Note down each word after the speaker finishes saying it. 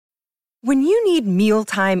When you need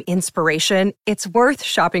mealtime inspiration, it's worth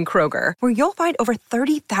shopping Kroger, where you'll find over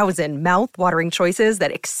 30,000 mouth-watering choices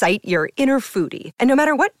that excite your inner foodie. And no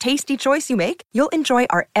matter what tasty choice you make, you'll enjoy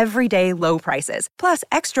our everyday low prices, plus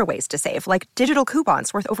extra ways to save, like digital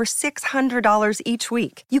coupons worth over $600 each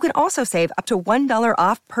week. You can also save up to $1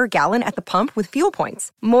 off per gallon at the pump with fuel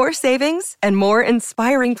points. More savings and more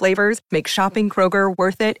inspiring flavors make shopping Kroger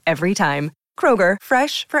worth it every time. Kroger,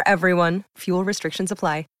 fresh for everyone. Fuel restrictions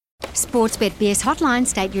apply. Sportsbet BS hotline,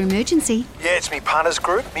 state your emergency. Yeah, it's me punters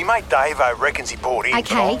group. Me mate Davo reckons he bought in.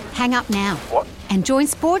 Okay, hang up now. What? And join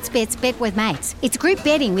Sportsbet's Bet with Mates. It's group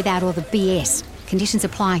betting without all the BS. Conditions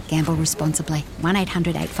apply. Gamble responsibly.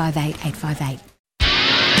 1-800-858-858.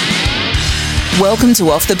 Welcome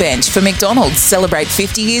to Off the Bench for McDonald's. Celebrate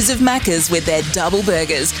 50 years of Maccas with their double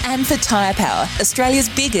burgers. And for Tyre Power, Australia's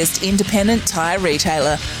biggest independent tyre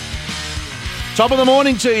retailer. Top of the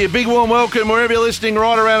morning to you. Big warm welcome wherever you're listening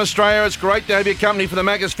right around Australia. It's great to have your company for the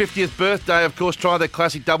Macca's 50th birthday. Of course, try their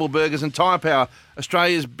classic double burgers and Tyre Power,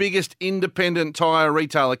 Australia's biggest independent tyre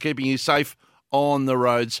retailer, keeping you safe on the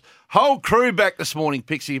roads. Whole crew back this morning,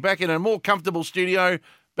 Pixie. Back in a more comfortable studio.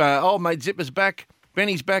 Old mate Zipper's back.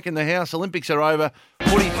 Benny's back in the house. Olympics are over. The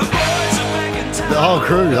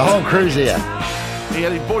whole crew's here. He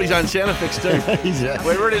bought his own sound effects too.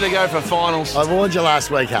 We're ready to go for finals. I warned you last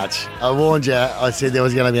week, Hutch. I warned you. I said there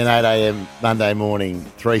was going to be an 8 a.m. Monday morning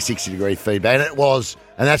 360-degree feedback, and it was.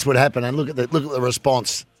 And that's what happened. And look at the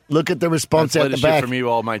response. Look at the response That's out the back. from you,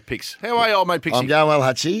 old mate Pix. How are you, old mate Pixie? I'm going well,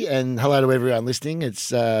 Hutchie, and hello to everyone listening.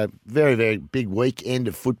 It's a very, very big weekend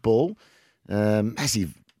of football.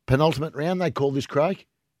 Massive penultimate round, they call this, Craig.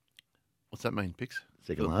 What's that mean, Pix?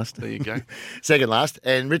 Second last. There you go. Second last.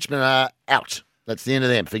 And Richmond are out. That's the end of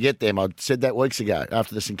them. Forget them. I said that weeks ago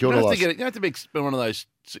after the St Kilda loss. You don't have to be one of those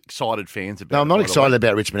excited fans about it. No, I'm not excited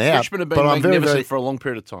about Richmond out. Richmond have been magnificent for a long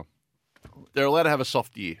period of time. They're allowed to have a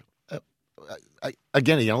soft year. Again, are you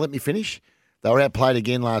going to let me finish? They were outplayed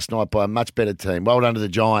again last night by a much better team. Well done to the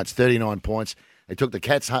Giants, 39 points. They took the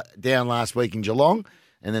Cats down last week in Geelong,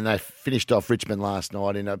 and then they finished off Richmond last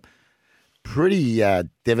night in a pretty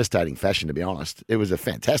devastating fashion, to be honest. It was a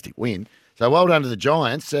fantastic win. So well done to the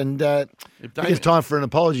Giants, and I think it's time for an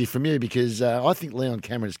apology from you because I think Leon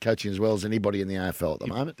Cameron is coaching as well as anybody in the AFL at the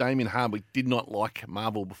moment. Damien Hardwick did not like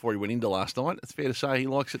Marvel before he went into last night. It's fair to say he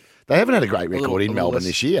likes it. They haven't had a great record in Melbourne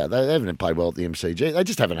this year. They haven't played well at the MCG. They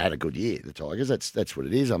just haven't had a good year, the Tigers. That's what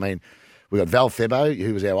it is. I mean, we got Val Febo,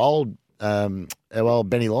 who was our old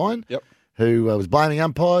Benny Lyon. Yep. Who was blaming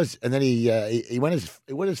umpires, and then he went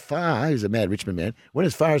as far. He was a mad Richmond man. Went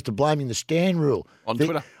as far as to blaming the stand rule on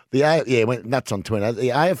Twitter. Went nuts on Twitter. The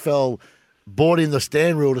AFL brought in the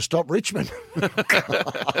stand rule to stop Richmond.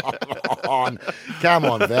 Come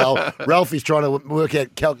on, Val. Ralphie's trying to work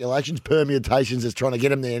out calculations, permutations, is trying to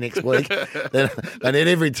get him there next week. They need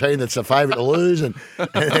every team that's a favourite to lose, and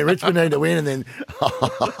Richmond need to win. And then,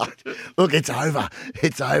 look, it's over.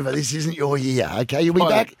 It's over. This isn't your year. Okay, you'll be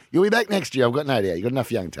back. You'll be back next year. I've got no doubt. You've got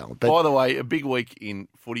enough young talent. But, by the way, a big week in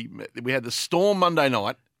footy. We had the Storm Monday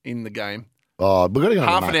night in the game. Oh, we've got to go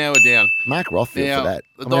half an hour down. Mark Rothfield for that.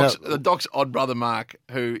 The Doc's odd brother Mark,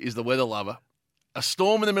 who is the weather lover. A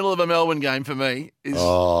storm in the middle of a Melbourne game for me is...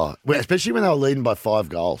 Oh, especially when they were leading by 5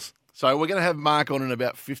 goals. So we're going to have Mark on in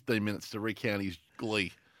about 15 minutes to recount his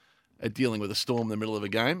glee at dealing with a storm in the middle of a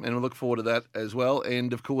game, and we'll look forward to that as well.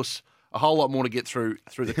 And, of course, a whole lot more to get through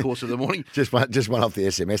the course of the morning. Just one off the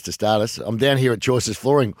SMS to start us. I'm down here at Choices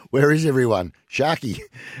Flooring. Where is everyone? Sharky.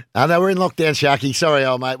 No, we're in lockdown, Sharky. Sorry,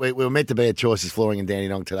 old mate. We were meant to be at Choices Flooring in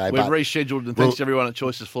Dandenong today. We've rescheduled, and thanks to everyone at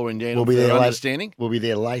Choices Flooring in Dandenong for their understanding. We'll be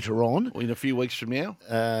there later on. In a few weeks from now.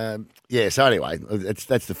 So anyway,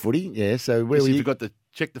 that's the footy. Yeah, so where we got to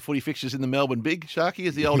check the footy fixtures in the Melbourne Big, Sharky,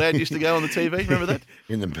 as the old ad used to go on the TV. Remember that?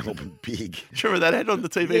 In the Melbourne Big. Do you remember that ad on the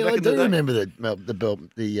TV back in the day? I do remember the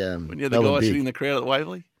when you had the guy sitting in the crowd at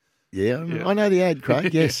Waverley? Yeah, I know the ad,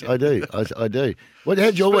 Craig. Yes, I do. I do.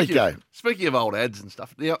 How'd your week go? Speaking of old ads and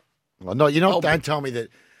stuff. Yeah. Well, no, don't tell me that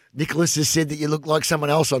Nicholas has said that you look like someone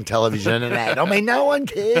else on television in an ad. I mean, no one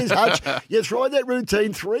cares, Hutch. You tried that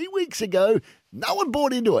routine 3 weeks ago. No one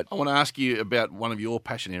bought into it. I want to ask you about one of your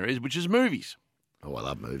passion areas, which is movies. Oh, I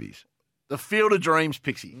love movies. The Field of Dreams,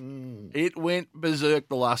 Pixie. It went berserk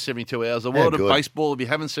the last 72 hours. The world of baseball, if you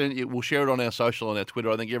haven't seen it, we'll share it on our social, on our Twitter.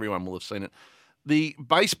 I think everyone will have seen it. The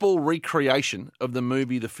baseball recreation of the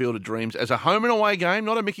movie The Field of Dreams as a home and away game,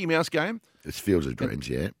 not a Mickey Mouse game. It's Field of Dreams,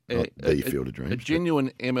 not the Field of Dreams. A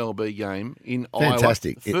genuine MLB game in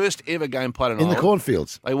Fantastic. Iowa. First ever game played in the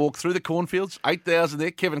cornfields. They walked through the cornfields, 8,000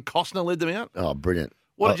 there. Kevin Costner led them out. Oh, brilliant.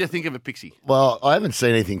 What did you think of it, Pixie? Well, I haven't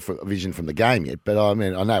seen anything from Vision from the game yet, but I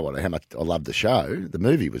mean, I know how much I love the show. The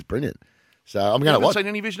movie was brilliant. So I'm going to watch. Seen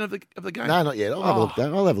any vision of the game? No, not yet. I'll have a look,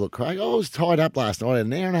 though. I'll have a look, Craig. I was tied up last night.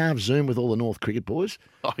 An hour and a half Zoom with all the North cricket boys.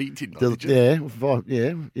 Oh, you did not, did you?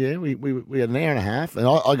 Yeah. We had an hour and a half, and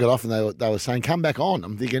I got off, and they were saying, come back on.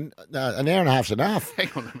 I'm thinking, no, an hour and a half's enough. Hang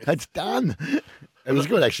on a minute. It's done. It was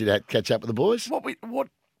good, actually, to catch up with the boys.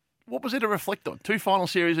 What was there to reflect on? 2 final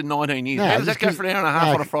series in 19 years. No, How does that go for an hour and a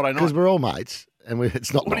half on a Friday night? Because we're all mates, and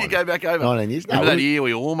it's not. What do you go back over? 19 years. Remember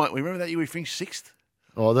that year we finished 6th?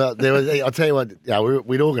 Oh, there was. I'll tell you what. Yeah,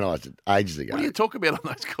 we'd organised it ages ago. What do you talk about on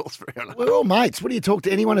those calls for an hour and a half? We're all mates. What do you talk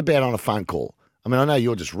to anyone about on a phone call? I mean, I know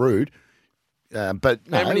you're just rude, but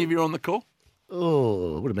no. How many of you were on the call?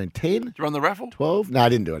 Oh, it would have been 10. Did you run the raffle? 12? No, I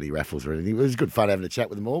didn't do any raffles or anything. It was good fun having a chat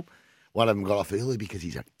with them all. One of them got off early because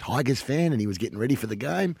he's a Tigers fan and he was getting ready for the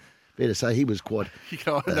game. Fair to say he was quite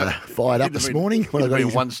fired up this morning. When I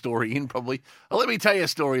got one story in, probably. Oh, let me tell you a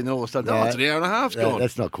story, and then all of a sudden, it's an hour and a half gone.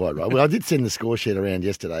 That's not quite right. Well, I did send the score sheet around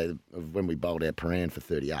yesterday of when we bowled out Paran for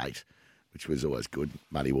 38, which was always good.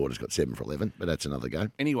 Muddy Waters got 7 for 11, but that's another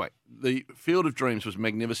game. Anyway, the Field of Dreams was a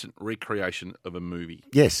magnificent recreation of a movie.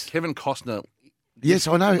 Yes. Kevin Costner. Yes,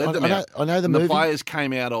 I know. I know the movie. The players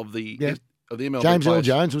came out of the MLB. James Earl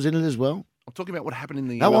Jones was in it as well. I'm talking about what happened in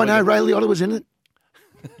the. No, I know. Ray Liotta was in it.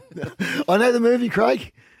 I know the movie,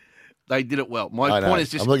 Craig. They did it well. My point is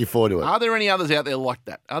just... I'm looking forward to it. Are there any others out there like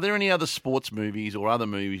that? Are there any other sports movies or other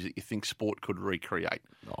movies that you think sport could recreate?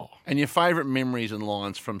 Oh. And your favourite memories and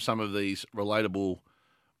lines from some of these relatable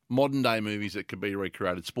modern-day movies that could be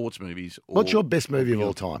recreated, sports movies? What's your best movie of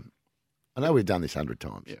all time? I know we've done this 100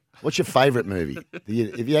 times. Yeah. What's your favourite movie?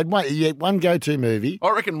 If you had one go-to movie...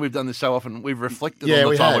 I reckon we've done this so often, we've reflected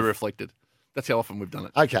on the time we reflected. That's how often we've done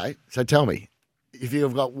it. Okay, so tell me. If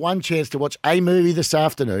you've got one chance to watch a movie this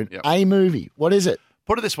afternoon, a movie, what is it?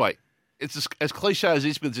 Put it this way. It's as cliche as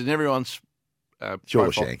this, but it's in everyone's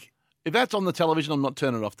Shawshank. If that's on the television, I'm not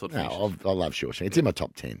turning it off till it finishes. No, I love Shawshank. It's in my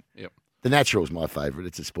top 10. Yep. The Natural's my favourite.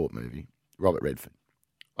 It's a sport movie. Robert Redford.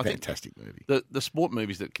 Fantastic movie. The sport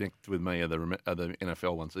movies that connect with me are the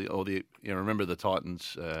NFL ones. Remember the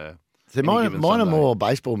Titans. So mine are more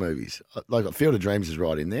baseball movies. Like Field of Dreams is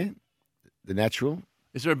right in there. The Natural.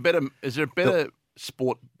 Is there a better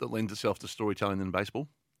sport that lends itself to storytelling than baseball?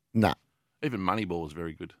 No. Even Moneyball is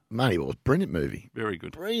very good. Moneyball, brilliant movie. Very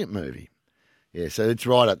good. Brilliant movie. Yeah, so it's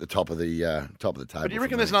right at the top of the table. But do you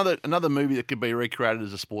reckon there's another movie that could be recreated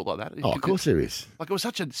as a sport like that? Oh, of course there is. Like, it was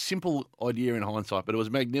such a simple idea in hindsight, but it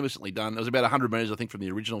was magnificently done. It was about 100 metres, I think, from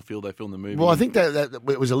the original field they filmed the movie. Well, I think that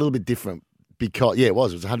it was a little bit different because it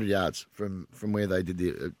was 100 yards from where they did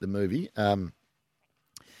the movie.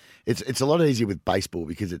 It's a lot easier with baseball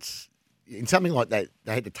because it's in something like that.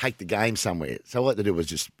 They had to take the game somewhere, so all they had to do was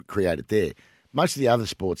just create it there. Most of the other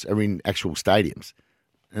sports are in actual stadiums,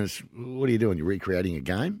 and what are you doing? You're recreating a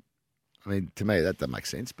game. I mean, to me, that doesn't make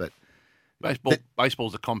sense. But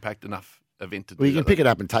baseball's a compact enough event to do. Well, you can pick it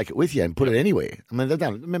up and take it with you and put it anywhere. I mean, they've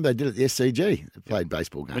done it. Remember, they did it at the SCG. They played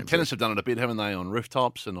baseball games. But tennis have done it a bit, haven't they? On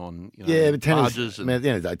rooftops and on but tennis. barges. I mean, at the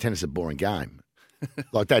end of the day, tennis is a boring game.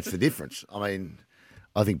 Like that's the difference. I mean.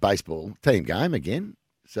 I think baseball, team game again.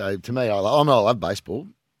 So to me, I love baseball.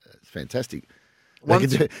 It's fantastic.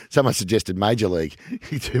 Someone suggested Major League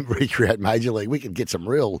to recreate Major League. We could get some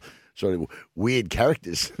real sort of weird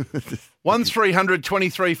characters. 1300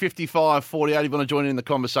 23 55 48. If you want to join in the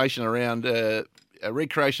conversation around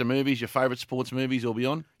recreation movies, your favourite sports movies or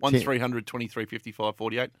beyond, 1300 23 55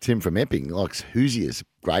 48. Tim from Epping likes Hoosiers.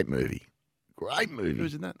 Great movie. Great movie.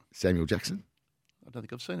 Who's in that? Samuel Jackson. I don't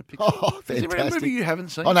think I've seen a picture. Oh, fantastic. Is there a movie you haven't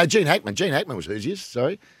seen? Oh, no, Gene Hackman. Gene Hackman was Hoosiers,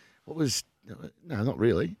 sorry. What was... No, not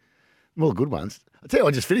really. More good ones. I'll tell you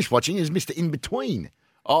I just finished watching is Mr. In Between.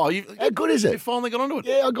 Oh, how good is it? You finally got onto it?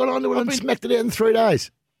 Yeah, I got onto it and smacked it out in 3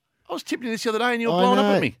 days. I was tipping this the other day and you were blowing up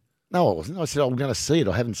at me. No, I wasn't. I said I'm going to see it.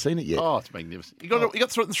 I haven't seen it yet. Oh, it's magnificent. You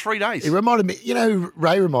got through it in 3 days. It reminded me... You know who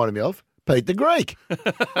Ray reminded me of? Pete the Greek.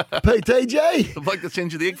 PTG. The bloke that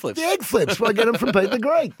sends you the egg flips. The egg flips. Well, I get them from Pete the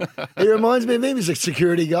Greek. He reminds me of him. He's a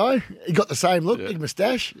security guy. He got the same look, big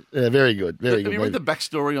moustache. Yeah, very good. Very good. Have you read the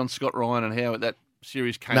backstory on Scott Ryan and how that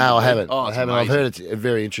series came No, I haven't. Oh, I haven't. amazing. I've heard it's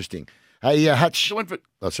very interesting. Hey, Hutch.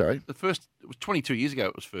 So sorry. It was 22 years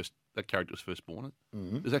ago that character was first born.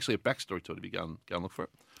 There's actually a backstory to it if you go and look for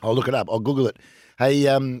it. I'll look it up. I'll Google it. Hey,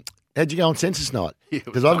 how'd you go on census night?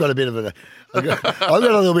 Because I've got a bit of I've got a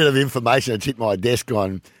little bit of information to tip my desk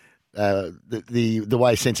on the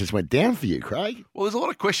way census went down for you, Craig. Well, there's a lot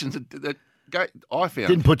of questions that I found.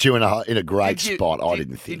 Didn't put you in a great spot, I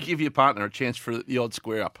didn't think. Did give your partner a chance for the odd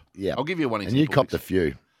square up. Yeah. I'll give you one example. And you copped a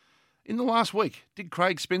few. in the last week, did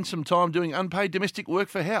Craig spend some time doing unpaid domestic work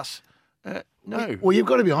for House? No. Well, you've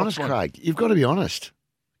got to be honest, Craig. You've got to be honest.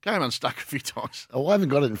 Came unstuck a few times. Oh, I haven't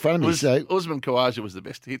got it in front of me. Usman Khawaja was the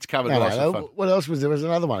best. It's covered no, nice and fun. What else was there? Was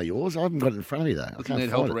another one of yours? I haven't got it in front of me, though. I Didn't need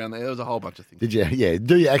help around there. There was a whole bunch of things. Did you? Yeah.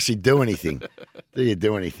 Do you actually do anything? Do you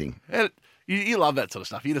do anything? You love that sort of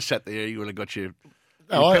stuff. You just sat there, you would have got your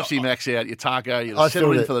Pepsi Max out, your taco, you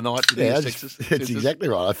settled in for the night. That's exactly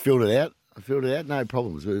right. I filled it out. No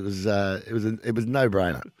problems. It was a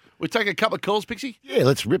no-brainer. We take a couple of calls, Pixie? Yeah,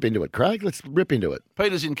 let's rip into it, Craig. Let's rip into it.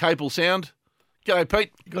 Peter's in Capel Sound. G'day,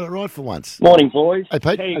 Pete. You got it right for once. Morning, boys. Hey,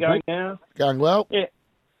 Pete. How you going now? Going well. Yeah.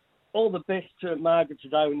 All the best to Margaret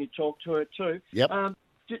today when you talk to her too. Yep.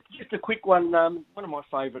 Just a quick one. One of my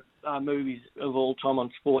favourite movies of all time on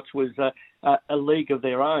sports was A League of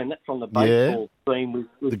Their Own. That's on the baseball theme with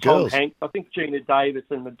the Tom girls. Hanks. I think Gina Davis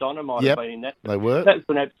and Madonna might have been in that. They were. That was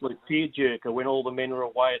an absolute tearjerker when all the men were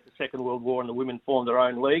away at the Second World War and the women formed their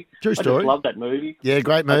own league. True story. I just love that movie. Yeah,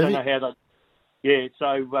 great movie. I don't know how that... Yeah,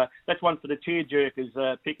 so that's one for the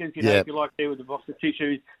tearjerkers, pickers. You know, if you like there with the box of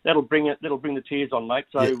tissues, that'll bring the tears on, mate.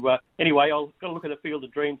 So anyway, I'll go look at the Field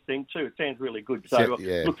of Dreams thing too. It sounds really good. So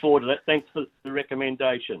look forward to that. Thanks for the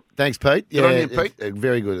recommendation. Thanks, Pete. Good on you, Pete.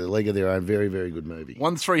 Very good. A League of Their Own. Very, very good movie.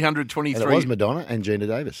 1323. And it was Madonna and Gina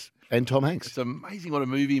Davis and Tom Hanks. It's amazing what a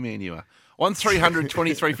movie man you are. 1300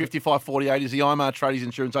 23 55 48 is the IMAR Tradies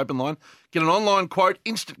Insurance open line. Get an online quote,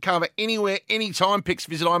 instant cover, anywhere, anytime. Picks,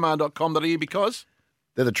 visit imar.com.au because...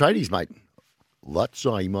 They're the tradies, mate. Let's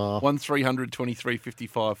IMAR. 1300 23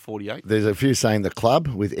 55 48. There's a few saying the club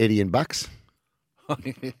with Eddie and Bucks.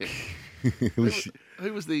 Who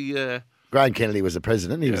was the... Graham Kennedy was the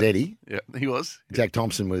president. He was Eddie. Yeah, he was. Jack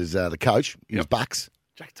Thompson was the coach. He was Bucks.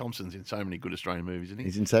 Jack Thompson's in so many good Australian movies, isn't he?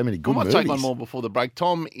 He's in so many good movies. I might take one more before the break.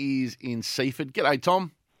 Tom is in Seaford. G'day,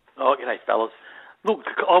 Tom. Oh, g'day, fellas. Look,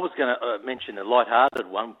 I was going to mention the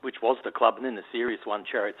light-hearted one, which was The Club, and then the serious one,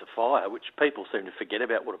 Chariots of Fire, which people seem to forget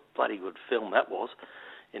about. What a bloody good film that was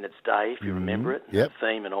in its day, if you remember it, the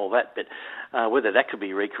theme and all that. But whether that could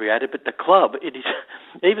be recreated. But The Club, it is,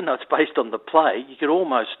 even though it's based on the play, you could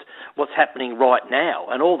almost, what's happening right now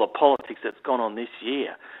and all the politics that's gone on this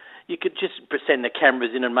year, you could just send the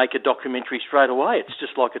cameras in and make a documentary straight away. It's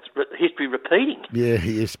just like it's history repeating. Yeah,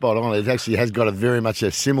 you're spot on. It actually has got very much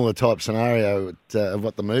a similar type scenario of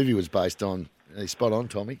what the movie was based on. You're spot on,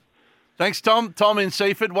 Tommy. Thanks, Tom. Tom in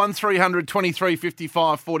Seaford, 1300 23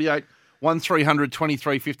 55 48. 1300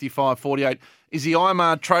 23 55 48 is the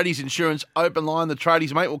IMAR Tradies Insurance open line. The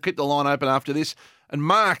tradies, mate, will keep the line open after this. And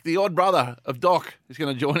Mark, the odd brother of Doc, is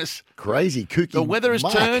going to join us. Crazy, kooky The weather has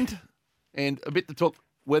Mark. turned, and a bit to talk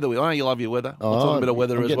weather. I know you love your weather. We'll talk a bit of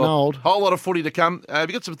weather I'm as getting well. old. Whole lot of footy to come. Have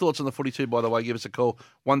you got some thoughts on the footy too, by the way? Give us a call,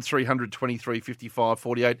 1300 23 55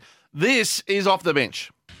 48. This is Off the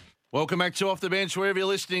Bench. Welcome back to Off the Bench, wherever you're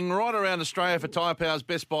listening, right around Australia for Tyre Power's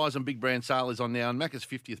Best Buys and Big Brand Sale is on now. And Macca's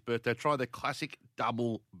 50th birthday, try their classic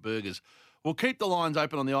double burgers. We'll keep the lines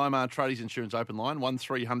open on the IMAR Tradies Insurance open line,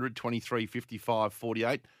 1300 23 55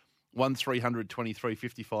 48. 1300 23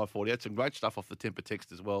 55 48. Some great stuff off the temper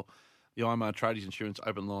text as well. The IMAR Tradies Insurance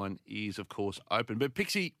open line is, of course, open. But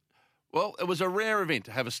Pixie, well, it was a rare event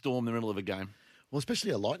to have a storm in the middle of a game. Well,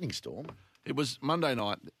 especially a lightning storm. It was Monday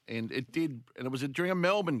night, and it was during a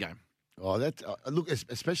Melbourne game. Oh, that look,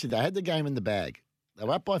 especially they had the game in the bag. They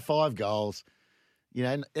were up by 5 goals. You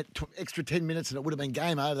know, extra 10 minutes and it would have been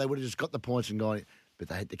game over. They would have just got the points and gone. But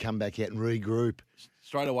they had to come back out and regroup.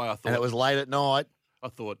 Straight away, I thought. And it was late at night. I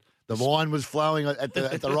thought. The wine was flowing at the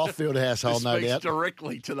Rothfield household, no doubt. This speaks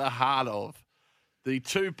directly to the heart of the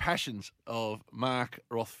two passions of Mark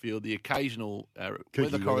Rothfield, the occasional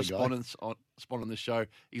weather correspondent on this show.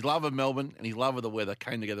 His love of Melbourne and his love of the weather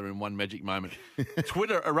came together in one magic moment.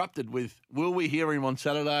 Twitter erupted with, will we hear him on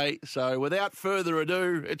Saturday? So without further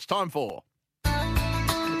ado, it's time for...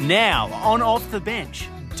 Now on Off the Bench,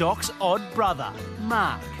 Doc's odd brother,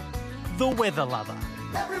 Mark, the weather lover.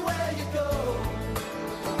 Everywhere you go,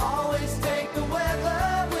 always take the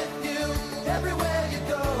weather with you. Everywhere you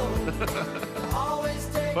go, always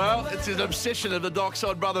take Well, it's an obsession of the Doc's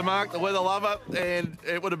odd brother, Mark, the weather lover, and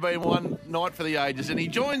it would have been one night for the ages. And he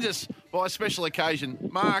joins us by a special occasion.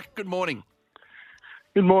 Mark, good morning.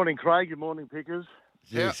 Good morning, Craig. Good morning, Pickers.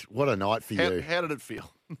 Jeez, what a night for you. How did it feel?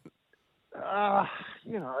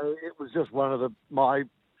 It was just one of my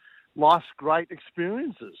life's great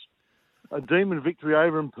experiences. A Demon victory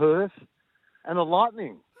over in Perth and a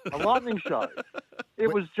lightning show.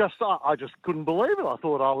 It was just, I just couldn't believe it. I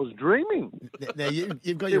thought I was dreaming. Now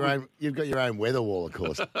you've got your own weather wall, of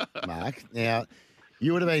course, Mark. Now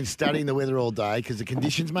you would have been studying the weather all day because the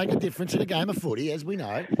conditions make a difference in a game of footy, as we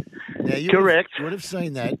know. Now Correct. You would have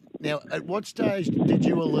seen that. Now, at what stage did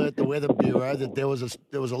you alert the Weather Bureau that there was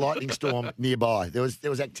a lightning storm nearby? There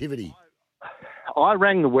was activity. I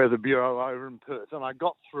rang the Weather Bureau over in Perth, and I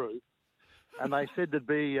got through, and they said there'd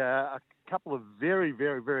be a couple of very,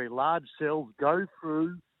 very, very large cells go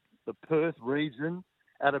through the Perth region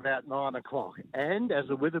at about 9 o'clock. And as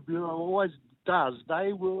the Weather Bureau always does,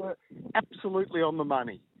 they were absolutely on the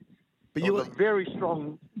money. But there was a very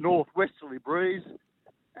strong northwesterly breeze,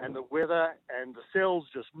 and the weather and the cells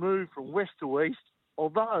just moved from west to east,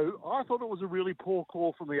 although I thought it was a really poor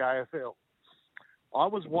call from the AFL. I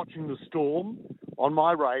was watching the storm on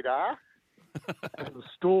my radar, and the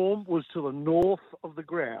storm was to the north of the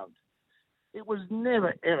ground. It was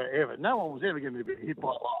never, ever, ever, no one was ever going to be hit by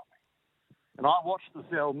lightning. And I watched the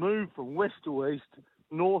cell move from west to east,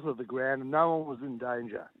 north of the ground, and no one was in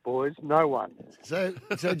danger, boys. No one. So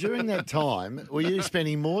during that time, were you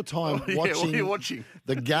spending more time what were you watching?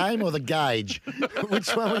 The game or the gauge? Which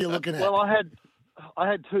one were you looking at? Well, I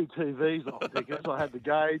had two TVs on because I had the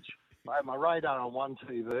gauge, I had my radar on one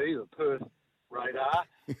TV, the Perth radar,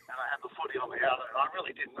 and I had the footy on the other. And I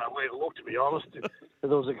really didn't know where to look, to be honest. There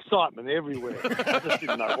was excitement everywhere. I just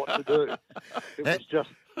didn't know what to do. It was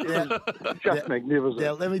just magnificent.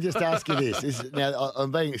 Now, let me just ask you this.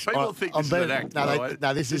 I'm being. People think this is an act.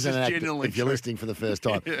 No, this isn't an act. If you're listening for the first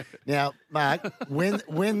time. Yeah. Now, Mark, when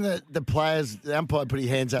the players, the umpire put his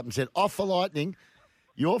hands up and said, off for lightning,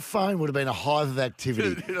 your phone would have been a hive of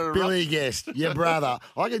activity. Billy Guest, your brother.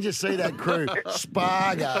 I can just see that crew.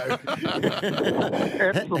 Spargo.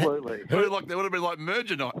 Absolutely. They would have been like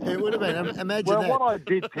merger night. It would have been. Imagine well, that. What I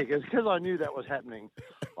did pick is, because I knew that was happening,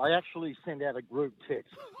 I actually sent out a group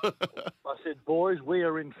text. I said, boys, we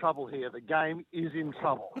are in trouble here. The game is in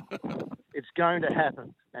trouble. It's going to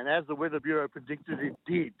happen. And as the Weather Bureau predicted, it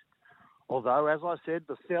did. Although, as I said,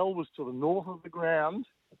 the cell was to the north of the ground.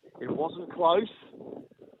 It wasn't close.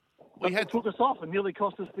 It took us off and nearly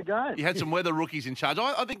cost us the game. You had some weather rookies in charge.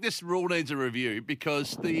 I think this rule needs a review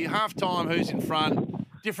because the half-time who's in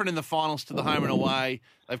front, different in the finals to the home and away.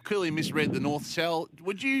 They've clearly misread the North Cell.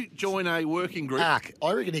 Would you join a working group? Arc.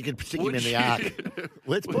 I reckon he could stick him in the arc.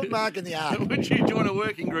 Let's put Mark in the arc. Would you join a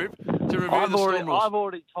working group to review the storm rules? I've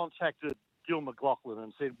already contacted Gil McLaughlin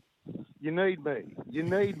and said, you need me. You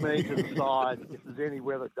need me to decide if there's any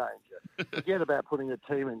weather danger. Forget about putting a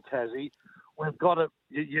team in Tassie. We've got to.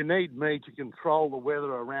 You need me to control the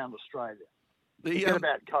weather around Australia. Forget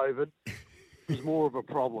about COVID. It's more of a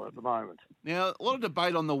problem at the moment. Now, a lot of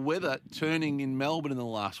debate on the weather turning in Melbourne in the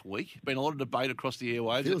last week. Been a lot of debate across the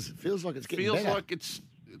airwaves. Feels like it's getting better. Feels like it's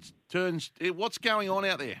turns. What's going on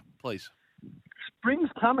out there, please?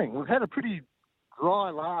 Spring's coming. We've had a pretty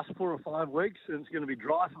dry last 4 or 5 weeks, and it's going to be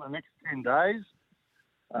dry for the next 10 days.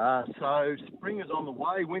 So spring is on the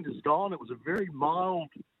way. Winter's gone. It was a very mild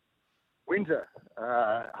winter,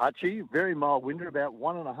 Hutchie. Very mild winter, about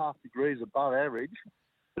 1.5 degrees above average.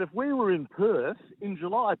 But if we were in Perth, in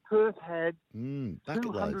July, Perth had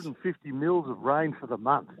 250 mils of rain for the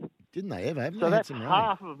month. Didn't they ever? So that's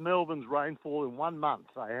half of Melbourne's rainfall in 1 month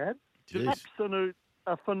they had. Jeez. Absolute,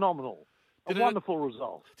 phenomenal. A wonderful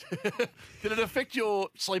result. Did it affect your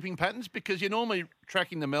sleeping patterns? Because you're normally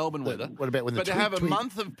tracking the Melbourne weather. What about when But to have a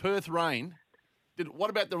month of Perth rain, what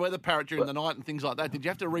about the weather parrot during the night and things like that? Did you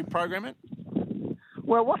have to reprogram it?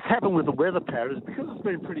 Well, what's happened with the weather parrot is because it's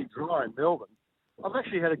been pretty dry in Melbourne, I've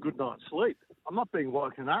actually had a good night's sleep. I'm not being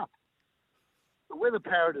woken up. The weather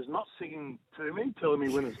parrot is not singing to me, telling me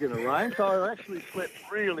when it's going to rain, so I actually slept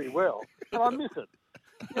really well. And I miss it.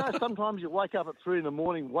 You know, sometimes you wake up at 3 in the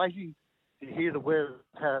morning waiting to hear the weather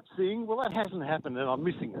parrot sing. Well, that hasn't happened, and I'm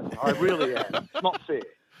missing it. I really am. It's not fair.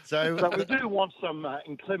 But we do want some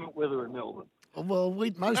inclement weather in Melbourne. Well,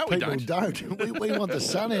 most people don't. We want the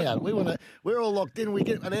sun out. We're all locked in. We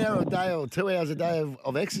get an hour a day or 2 hours a day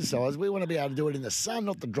of exercise. We want to be able to do it in the sun,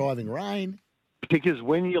 not the driving rain. Because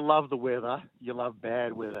when you love the weather, you love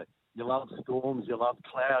bad weather. You love storms, you love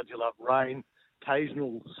clouds, you love rain,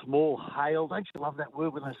 occasional small hail. Don't you love that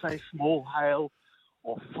word when they say small hail?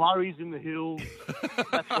 Or flurries in the hills.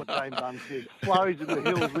 That's what Jane Bunn says. Flurries in the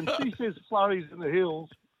hills. When she says flurries in the hills,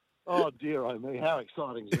 oh dear, oh me, how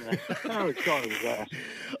exciting is that? How exciting is that?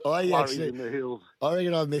 Flurries in the hills. I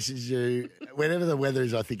reckon I message you whenever the weather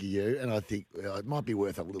is. I think of you, and I think it might be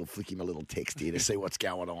worth flicking a little text here to see what's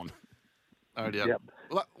going on. Oh dear. Yep.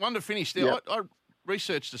 One to finish there. Yep. I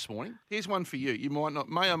researched this morning. Here's one for you. You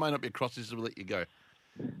may or may not be across this. We'll let you go.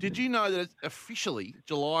 Did you know that officially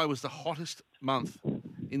July was the hottest month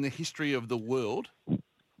in the history of the world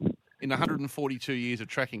in 142 years of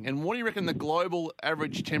tracking? And what do you reckon the global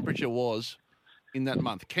average temperature was in that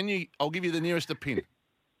month? I'll give you the nearest to pin.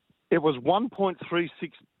 It was 1.36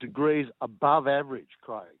 degrees above average,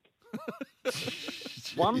 Craig.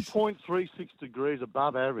 1.36 degrees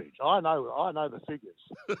above average. I know the figures.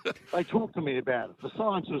 They talk to me about it. The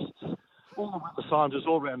scientists, all the weather scientists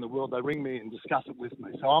all around the world, they ring me and discuss it with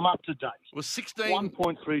me. So I'm up to date. It was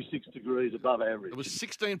 1.36 degrees above average. It was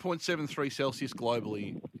 16.73 Celsius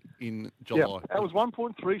globally in July. Yeah, that was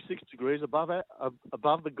 1.36 degrees above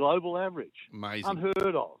the global average. Amazing.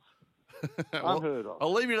 Unheard of. Unheard of.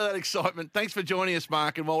 I'll leave you to that excitement. Thanks for joining us,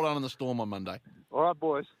 Mark, and well done on the Storm on Monday. All right,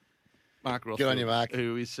 boys. Mark Ross. Good on you, Mark.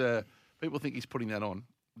 Who is, people think he's putting that on.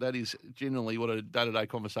 That is generally what a day-to-day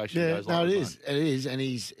conversation goes like. No, it is. It is. And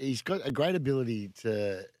he's got a great ability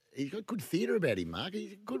to... He's got good theatre about him, Mark.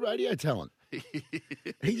 He's a good radio talent.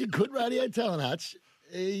 He's a good radio talent, Hutch.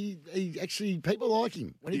 He actually, people like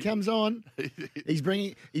him. When he comes on, he's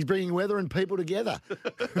bringing weather and people together.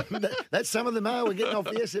 That's some of them are. We're getting off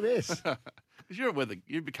the SMS. Because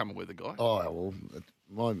you've become a weather guy. Oh,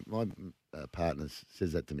 well, my partner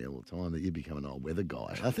says that to me all the time, that you become an old weather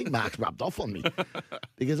guy. I think Mark's rubbed off on me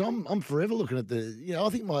because I'm forever looking at I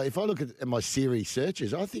think if I look at my Siri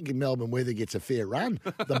searches, I think Melbourne weather gets a fair run.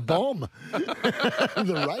 The bomb,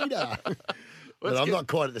 the radar. But I'm not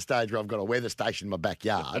quite at the stage where I've got a weather station in my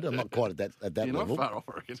backyard. I'm not quite at that You're level. Not far off,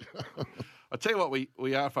 I reckon. I'll tell you what,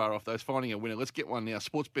 we are far off, though, is finding a winner. Let's get one now.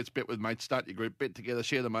 Sports bets, bet with mates. Start your group. Bet together.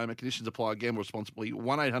 Share the moment. Conditions apply. Gamble responsibly.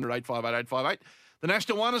 1-800-858-858. The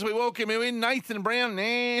National one, as we welcome you in. Nathan Brown,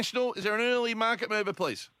 National. Is there an early market mover,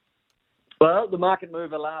 please? Well, the market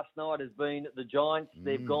mover last night has been the Giants.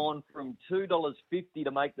 They've gone from $2.50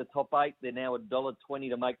 to make the top 8. They're now $1.20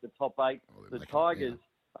 to make the top 8. The Tigers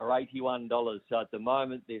are $81. So at the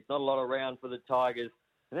moment, there's not a lot around for the Tigers.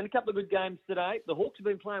 And then a couple of good games today. The Hawks have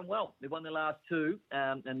been playing well. They've won their last 2,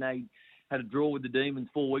 and they had a draw with the Demons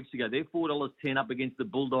 4 weeks ago. They're $4.10 up against the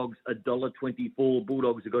Bulldogs, $1.24.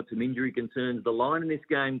 Bulldogs have got some injury concerns. The line in this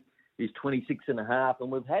game is 26.5, and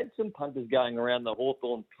we've had some punters going around the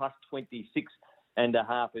Hawthorn plus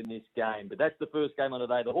 26.5 in this game. But that's the first game on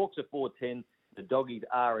today. The Hawks are $4.10. The Doggies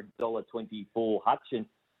are $1.24. Hutchin,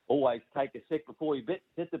 always take a sec before you bet.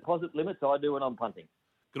 Set deposit limits. I do when I'm punting.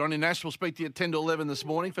 Good on you, Nash. We'll speak to you at 10 to 11 this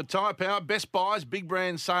morning. For Tyre Power, Best Buys, big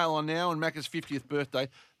brand sale on now, and Macca's 50th birthday.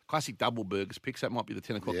 Classic double burgers picks. That might be the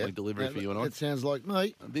 10 o'clock delivery for you and I. That sounds like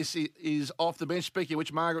me. This is Off the Bench. Speaking of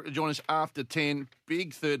which, Margaret will join us after 10.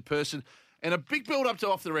 Big third person. And a big build-up to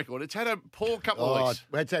Off the Record. It's had a poor couple of weeks.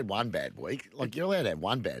 It's had one bad week. Like, you're allowed to have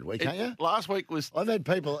one bad week, can't you? Last week was... I've had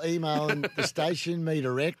people emailing the station, me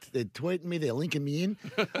direct. They're tweeting me. They're linking me in.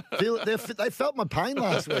 They felt my pain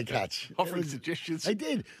last week, Hutch. Offering suggestions. They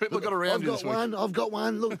did. People got around you this week. I've got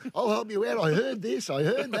one. Look, I'll help you out. I heard this. I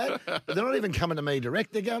heard that. But they're not even coming to me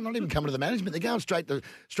direct. They're not even coming to the management. They're going straight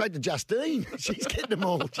to Justine. She's getting them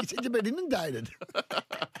all. She said you've been inundated.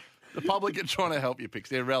 The public are trying to help you, Picks.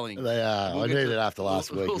 They're rallying. They are. I knew that after last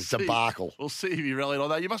week. It's a debacle. We'll see if you rallied on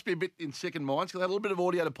that. You must be a bit in second minds because I had a little bit of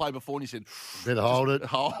audio to play before and you said... Better hold it.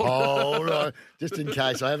 Hold on. Just in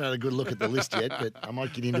case. I haven't had a good look at the list yet, but I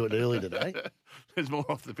might get into it early today. There's more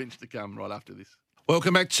Off the Bench to come right after this.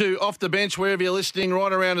 Welcome back to Off the Bench, wherever you're listening,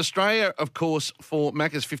 right around Australia. Of course, for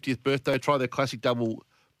Macca's 50th birthday, try their classic double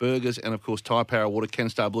burgers, and of course, Tyre Power Water,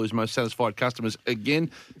 Kenstar Blues, most satisfied customers again.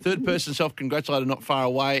 Third person self-congratulated, not far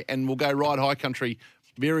away, and we'll go ride high country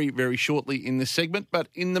very, very shortly in this segment. But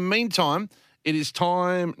in the meantime, it is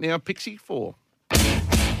time now, Pixie, for...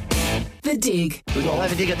 The Dig. We've got to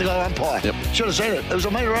have a dig at the goal umpire. Yep. Should have seen it. It was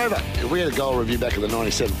a metre over. If we had a goal review back in the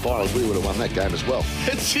 97 finals, we would have won that game as well.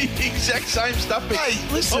 It's the exact same stuff. Hey,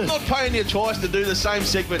 listen. I'm not paying you twice to do the same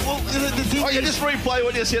segment. Well, the thing I can just replay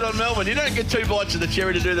what you said on Melbourne. You don't get 2 bites of the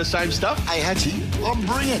cherry to do the same stuff. Hey, Hatchie, I'm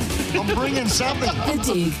bringing something. The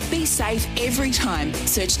Dig. Be safe every time.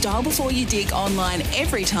 Search Dial Before You Dig online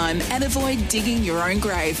every time and avoid digging your own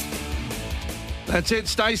grave. That's it.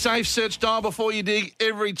 Stay safe. Search Dial Before You Dig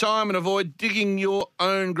every time and avoid digging your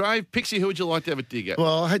own grave. Pixie, who would you like to have a dig at?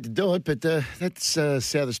 Well, I hate to do it, but that's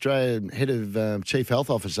South Australia head of Chief Health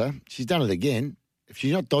Officer. She's done it again. If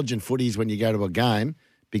she's not dodging footies when you go to a game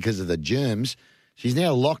because of the germs, she's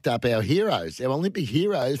now locked up our heroes, our Olympic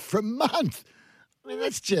heroes, for a month. I mean,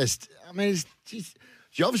 that's just,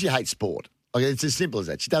 she obviously hates sport. Like, it's as simple as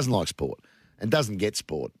that. She doesn't like sport and doesn't get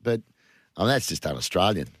sport. But that's just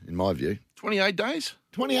un-Australian, in my view. 28 days?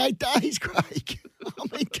 28 days, Craig. I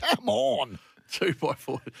mean, come on. 2 by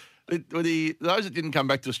 4. Those that didn't come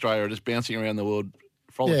back to Australia are just bouncing around the world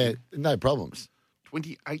frolicking. Yeah, no problems.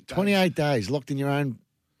 28 days. 28 days locked in your own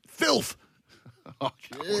filth. Oh,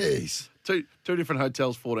 jeez. Two different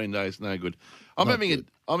hotels, 14 days. No good. I'm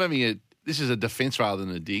having a. This is a defence rather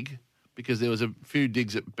than a dig, because there was a few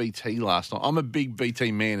digs at BT last night. I'm a big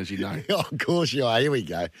BT man, as you know. Of course you are. Here we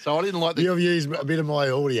go. So I didn't like You've used a bit of my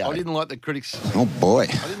audio. I didn't like the critics. Oh, boy.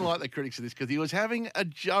 I didn't like the critics of this because he was having a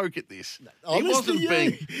joke at this. Honest He wasn't to you.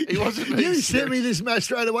 being You serious. sent me this match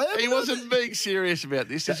straight away. He wasn't being serious about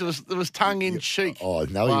this. There was tongue in cheek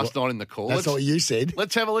last night in the call. That's what you said.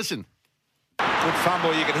 Let's have a listen. Good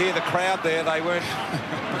fumble. You could hear the crowd there. They weren't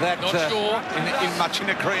that in much in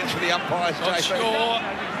agreement with the umpires.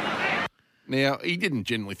 Now, he didn't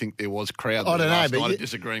generally think there was crowd I don't know, last but night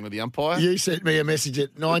disagreeing with the umpire. You sent me a message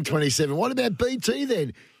at 9:27. What about BT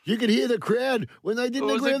then? You could hear the crowd when they didn't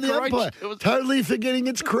agree with the umpire. Totally forgetting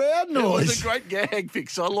it's crowd noise. It was a great gag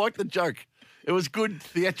fix. I like the joke. It was good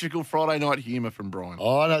theatrical Friday night humour from Brian.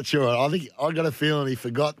 Oh, I'm not sure. I think I got a feeling he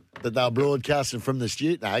forgot that they were broadcasting from the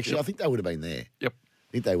studio. No, actually, I think they would have been there. Yep.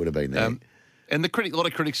 I think they would have been there. And a lot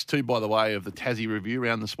of critics too, by the way, of the Tassie review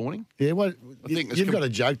round this morning. Yeah, well, I think you've got a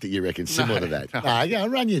joke that you reckon similar to that. No, go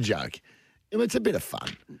on, run your joke. It's a bit of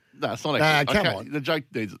fun. No, it's not. Come on. The joke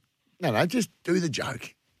needs. No, just do the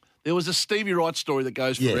joke. There was a Stevie Wright story that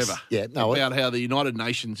goes forever. Yeah, about how the United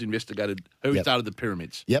Nations investigated who started the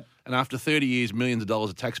pyramids. Yep. And after 30 years, millions of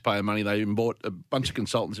dollars of taxpayer money, they even bought a bunch of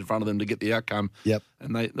consultants in front of them to get the outcome. Yep.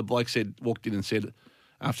 And the bloke walked in and said,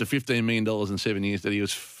 after $15 million in 7 years, that he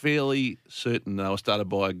was fairly certain they were started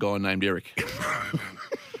by a guy named Eric.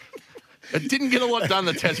 It didn't get a lot done,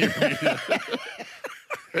 the Tassie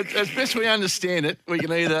review. As best we understand it, we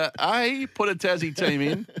can either A, put a Tassie team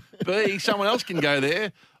in, B, someone else can go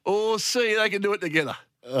there, or C, they can do it together.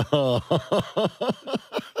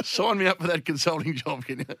 Sign me up for that consulting job,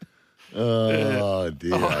 can you? Oh,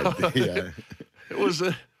 dear. It was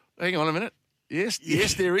hang on a minute. Yes,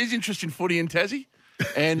 there is interest in footy in Tassie,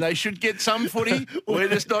 and they should get some footy. We're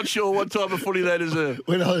just not sure what type of footy they deserve.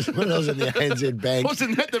 When I was in the ANZ Bank.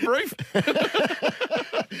 Wasn't that the brief?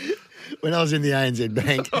 When I was in the ANZ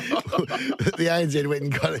Bank, the ANZ went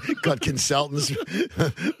and got consultants,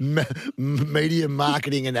 media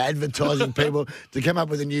marketing and advertising people to come up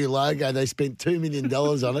with a new logo. They spent $2 million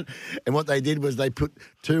on it. And what they did was they put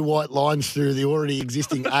 2 white lines through the already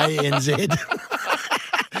existing ANZ.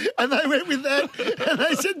 And they went with that and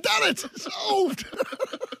they said, done it, solved.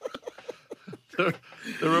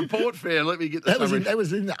 The report fan, let me get the summary. That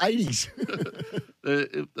was in the 80s.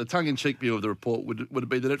 The tongue-in-cheek view of the report would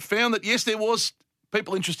be that it found that, yes, there was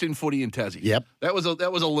people interested in footy in Tassie. Yep. That was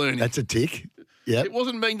a learning. That's a tick. Yep. It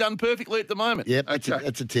wasn't being done perfectly at the moment. Yep,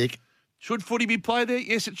 that's a tick. Should footy be played there?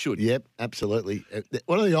 Yes, it should. Yep, absolutely.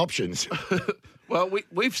 What are the options? Well,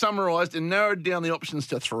 we've summarised and narrowed down the options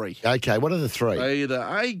to 3. Okay, what are the 3? They either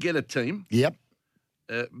A, get a team. Yep.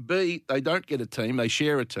 B, they don't get a team, they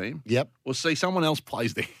share a team. Yep. Or C, someone else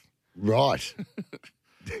plays there. Right.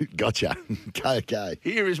 Gotcha. Okay.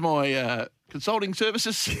 Here is my consulting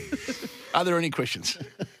services. Are there any questions?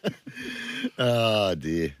 Oh,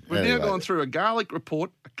 dear. We've now gone through a garlic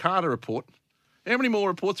report, a Carter report. How many more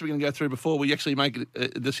reports are we going to go through before we actually make a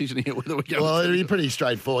decision here whether we go? Well, it'll be pretty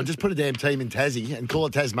straightforward. Just put a damn team in Tassie and call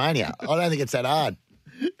it Tasmania. I don't think it's that hard.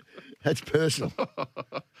 That's personal.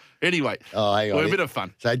 Anyway, hang on. we're a bit of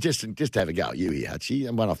fun. So just to have a go at you here, Hutchie,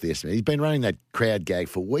 and one off the estimate. He's been running that crowd gag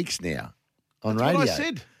for weeks now on That's radio. what I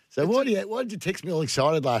said. So why did you text me all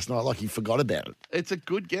excited last night like you forgot about it? It's a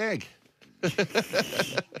good gag.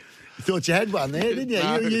 You thought you had one there, didn't you?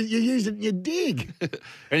 No. You used it in your dig.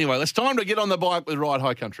 Anyway, it's time to get on the bike with Ride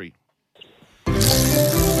High Country.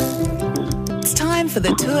 It's time for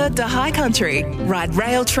the Tour de High Country. Ride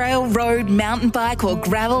rail, trail, road, mountain bike or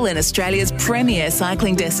gravel in Australia's premier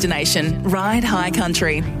cycling destination. Ride High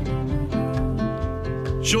Country.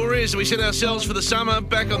 Sure is. We set ourselves for the summer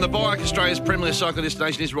back on the bike. Australia's premier cycling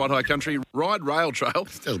destination is Ride High Country. Ride rail, trail.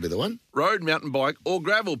 That'll be the one. Road, mountain bike or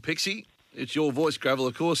gravel, Pixie. It's your voice, gravel,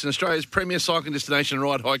 of course, in Australia's premier cycling destination,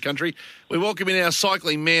 Ride High Country. We welcome in our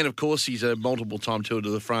cycling man, of course. He's a multiple-time Tour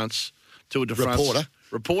de France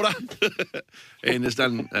reporter. And has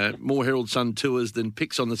done more Herald Sun tours than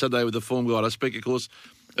picks on the Saturday with the Form Guide. I speak, of course,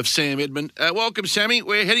 of Sam Edmund. Welcome, Sammy.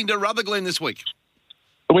 We're heading to Rutherglen this week.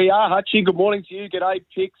 We are, Hutchie. Good morning to you. G'day,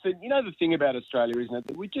 Pix. And you know the thing about Australia, isn't it?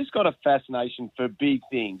 That we just got a fascination for big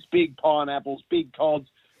things. Big pineapples, big cods,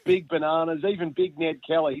 big bananas, even big Ned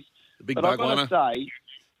Kellys. But I've got to say,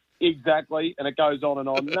 exactly, and it goes on and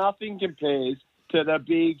on, nothing compares to the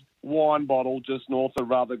big wine bottle just north of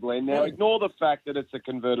Rutherglen. Now, ignore the fact that it's a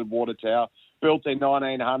converted water tower built in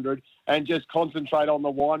 1900 and just concentrate on the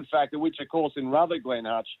wine factor, which, of course, in Rutherglen,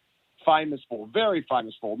 Hutch, very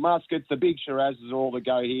famous for. Muskets, the big Shirazes are all the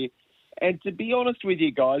go here. And to be honest with you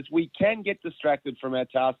guys, we can get distracted from our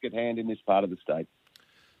task at hand in this part of the state.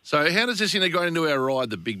 So how does this integrate into our ride,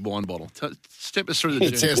 the big wine bottle? Step us through the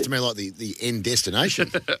journey. It sounds to me like the end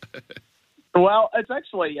destination. Well, it's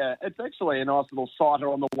actually a nice little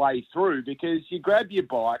sighter on the way through, because you grab your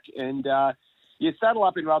bike and you saddle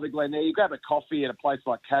up in Rutherglen there. You grab a coffee at a place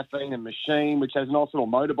like Caffeine and Machine, which has a nice little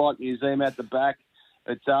motorbike museum out the back.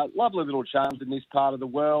 It's lovely little charms in this part of the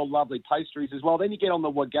world, lovely pastries as well. Then you get on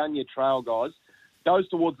the Waganya Trail, guys. Goes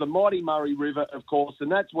towards the Mighty Murray River, of course,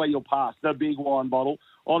 and that's where you'll pass the big wine bottle,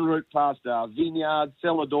 en route past vineyards,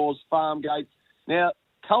 cellar doors, farm gates. Now,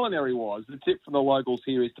 culinary-wise, the tip from the locals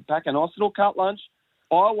here is to pack a nice little cut lunch,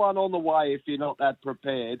 buy one on the way if you're not that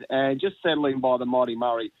prepared, and just settle in by the Mighty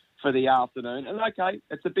Murray for the afternoon. And, okay,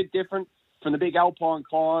 it's a bit different from the big alpine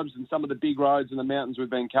climbs and some of the big roads and the mountains we've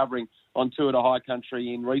been covering on Tour de High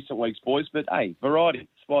Country in recent weeks, boys. But, hey, variety,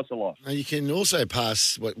 spice of life. Now you can also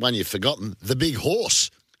pass one you've forgotten, the Big Horse.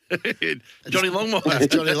 Johnny Longmire.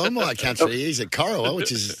 Johnny Longmire country. He's at Corowa,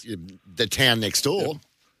 which is the town next door.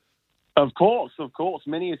 Of course.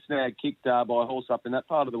 Many a snag kicked by a horse up in that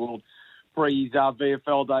part of the world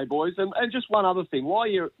pre-VFL day, boys. And just one other thing, while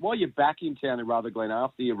you're back in town in Rutherglen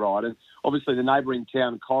after your ride, and obviously the neighbouring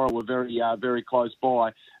town, Corowa, were very close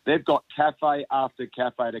by, they've got cafe after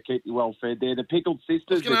cafe to keep you well fed there. The Pickled Sisters.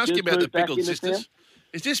 I was going to ask you about the Pickled Sisters.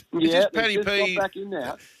 Is this Paddy P? Back in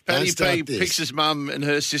now. Paddy P picks his mum and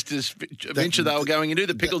her sister's venture they were going into,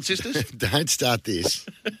 the Pickled Sisters? Don't start this.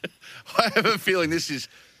 I have a feeling this is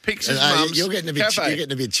Pix's mum's you're getting a bit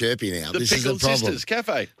chirpy now. The this is the Pickled problem. Sisters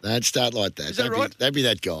Cafe. Don't start like that. Is that right? Don't be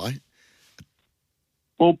that guy.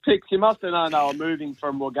 Well, Pix, you must have known they were moving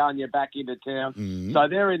from Waganya back into town. Mm-hmm. So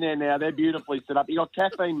they're in there now. They're beautifully set up. You got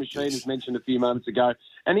Caffeine Machine, as mentioned a few moments ago.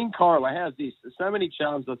 And in Corowa, how's this? There's so many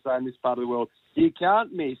charms, I say, in this part of the world. You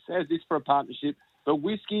can't miss, how's this for a partnership, the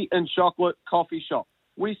Whiskey and Chocolate Coffee Shop.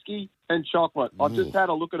 Whiskey and chocolate. I've just had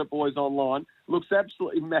a look at it, boys, online. Looks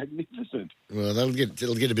absolutely magnificent. Well,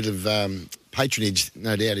 it'll get a bit of patronage,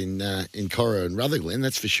 no doubt, in Corowa and Rutherglen,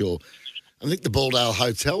 that's for sure. I think the Baldale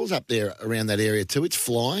Hotel's up there around that area too. It's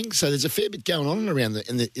flying, so there's a fair bit going on around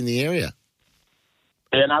in the area.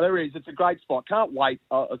 Yeah, no, there is. It's a great spot. Can't wait.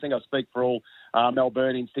 I think I speak for all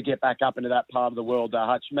Melburnians to get back up into that part of the world,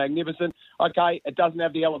 Hutch. Magnificent. Okay, it doesn't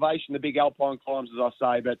have the elevation, the big alpine climbs, as I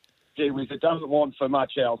say, but gee whiz, it doesn't want for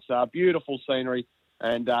much else. Beautiful scenery.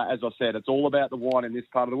 And as I said, it's all about the wine in this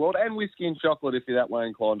part of the world, and whiskey and chocolate if you're that way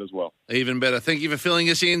inclined as well. Even better. Thank you for filling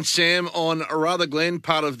us in, Sam, on Rutherglen,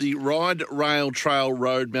 part of the Ride, Rail, Trail,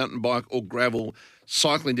 Road, Mountain Bike or Gravel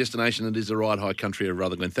cycling destination that is the Ride High Country of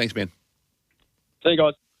Rutherglen. Thanks, man. See you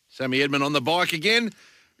guys. Sammy Edmund on the bike again.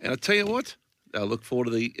 And I tell you what, I look forward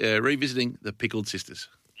to the revisiting the Pickled Sisters.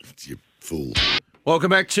 You fool.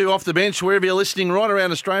 Welcome back to Off the Bench, wherever you're listening right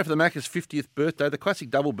around Australia for the Macca's 50th birthday. The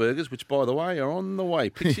classic double burgers, which, by the way, are on the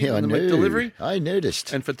way. Pixie Yeah, on the delivery. I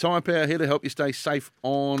noticed. And for Tyre Power, here to help you stay safe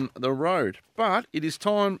on the road. But it is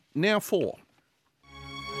time now for...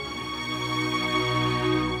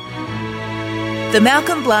 The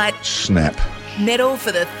Malcolm Blight Snap. Medal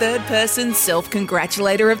for the third person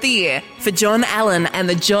self-congratulator of the year for John Allen and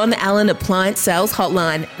the John Allen Appliance Sales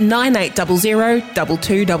Hotline,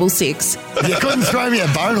 9800-2266. You couldn't throw me a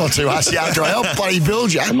bone or two, Hussey, after I helped bloody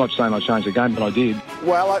build you. I'm not saying I changed the game, but I did.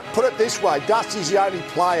 Well, put it this way, Dusty's the only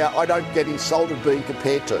player I don't get insulted being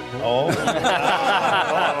compared to.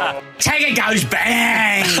 Tagger goes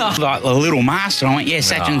bang! Like the little master, I went, yeah,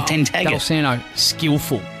 Sachin 10 Tagger. Dalsano,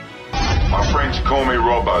 skillful. My friends call me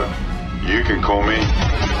Robbo. You can call me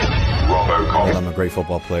Robbo Coffee. I'm a great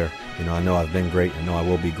football player. You know, I know I've been great. I know I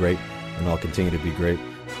will be great. And I'll continue to be great.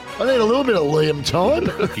 I need a little bit of Liam time.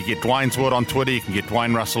 You can get Dwayne's Word on Twitter. You can get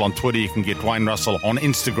Dwayne Russell on Twitter. You can get Dwayne Russell on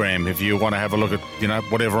Instagram if you want to have a look at,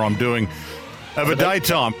 whatever I'm doing over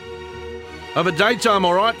daytime. Over daytime,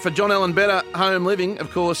 all right, for John Allen Better Home Living.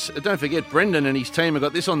 Of course, don't forget Brendan and his team have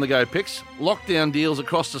got this on the go picks. Lockdown deals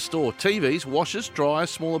across the store. TVs, washers,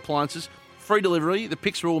 dryers, small appliances. Free delivery, the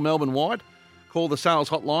picks are all Melbourne-wide. Call the sales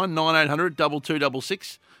hotline,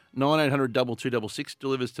 9800-2266. 9800-2266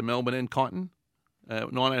 delivers to Melbourne and Kyneton.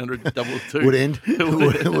 9800-2266. Would end.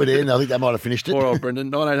 Would end. I think they might have finished it. Poor old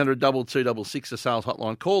Brendan. 9800-2266, the sales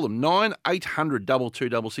hotline. Call them,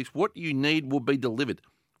 9800-2266. What you need will be delivered.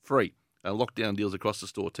 Free. Lockdown deals across the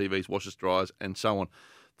store, TVs, washers, dryers, and so on.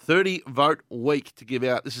 30-vote week to give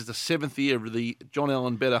out. This is the 7th year of the John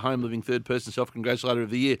Allen Better Home Living Third Person Self-Congratulator of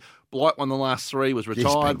the Year. Blight won the last 3, was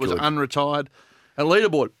retired, was unretired. A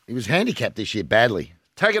leaderboard. He was handicapped this year badly.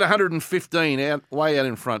 Taggart 115, way out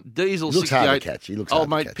in front. Diesel he looks 68. Hard to catch. He looks old hard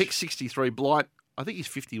mate, to catch. Pick 63. Blight, I think he's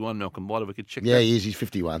 51, Malcolm Blight, if we could check Yeah, that. he is. He's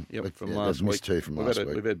 51. Yep, from yeah, last week. Missed 2 from last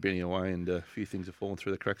week. We've had Benny away and a few things have fallen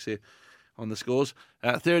through the cracks here on the scores.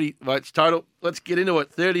 30 votes total. Let's get into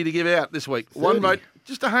it. 30 to give out this week. 30. One vote.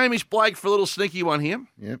 Just a Hamish Blake for a little sneaky one here.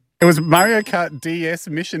 Yep. It was Mario Kart DS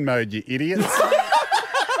mission mode, you idiots.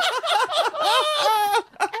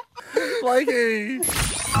 Blakey.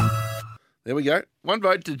 There we go. One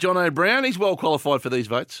vote to John O'Brien. He's well qualified for these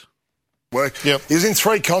votes. Work. Yep. He was in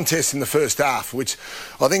 3 contests in the first half, which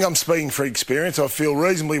I think I'm speaking for experience. I feel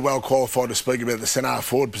reasonably well qualified to speak about the centre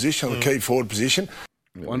forward position, or the key forward position.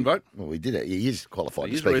 One vote. Well, we did it. He is qualified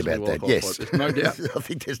He to is speak reasonably about well that. qualified. Yes. There's no doubt. I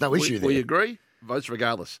think there's no issue there. We agree. Votes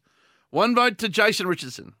regardless. One vote to Jason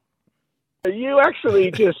Richardson. You actually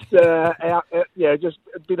just just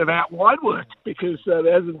a bit of out wide work because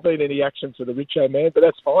there hasn't been any action for the Richo man, but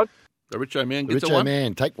that's fine. The Richo man The gets a Richo one.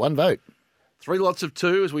 man, take one vote. 3 lots of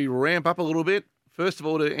 2 as we ramp up a little bit. First of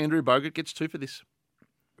all, to Andrew Bogut gets 2 for this.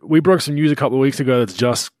 We broke some news a couple of weeks ago that's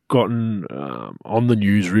just gotten on the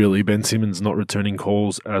news, really. Ben Simmons not returning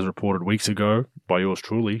calls as reported weeks ago by yours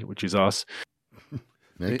truly, which is us.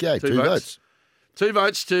 Okay, 2 votes. 2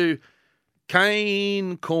 votes to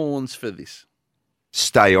Kane Corns for this.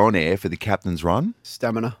 Stay on air for the captain's run.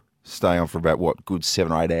 Stamina. Stay on for about, good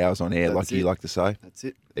 7 or 8 hours on air, That's like it. you like to say. That's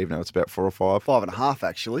it. Even though it's about 4 or 5. 5.5,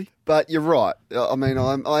 actually. But you're right. I mean,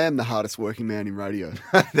 I am the hardest working man in radio.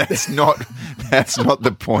 That's not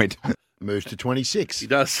the point. Moves to 26. He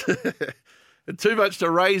does. And 2 votes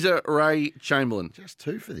to Razor Ray Chamberlain. Just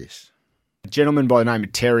 2 for this. A gentleman by the name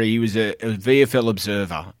of Terry, he was a VFL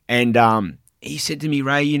observer, and he said to me,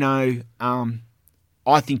 Ray,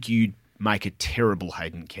 I think you'd make a terrible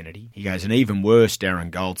Hayden Kennedy. He goes, and even worse,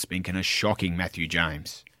 Darren Goldspink, and a shocking Matthew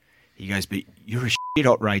James. He goes, but you're a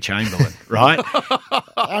shit-hot Ray Chamberlain, right?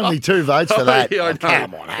 Only 2 votes for that. Yeah, I know.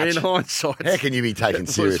 Come on, Hutch. In hindsight. How can you be taken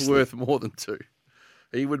It's seriously? worth more than 2.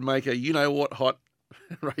 He would make a you-know-what hot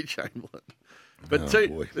Ray Chamberlain. But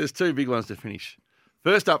there's 2 big ones to finish.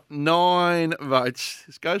 First up, 9 votes.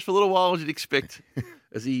 This goes for a little while, as you'd expect,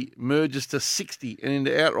 as he merges to 60 and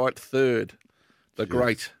into outright third. The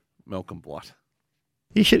great Malcolm Blight.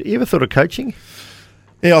 You ever thought of coaching?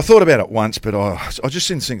 Yeah, I thought about it once, but I just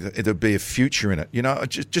didn't think that there'd be a future in it.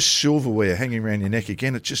 Just silverware hanging around your neck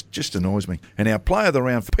again, it just annoys me. And our player of the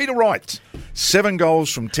round, Peter Wright, 7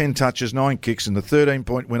 goals from 10 touches, 9 kicks, and the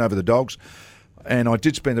 13-point win over the Dogs. And I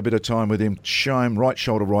did spend a bit of time with him, show him right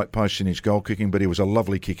shoulder, right post in his goal kicking, but he was a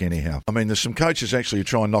lovely kick anyhow. I mean, there's some coaches actually who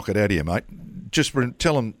try and knock it out of you, mate. Just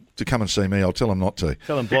tell them to come and see me. I'll tell them not to.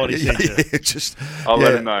 Tell them Blighty sent you. I'll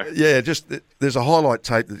let him know. Yeah, there's a highlight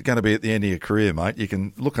tape that's going to be at the end of your career, mate. You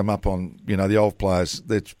can look them up on, the old players.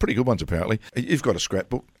 They're pretty good ones, apparently. You've got a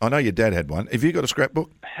scrapbook. I know your dad had one. Have you got a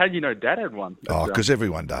scrapbook? How do you know Dad had one? Oh, because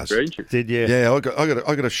everyone does. Did you? Yeah, I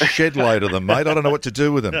got a shed load of them, mate. I don't know what to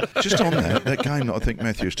do with them. Just on that game that I think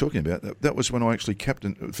Matthew was talking about, that was when I actually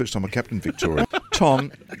first time I captained Victoria.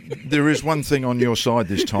 Tom, there is one thing on your side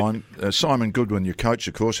this time. Simon Goodwin, your coach,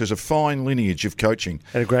 of course, has a fine lineage of coaching.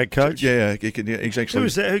 Had a great coach? Yeah, he's actually... Who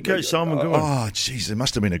was that? Who coached Simon Goodwin? Oh, jeez, there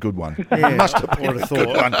must have been a good one. Yeah, Must have been a good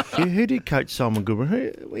one. Who did coach Simon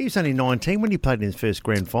Goodwin? He was only 19 when he played in his first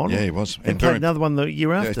grand final. Yeah, he was. And played another one the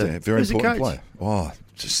year after. Yeah, very Who's important the player.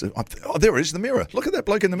 coach? There is the mirror. Look at that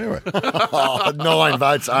bloke in the mirror. 9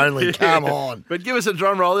 votes only. Come on. But give us a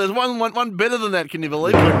drum roll. There's one better than that. Can you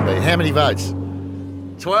believe Couldn't it? be. How many votes?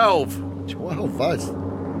 12. 12 votes.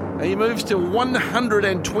 And he moves to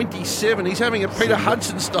 127. He's having a Peter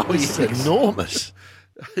Hudson style year. This is enormous.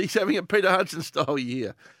 He's having a Peter Hudson style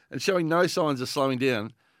year and showing no signs of slowing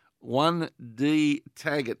down. 1D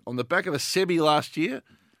Taggart on the back of a Sebi last year.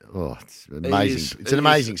 Oh, it's amazing. It's an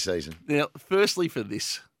amazing season. Now, firstly for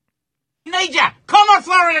this. Need ya! Come on,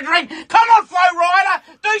 Florida Dream! Come on, Flow Rider!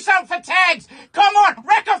 Do something for tags! Come on,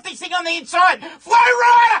 rack off this thing on the inside! Flow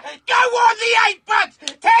Rider! Go on the 8 butts!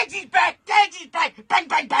 Tags is back! Tags is back! Bang,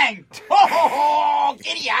 bang, bang! Ho, ho, ho!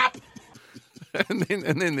 Giddy up!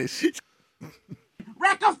 and then this.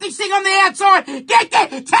 Rack off this thing on the outside! Get there!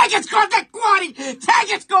 Taggart's got the quaddy!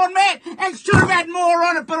 Taggart's gone mad! And should have had more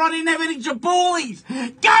on it, but I didn't have any jabalies!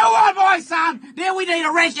 Go on, my son! Now we need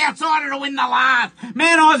a rash outsider to win the last!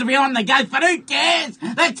 Man, I was behind the gate, but who cares?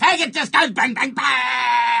 The Taggart just goes bang, bang,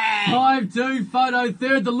 bang! 5-2, photo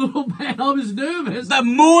third, the little man. I was nervous. The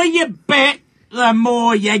more you bet, the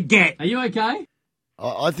more you get. Are you okay?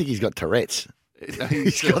 I think he's got Tourette's.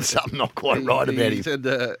 He's got something not quite right about him. He's had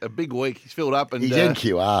a big week. He's filled up. And He's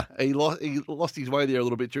NQR. He lost his way there a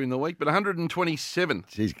little bit during the week, but 127.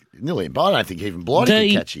 He's nearly in. I don't think even Blighty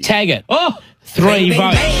can catch him. Taggart. Oh, 3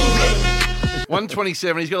 votes.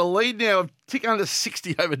 127. He's got a lead now of tick under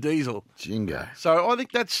 60 over Diesel. Jingo. So I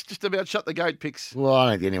think that's just about shut the gate picks. Well, I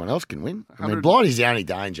don't think anyone else can win. I mean, Blighty's the only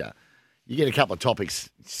danger. you get a couple of topics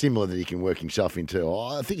similar that he can work himself into.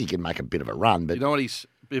 Oh, I think he can make a bit of a run, but You know what?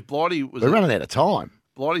 If Blighty was... we're running out of time.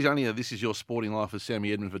 Blighty's only a This Is Your Sporting Life with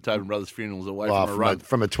Sammy Edmund for Tobin Brothers Funerals away Well, from a run.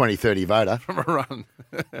 from a 20-30 voter. From a run.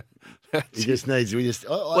 He just needs.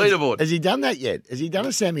 Leaderboard. Has he done that yet? Has he done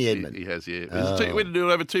a Sammy Edmund? He has, yeah. Oh. We had to do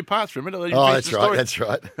it over 2 parts for him. That's right. That's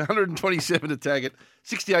right. 127 to Taggart,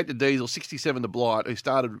 68 to Diesel, 67 to Blight, who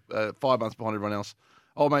started 5 months behind everyone else.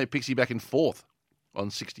 Old mate Pixie back in 4th on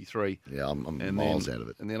 63. Yeah, I'm miles out of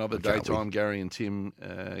it. And then over daytime, Gary and Tim,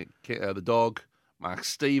 the dog, Mark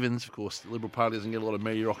Stevens, of course. The Liberal Party doesn't get a lot of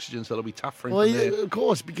media oxygen, so it'll be tough for him. Well, from there. of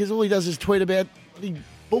course, because all he does is tweet about the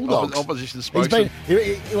Bulldogs. Opposition spokesman.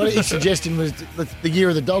 What his suggestion was the Year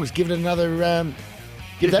of the Dogs. Give it another.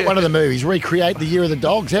 Give that one of the movies. Recreate the Year of the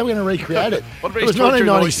Dogs. How are we going to recreate it? What about It was his tweet during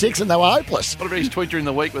the 1996 and they were hopeless. What about his tweet during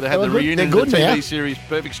the week where they had They're the good- reunion they're of the good TV now. series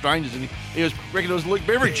Perfect Strangers, and he was reckon it was Luke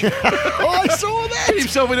Beveridge. Oh, I saw that. Get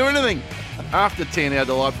himself into anything. After 10, our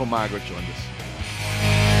delightful Margaret joined us.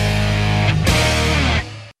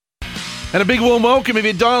 And a big warm welcome if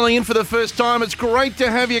you're dialing in for the first time. It's great to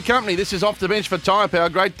have your company. This is Off the Bench for Tyre Power.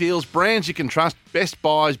 Great deals, brands you can trust, best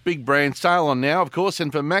buys, big brands. Sale on now, of course, and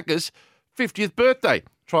for Macca's 50th birthday.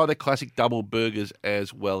 Try their classic double burgers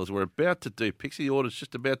as well, as we're about to do. Pixie order's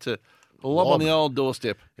just about to lob on the old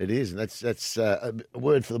doorstep. It is, and that's a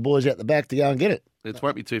word for the boys out the back to go and get it. It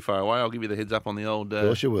won't be too far away. I'll give you the heads up on the old Of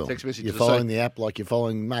course you will. text message. You're to following say- the app like you're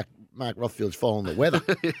following Mark Rothfield's following the weather.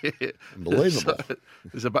 Unbelievable. So,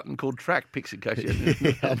 there's a button called track, Pix, in case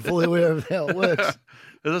you I'm fully aware of how it works.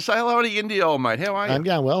 As I say hello to you, India, old mate. How are you? I'm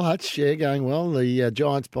going well, Hutch. Yeah, going well. The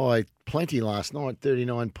Giants by plenty last night,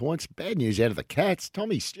 39 points. Bad news out of the Cats.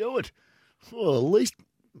 Tommy Stewart. Well, at least,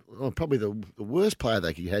 probably the worst player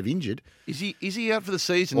they could have injured. Is he out for the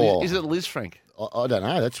season? Oh. Is it Liz Frank? I don't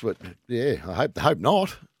know. That's what. Yeah, I hope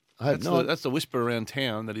not. I hope not. That's the whisper around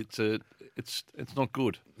town that it's not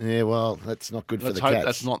good. Yeah, well, that's not good for Let's the hope Cats.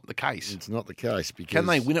 that's not the case. It's not the case because Can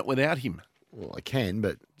they win it without him? Well, they can,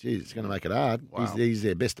 but geez, it's going to make it hard. Wow. He's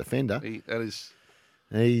their best defender. That is.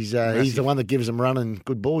 He's the one that gives them run and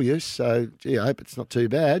good ball use. So, gee, I hope it's not too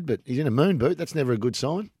bad. But he's in a moon boot. That's never a good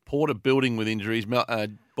sign. Porter building with injuries.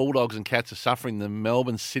 Bulldogs and Cats are suffering. The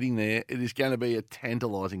Melbourne's sitting there. It is going to be a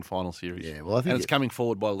tantalising final series. Yeah, well, I think and it's coming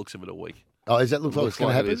forward by the looks of it a week. Oh, does that look like it's going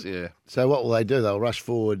to happen? It is, yeah. So what will they do? They'll rush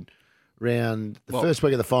forward round. The first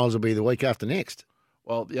week of the finals will be the week after next.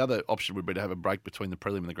 Well, the other option would be to have a break between the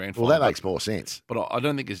prelim and the grand final. Well, that makes more sense. But I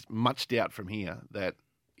don't think there's much doubt from here that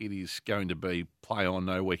it is going to be play on,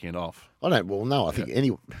 no weekend off. I don't. Well, no. I think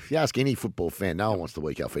if you ask any football fan, no one wants the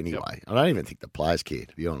week off anyway. I don't even think the players care,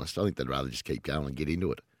 to be honest. I think they'd rather just keep going and get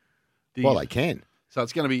into it while they can. So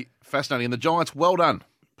it's going to be fascinating. And the Giants, well done,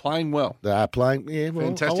 playing well. They are playing. Yeah, well,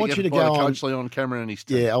 Fantastic. I want you to effort by go on. Coach Leon Cameron and his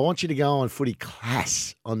team. Yeah, I want you to go on Footy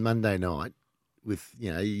Class on Monday night with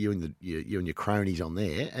you and your cronies on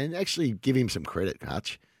there, and actually give him some credit,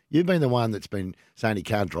 Hutch. You've been the one that's been saying he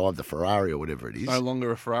can't drive the Ferrari or whatever it is. No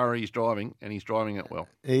longer a Ferrari he's driving, and he's driving it well.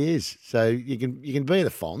 He is. So you can be the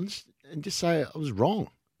Fonz and just say I was wrong.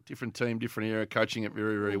 Different team, different era, coaching it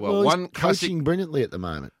very, very well. He's coaching brilliantly at the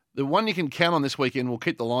moment. The one you can count on this weekend, we'll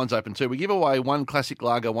keep the lines open too. We give away one classic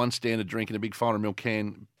lager, one standard drink, and a big 500ml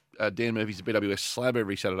can. Dan Murphy's BWS slab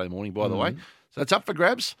every Saturday morning, by the way. So that's up for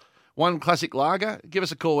grabs. One classic lager. Give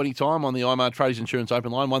us a call anytime on the IMAR Traders Insurance open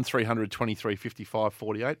line, 1300 23 55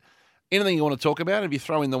 48. Anything you want to talk about, if you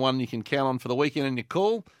throw in the one you can count on for the weekend and you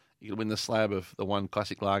call, you can win the slab of the one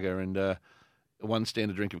classic lager and one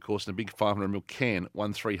standard drink, of course, and a big 500ml can,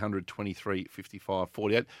 1300 23 55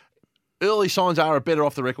 48. Early signs are a better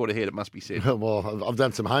off the record ahead, it must be said. Well, I've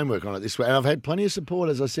done some homework on it this way, and I've had plenty of support,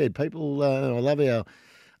 as I said. People,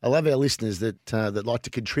 I love our listeners that like to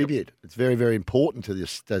contribute. It's very, very important to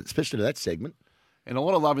this, especially to that segment. And a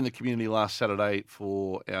lot of love in the community last Saturday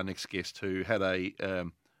for our next guest, who had a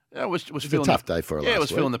was feeling a tough day for her. Yeah, last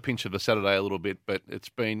was week. feeling the pinch of the Saturday a little bit, but it's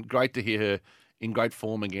been great to hear her in great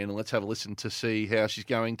form again. And let's have a listen to see how she's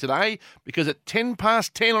going today, because at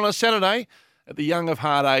 10:10 on a Saturday, at the young of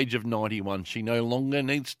heart age of 91, she no longer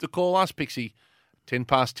needs to call us, Pixie.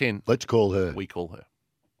 10:10. Let's call her. We call her.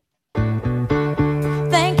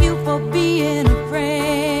 Thank you for being a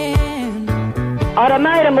friend. I'd have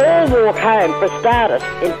made them all walk home, for starters,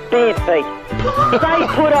 in bare feet. They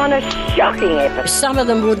put on a shocking effort. Some of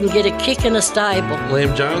them wouldn't get a kick in a stable.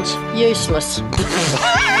 Liam Jones? Useless.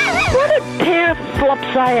 What a pair of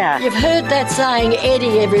flops they are. You've heard that saying,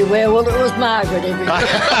 Eddie everywhere. Well, it was Margaret everywhere.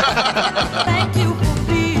 Thank you for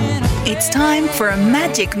being a friend. It's time for a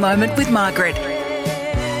magic moment with Margaret.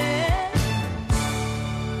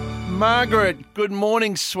 Margaret, good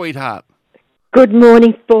morning, sweetheart. Good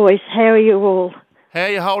morning, boys. How are you all? How are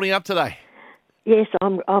you holding up today? Yes,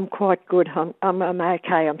 I'm quite good. I'm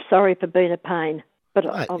okay. I'm sorry for being a pain, but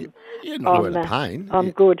you're not in pain.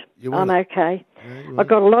 I'm good. I'm okay. I've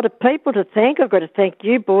got a lot of people to thank. I've got to thank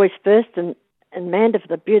you boys first, and Manda for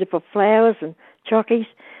the beautiful flowers and chockies,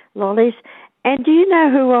 lollies. And do you know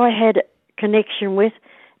who I had a connection with?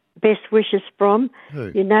 Best wishes from?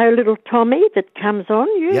 Who? You know little Tommy that comes on?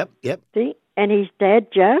 Yep. See? And his dad,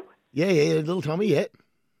 Joe? Yeah, little Tommy, yeah.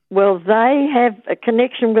 Well, they have a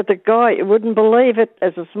connection with a guy, you wouldn't believe it,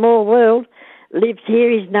 as a small world, lives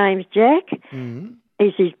here. His name's Jack. Mm-hmm.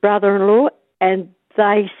 He's his brother-in-law, and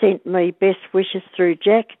they sent me best wishes through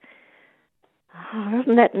Jack. Oh,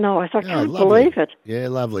 isn't that nice? I can't believe it. Yeah,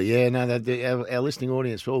 lovely. Yeah, no, our listening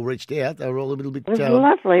audience all reached out. They were all a little bit... It was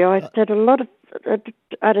lovely. I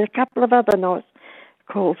had a couple of other nice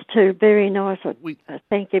calls too. Very nice. I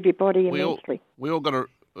thank everybody immensely. We all got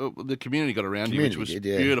the community got around you, which was did,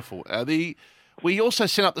 yeah. beautiful. We also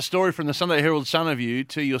sent up the story from the Sunday Herald Sun of you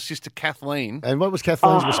to your sister Kathleen. And what was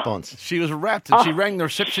Kathleen's response? She was rapt, and she rang the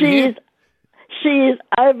reception here. She is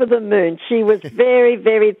over the moon. She was very,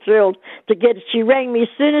 very thrilled to get it. She rang me as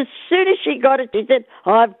soon as she got it. She said,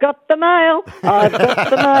 "I've got the mail. I've got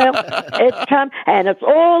the mail. It's come, and it's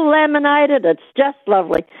all laminated. It's just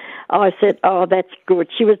lovely." I said, "Oh, that's good."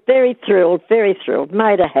 She was very thrilled,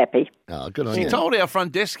 made her happy. Oh, good on you. She told our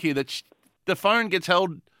front desk here that the phone gets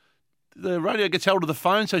held, the radio gets held to the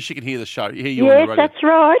phone so she can hear the show. Hear you on the radio. Yes, that's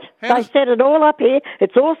right. They set it all up here.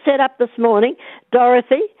 It's all set up this morning.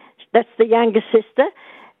 Dorothy, that's the younger sister.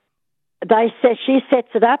 She sets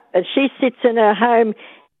it up, and she sits in her home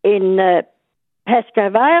in Pascoe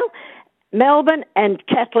Vale, Melbourne, and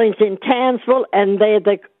Kathleen's in Townsville, and they're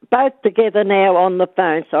both together now on the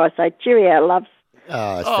phone. So I say, cheerio, loves.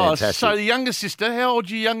 Oh, it's fantastic. So the younger sister, how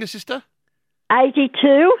old's your younger sister?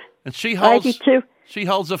 82. And she holds 82. She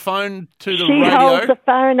holds the phone to the radio. She holds the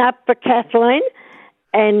phone up for Kathleen,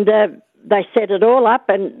 and they set it all up,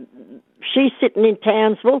 and she's sitting in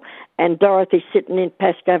Townsville, and Dorothy's sitting in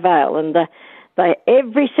Pascoe Vale, and they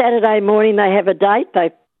every Saturday morning they have a date.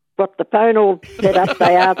 They've got the phone all set up.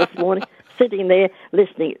 They are this morning sitting there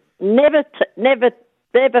listening. Never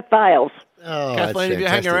fails. Oh, Kathleen, if you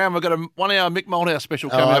hang around, we've got a 1 hour Mick Malthouse special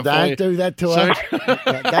coming up for you. Don't do that to her.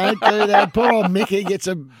 Don't do that. Poor old Mickey gets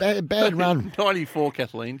a bad run. 94,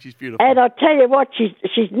 Kathleen. She's beautiful. And I'll tell you what,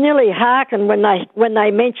 she's nearly hearkened when they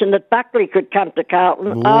mentioned that Buckley could come to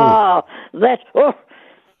Carlton. Ooh.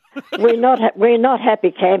 We're not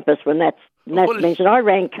happy campers when that's mentioned. I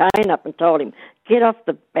rang Kane up and told him, get off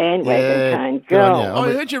the bandwagon, Kane. Go.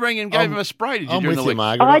 I heard you rang and gave him a spray. Did you I'm during with the you, week?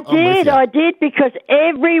 Margaret. I did, because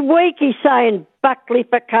every week he's saying Buckley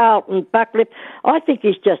for Carlton, Buckley. I think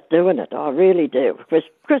he's just doing it. I really do, because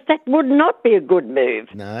that would not be a good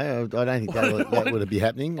move. No, I don't think that would be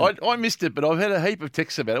happening. I missed it, but I've had a heap of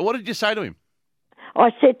texts about it. What did you say to him? I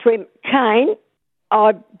said to him, Kane,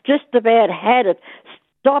 I just about had it.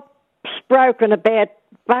 Stop sproking about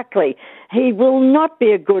Buckley. He will not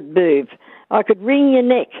be a good move. I could wring your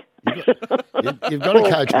neck. You've got to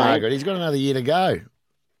coach Margaret. He's got another year to go.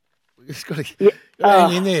 He's got to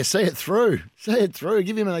hang in there, see it through.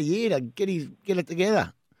 Give him a year to get it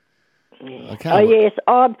together. Yes.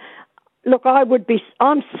 I'm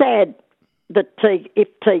sad that if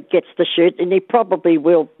Teague gets the shoot, and he probably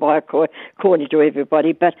will, according to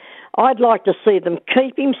everybody. But I'd like to see them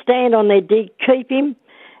keep him, stand on their dig, keep him,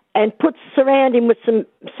 and surround him with some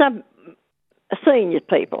senior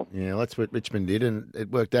people. Yeah, that's what Richmond did, and it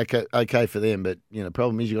worked okay for them. But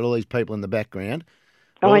problem is you've got all these people in the background.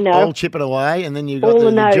 I know. All chipping away, and then you've got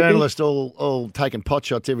the journalists all taking pot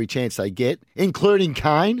shots every chance they get, including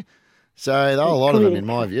Kane. So there are a lot of them, in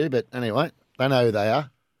my view. But anyway, they know who they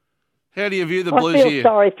are. How do you view the Blues here? I feel here?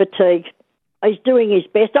 sorry for Teague. He's doing his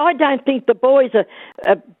best. I don't think the boys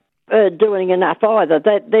are doing enough either.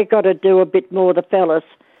 They've got to do a bit more, the fellas.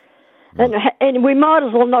 And we might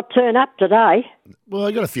as well not turn up today. Well,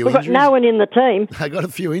 they got a few injuries. We've got no one in the team. They got a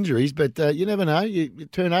few injuries, but you never know. You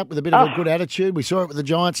turn up with a bit of a good attitude. We saw it with the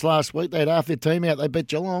Giants last week. They had half their team out. They beat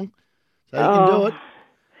Geelong. So you can do it.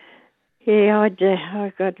 Yeah,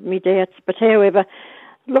 I got me doubts. But however,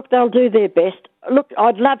 look, they'll do their best. Look,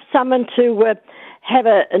 I'd love someone to have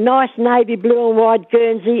a nice navy blue and white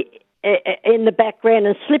Guernsey in the background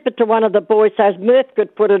and slip it to one of the boys so Murph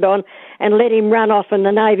could put it on and let him run off in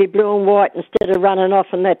the navy blue and white instead of running off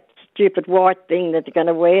in that stupid white thing that they're going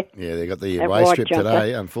to wear. Yeah, they got the away strip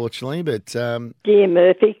today, unfortunately. But dear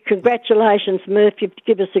Murphy, congratulations, Murph. You've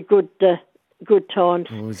given us a good times.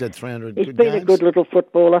 Well, he's had 300 He's good been games. a good little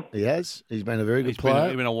footballer. He has. He's been a very good player.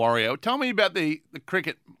 He's been a warrior. Tell me about the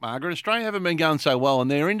cricket, Margaret. Australia haven't been going so well, and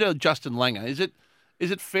they're into Justin Langer. Is Is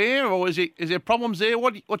it fair, or is there problems there?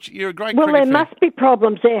 You're a great Well, cricket there fan. must be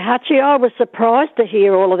problems there, Hutchie. I was surprised to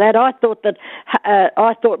hear all of that. I thought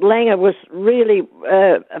Langer was really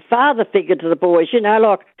a father figure to the boys,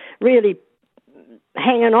 like really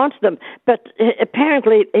hanging on to them. But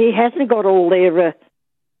apparently he hasn't got all their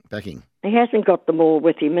backing. He hasn't got them all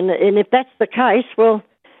with him. And if that's the case, well,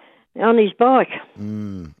 on his bike.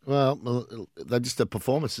 Well, the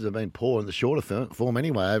performances have been poor in the shorter form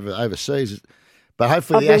anyway overseas. But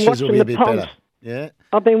hopefully the Ashes will be a bit better. Yeah.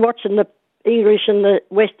 I've been watching the English and the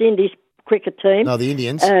West Indies cricket team. No, the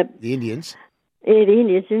Indians. The Indians. Yeah, the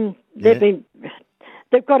Indians. And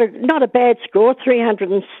they've got not a bad score,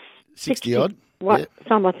 360 odd. I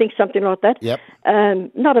think something like that. Yep.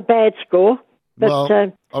 Not a bad score. But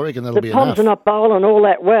well, I reckon that'll be enough. The Poms are not bowling all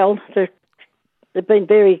that well. They've been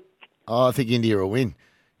very... Oh, I think India will win.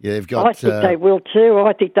 Yeah, they've got... I think they will too.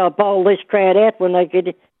 I think they'll bowl this crowd out when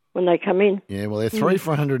they come in. Yeah, well, they're 3 for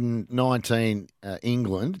 119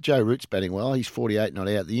 England. Joe Root's batting well. He's 48 not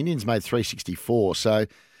out. The Indians made 364. So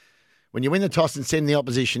when you win the toss and send the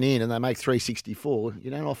opposition in and they make 364, you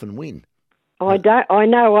don't often win. I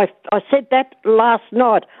know. I said that last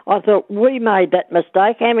night. I thought we made that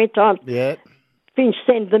mistake. How many times? Yeah. Finch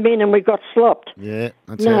sent them in and we got slopped. Yeah,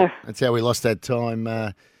 that's how we lost that time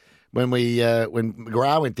when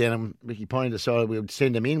McGrath went down and Ricky Ponting decided we would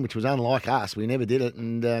send them in, which was unlike us. We never did it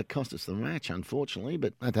and cost us the match, unfortunately,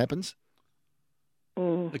 but that happens.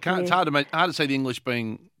 It's hard to see the English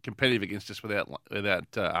being competitive against us without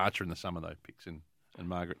Archer in the summer, though, Pix and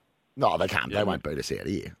Margaret. No, they can't. Yeah, they won't beat us out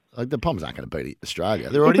here. The Poms aren't going to beat Australia.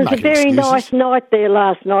 They're already it was making a very excuses. nice night there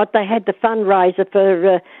last night. They had the fundraiser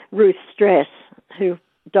for Ruth Strauss, who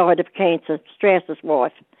died of cancer, Strauss's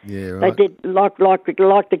wife. Yeah, right. They did like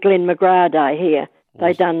the Glenn McGrath Day here.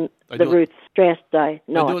 They done the Ruth Strauss Day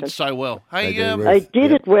night. They do it so well. Hey, they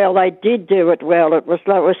did it well. They did do it well. It was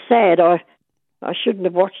sad. I shouldn't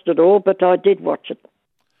have watched it all, but I did watch it.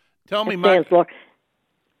 Tell me, mate, do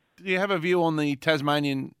you have a view on the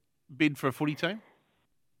Tasmanian bid for a footy team?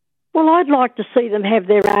 Well, I'd like to see them have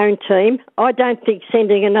their own team. I don't think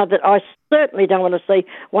sending another... I certainly don't want to see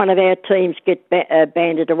one of our teams get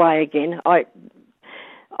banded away again. I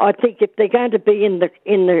think if they're going to be in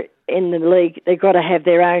the league, they've got to have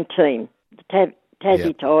their own team. The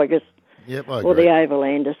Tassie Tigers or the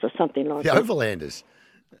Overlanders or something like that. The Overlanders?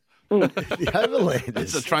 The Overlanders.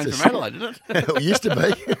 It's a train from Adelaide, isn't it? It used to be.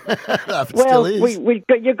 It well, still is.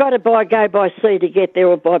 you've got to go by sea to get there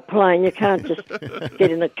or by plane. You can't just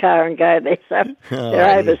get in a car and go there. So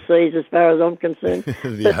they're overseas as far as I'm concerned.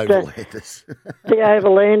 The Overlanders. The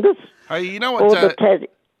Overlanders. Hey, you know what? Or the Tassie.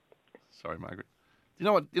 Sorry, Margaret. You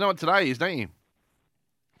know what today is, don't you?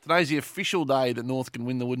 Today's the official day that North can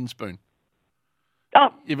win the wooden spoon.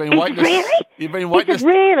 Oh, you've been waiting. Really? You've been waiting.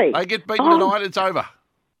 Really? They get beaten tonight. It's over.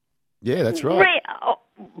 Yeah, that's right.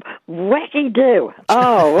 Wacky do.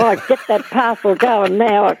 Oh, right, get that parcel going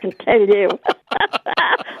now, I can tell you.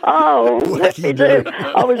 Wacky do.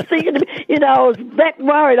 I was thinking, I was that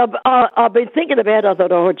worried. I've been thinking about it. I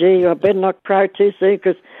thought, oh, gee, I better not crow too soon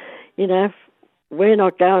because, we're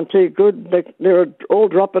not going too good. They're all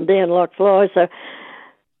dropping down like flies. So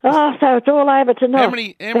it's all over tonight. How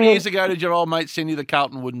many years ago did your old mate send you the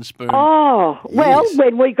Carlton wooden spoon? Oh, well,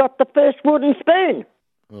 when we got the first wooden spoon.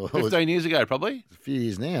 Well, 15 years ago, probably. A few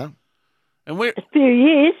years now. And where? A few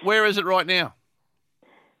years. Where is it right now?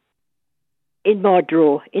 In my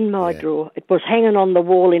drawer. Drawer. It was hanging on the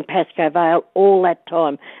wall in Pascoe Vale all that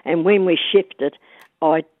time. And when we shifted,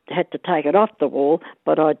 I had to take it off the wall,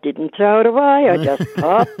 but I didn't throw it away. I just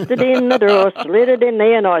popped it in the drawer, slid it in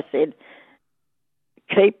there, and I said,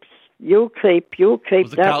 you'll keep.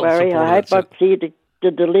 Don't worry. I hope I see you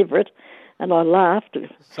to deliver it. And I laughed.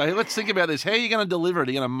 So let's think about this. How are you going to deliver it?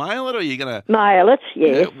 Are you going to mail it or are you going to... Mail it,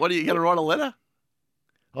 yes. What, are you going to write a letter?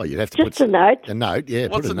 Oh, you'd have to Just a note. A note, yeah.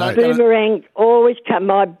 What's put a the note? Boomerang always comes.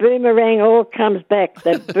 My boomerang all comes back.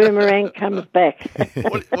 The boomerang comes back.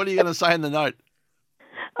 What are you going to say in the note?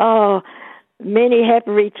 Oh, many happy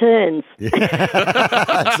returns.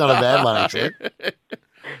 That's not a bad one, actually.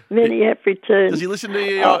 Many happy returns. Does he listen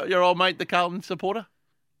to your old mate, the Carlton supporter,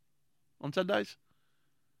 on Saturdays?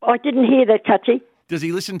 I didn't hear that, Cutchy. Does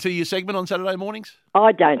he listen to your segment on Saturday mornings?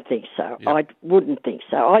 I don't think so. Yep. I wouldn't think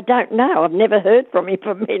so. I don't know. I've never heard from him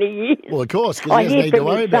for many years. Well, of course, because he doesn't need to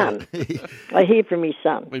worry about it. I hear from his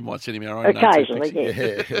son. We might send him our own occasionally.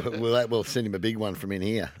 Yeah, we'll send him a big one from in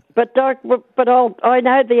here. But I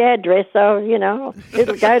know the address, so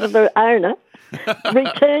it'll go to the owner.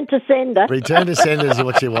 Return to sender. Return to sender is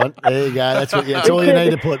what you want. There you go. That's all you need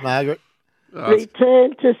to put, Margaret.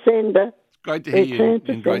 Return to sender. Great to hear you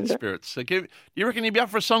in great spirits. So, you reckon you'll be up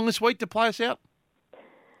for a song this week to play us out?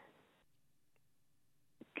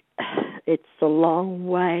 It's a long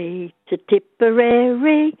way to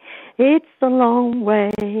Tipperary. It's a long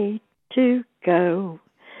way to go.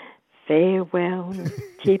 Farewell,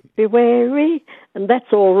 Tipperary. And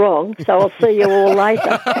that's all wrong, so I'll see you all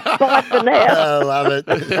later. Bye for now. I love it.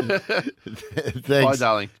 Thanks. Bye,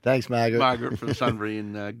 darling. Thanks, Margaret. Margaret from Sunbury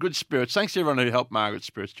in good spirits. Thanks to everyone who helped Margaret's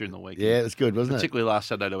spirits during the week. Yeah, it was good, wasn't Particularly last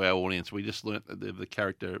Saturday to our audience. We just learnt the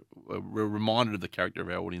character, we're reminded of the character of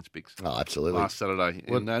our audience picks. Oh, absolutely. Last Saturday.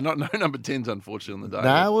 And no number 10s, unfortunately, on the day.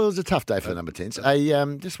 No, well, it was a tough day for the number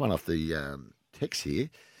 10s. Just one off the text here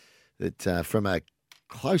that from a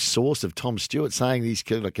close source of Tom Stewart saying he's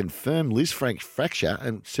going to confirm Liz Frank's fracture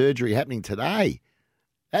and surgery happening today.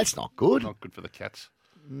 That's not good. Not good for the Cats.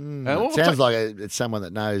 It sounds like it's someone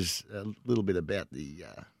that knows a little bit about the...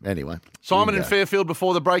 anyway. Simon in Fairfield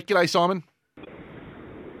before the break. G'day, Simon.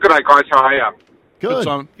 G'day, guys. How are you? Good,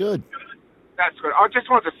 Simon. Good. That's good. I just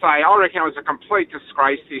wanted to say, I reckon it was a complete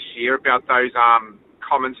disgrace this year about those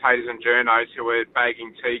commentators and journos who were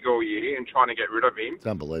bagging Teague all year and trying to get rid of him. It's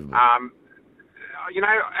unbelievable. And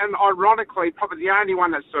ironically, probably the only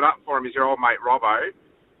one that stood up for him is your old mate Robbo.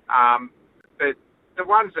 But the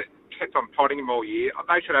ones that kept on potting him all year,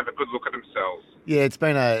 they should have a good look at themselves. Yeah, it's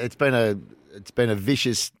been a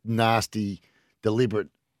vicious, nasty, deliberate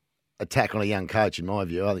attack on a young coach. In my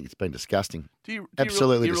view, I think it's been disgusting.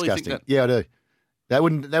 Absolutely really disgusting. think that? Yeah, I do. They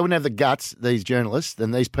wouldn't have the guts, these journalists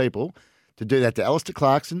and these people, to do that to Alistair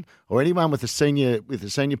Clarkson or anyone with a senior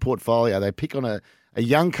portfolio. They pick on a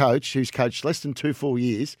young coach who's coached less than 2 full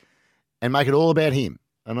years and make it all about him.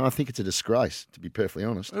 And I think it's a disgrace, to be perfectly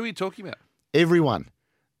honest. Who are you talking about? Everyone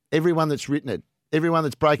that's written it, everyone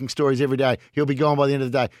that's breaking stories every day. He'll be gone by the end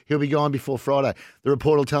of the day. He'll be gone before Friday. The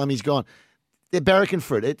report will tell him he's gone. They're barracking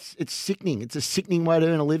for it. It's sickening. It's a sickening way to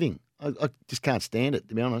earn a living. I just can't stand it,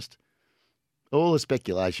 to be honest. All the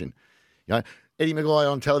speculation. You know, Eddie Maguire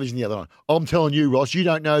on television the other night. I'm telling you, Ross, you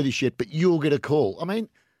don't know this yet, but you'll get a call. I mean,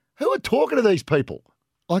 who are talking to these people?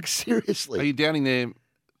 Like, seriously. Are you doubting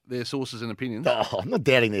their sources and opinions? Oh, I'm not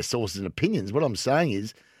doubting their sources and opinions. What I'm saying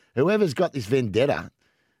is, whoever's got this vendetta,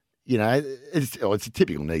 you know, it's a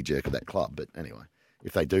typical knee-jerk of that club. But anyway,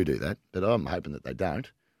 if they do that, but I'm hoping that they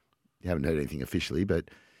don't. You haven't heard anything officially, but,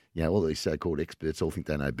 you know, all these so-called experts all think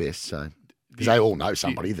they know best, so... Because they all know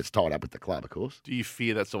somebody that's tied up with the club, of course. Do you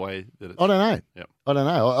fear that's the way that it's... I don't know. Yep. I don't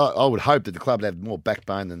know. I would hope that the club would have more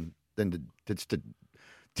backbone than to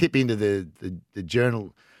tip into the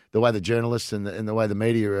journal, the way the journalists and the way the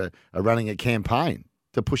media are running a campaign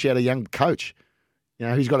to push out a young coach, you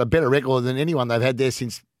know, who's got a better record than anyone they've had there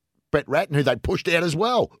since Brett Ratton, who they pushed out as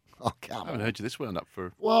well. Oh, come on. I haven't heard you this wound up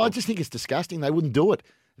for... Well, I just think it's disgusting. They wouldn't do it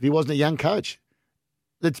if he wasn't a young coach.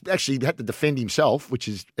 That's actually had to defend himself, which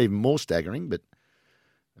is even more staggering, but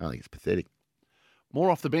I think it's pathetic.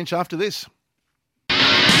 More off the bench after this.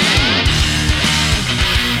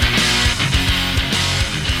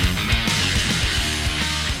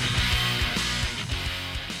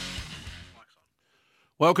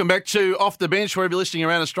 Welcome back to Off the Bench, wherever you're listening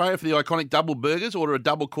around Australia for the iconic double burgers. Order a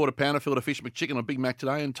double quarter pounder filled of fish McChicken or Big Mac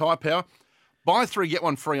today. And Tyre Power, buy 3, get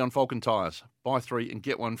 1 free on Falcon tyres. Buy 3 and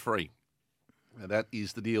get 1 free. Now, that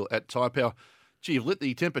is the deal at Tyre Power. Gee, you've lit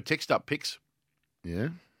the temper text up picks. Yeah.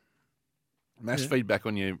 Mass feedback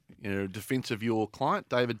on your defence of your client,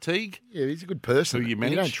 David Teague. Yeah, he's a good person. Who you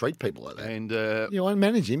manage. You don't treat people like that. And you won't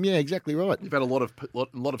manage him. Yeah, exactly right. You've had a lot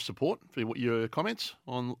of support for your comments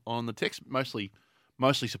on the text. Mostly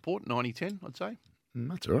support, 90-10, I'd say.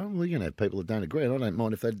 That's all right. Well, you're going to have people that don't agree, and I don't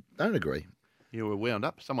mind if they don't agree. You were wound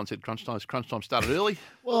up. Someone said crunch time started early.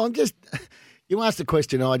 Well, you asked a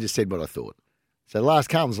question, I just said what I thought. So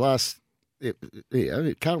Carlton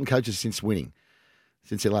coaches since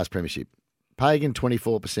their last premiership. Pagan,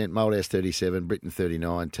 24%, Moldhouse, 37%, Britton,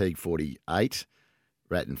 39%, Teague, 48%,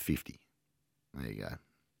 Ratton, 50%. There you go.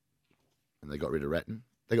 And they got rid of Ratton.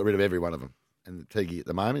 They got rid of every one of them. And Teague at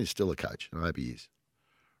the moment is still a coach, and I hope he is.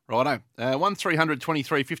 Righto. 1300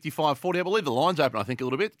 23 55 40. I believe the line's open, I think, a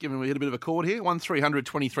little bit, given we hit a bit of a chord here. 1300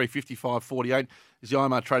 23 55 48 is the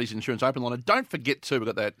IMR Tradies Insurance open line. And don't forget, too, we've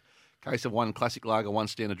got that case of 1 classic lager, 1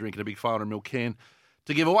 standard drink, and a big 500 ml can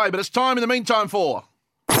to give away. But it's time in the meantime for...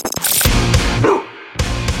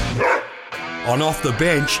 On Off the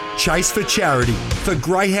Bench, Chase for Charity for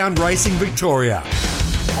Greyhound Racing Victoria.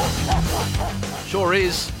 Sure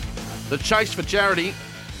is. The Chase for Charity.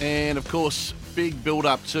 And, of course, big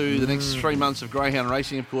build-up to the next 3 months of Greyhound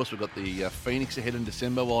Racing. Of course, we've got the Phoenix ahead in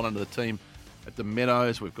December, while under the team at the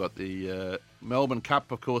Meadows. We've got the Melbourne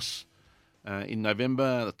Cup, of course, in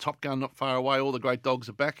November. The Top Gun not far away. All the great dogs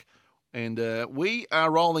are back. And we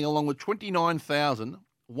are rolling along with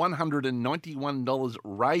 $29,191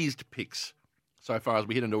 raised picks so far as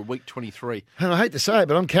we head into week 23. And I hate to say it,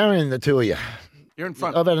 but I'm carrying the two of you. You're in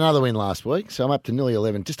front. I've had another win last week, so I'm up to nearly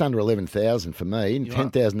 11, just under 11,000 for me,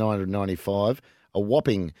 10,995. A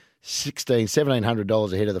whopping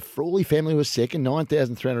 $1,700 ahead of the Frawley family, who was second,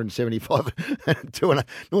 9,375.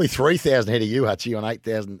 Nearly 3,000 ahead of you, Hutchie, on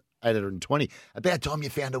 8,820. About time you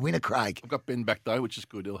found a winner, Craig. I've got Ben back, though, which is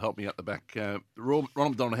good. He'll help me out the back. Ronald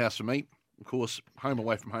McDonald House for me. Of course, home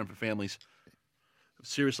away from home for families.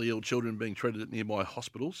 Seriously ill children being treated at nearby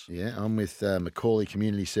hospitals. Yeah, I'm with Macaulay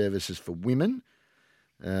Community Services for Women.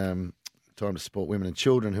 Time to support women and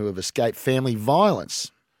children who have escaped family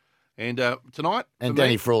violence. And tonight... And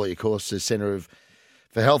Danny Frawley, of course, the Centre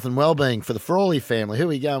for Health and Wellbeing for the Frawley family. Who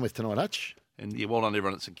are you going with tonight, Hutch? And yeah, well done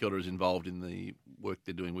everyone at St Kilda is involved in the work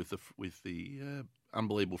they're doing with the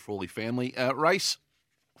unbelievable Frawley family. Race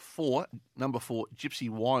 4, number 4, Gypsy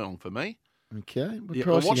Wyong for me. Okay. What The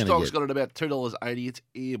price are you Watchdog's going to got it about $2.80. It's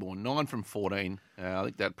airborne, 9 from 14. I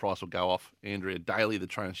think that price will go off. Andrea Daly, the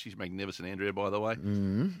trainer, she's magnificent, Andrea, by the way.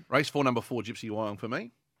 Race 4, number 4, Gypsy Wyong for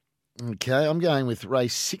me. Okay, I'm going with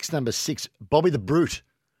race 6, number 6, Bobby the Brute.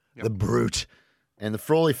 The Brute. And the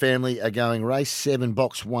Frawley family are going race 7,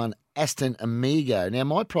 box 1, Aston Amigo. Now,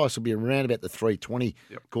 my price will be around about the $3.20,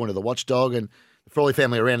 according to the Watchdog, and the Frawley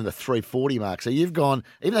family are around in the $3.40 mark. So you've gone,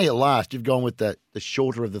 even though you're last, you've gone with the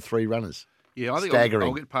shorter of the three runners. Yeah, I think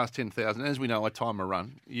I'll get past 10,000. As we know, I time a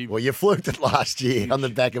run. Well, you fluked it last year on the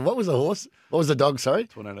back of, what was the horse? What was the dog, sorry?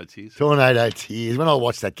 Tornado Tears. Tornado Tears. When I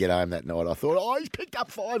watched that get home that night, I thought, he's picked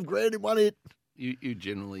up $5,000 in one hit. You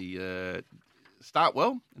generally start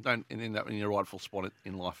well and end up in your rightful spot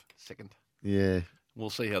in life second. Yeah. We'll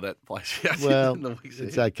see how that plays out well, in the weeks ahead.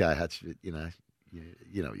 It's okay, Hutch. You know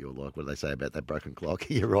what you're like. What do they say about that broken clock?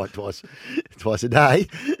 You're right twice a day.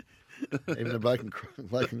 Even a broken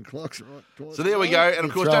clock's right twice. So there we go. And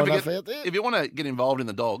of course, don't forget, if you want to get involved in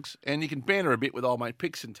the dogs, and you can banter a bit with old mate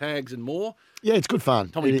picks and tags and more. Yeah, it's good fun.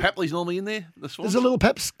 Tommy Papley's normally in there. There's a little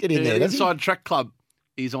Paps get in there. The Inside Track Club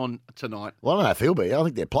is on tonight. Well, I don't know if he'll be. I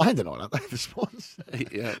think they're playing tonight, aren't they? The Swans.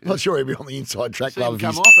 Yeah. I'm not sure he'll be on the Inside Track Club.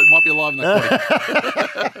 Come off. It might be alive in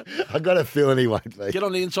the I've got a feeling he won't be. Get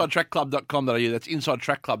on the InsideTrackClub.com.au. That's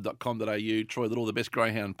InsideTrackClub.com.au. Troy Little, the best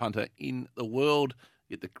greyhound punter in the world.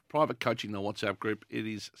 Get the private coaching, the WhatsApp group. It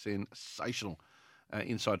is sensational.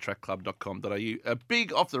 InsideTrackClub.com.au. A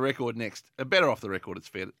big off the record next. A better off the record.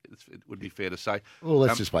 It would be fair to say. Well,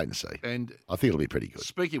 let's just wait and see. And I think it'll be pretty good.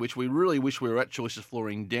 Speaking of which, we really wish we were at Choices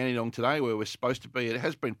Flooring Dandenong today, where we're supposed to be. It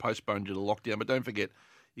has been postponed due to lockdown, but don't forget,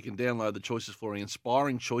 you can download the Choices Flooring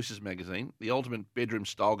Inspiring Choices magazine, the ultimate bedroom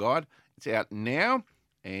style guide. It's out now,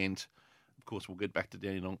 and of course, we'll get back to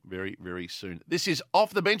Dandenong very, very soon. This is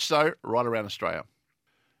Off the Bench, though, right around Australia.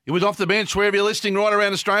 It was Off the Bench, wherever you're listening, right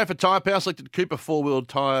around Australia for Tyre Power. Selected Cooper four-wheel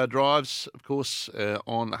tyre drives, of course,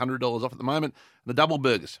 on $100 off at the moment. And the double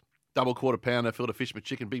burgers, double quarter pounder, filter fish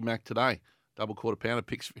McChicken, Big Mac today. Double quarter pounder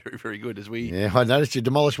picks very, very good as we... Yeah, I noticed you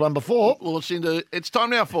demolished one before. Launched into... It's time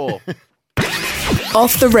now for...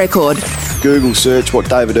 Off the record. Google search what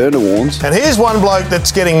David Erner warns. And here's one bloke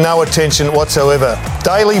that's getting no attention whatsoever.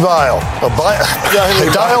 Daily Vale.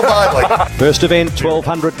 Dale Bailey. First event,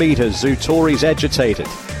 1,200 metres. Zootori's agitated.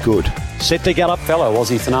 Good. Set to gallop. Fellow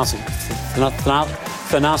Aussie Thanasi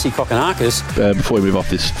Kokonakis. Before we move off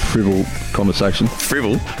this frivol conversation.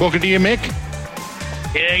 Frivol? Welcome to you, Mick.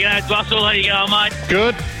 Yeah, g'day, Russell. How you going, mate?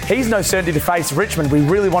 Good. He's no certainty to face Richmond. We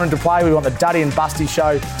really want him to play. We want the Duddy and Busty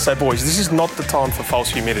show. So, boys, this is not the time for false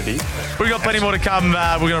humidity. We've got plenty more to come.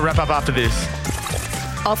 We're going to wrap up after this.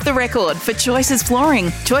 Off the record for Choices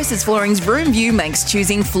Flooring. Choices Flooring's Room View makes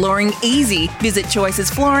choosing flooring easy. Visit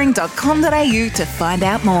choicesflooring.com.au to find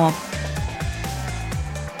out more.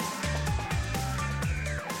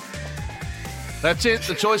 That's it.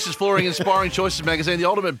 The Choices Flooring Inspiring Choices magazine. The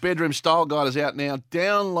ultimate bedroom style guide is out now.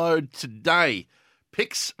 Download today.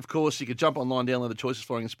 Picks, of course, you can jump online, download the Choices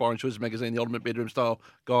Flooring Inspiring Choices magazine, the ultimate bedroom style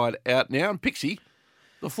guide out now. And Pixie,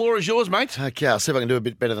 the floor is yours, mate. Okay, I'll see if I can do a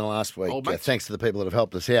bit better than last week. Oh, thanks to the people that have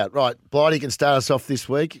helped us out. Right, Blighty can start us off this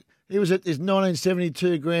week. He was at his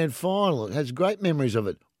 1972 grand final. Has great memories of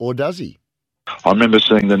it. Or does he? I remember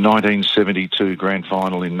seeing the 1972 grand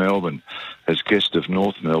final in Melbourne as guest of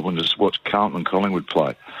North Melbourne to watch Carlton and Collingwood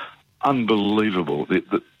play. Unbelievable.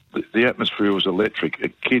 The atmosphere was electric. A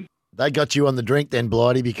kid. They got you on the drink then,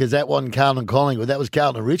 Blighty, because that wasn't Carlton and Collingwood. That was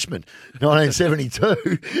Carlton and Richmond,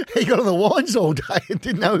 1972. He got on the wines all day and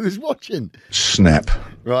didn't know he was watching. Snap.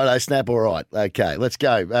 Righto, snap, all right. Okay, let's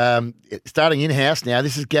go. Starting in-house now,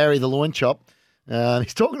 this is Gary the Loin Chop.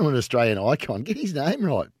 He's talking to an Australian icon. Get his name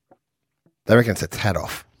right. They reckon it's a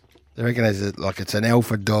tat-off. They reckon it's an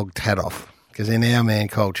alpha dog tat-off. Because then our man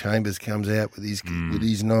Cole Chambers comes out with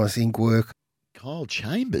his nice ink work. Kyle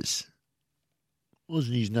Chambers.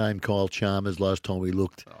 Wasn't his name Kyle Chalmers last time we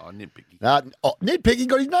looked? Oh, nitpicky. Nitpicky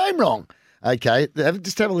got his name wrong. Okay,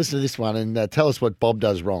 just have a listen to this one and tell us what Bob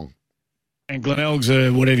does wrong. And Glenelg's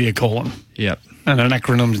whatever you call them. Yep. And an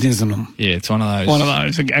acronym, isn't them? Yeah, it's one of those. One of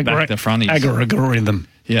those. Back to fronties. Algorithm.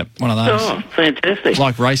 Yep, one of those. Oh, fantastic.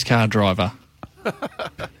 Like race car driver.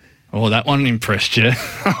 Oh, that one impressed you.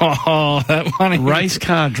 Oh, that one. Race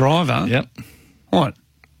car driver? Yep. What?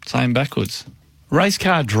 Same backwards. Race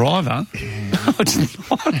car driver? No, it's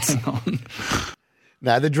not. Hang on.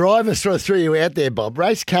 No, the driver sort of threw you out there, Bob.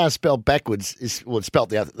 Race car spelled backwards is it's spelled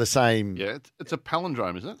the same. Yeah, it's a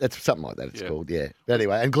palindrome, isn't it? That's something like that. It's called. Yeah. But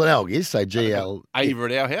anyway, and Glenelg is so GL. Ava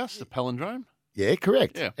at our house, the palindrome. Yeah,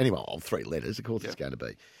 correct. Yeah. Anyway, all 3 letters. Of course, it's going to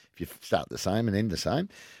be. If you start the same and end the same.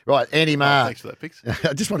 Right, Andy Marr. Thanks for that, Pix.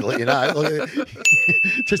 I just wanted to let you know.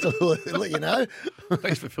 Just to let you know.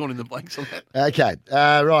 Thanks for filling in the blanks on that. Okay,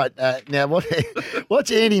 right. Now,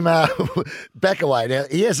 what's Andy Marr back away? Now,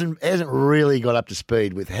 he hasn't really got up to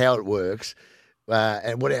speed with how it works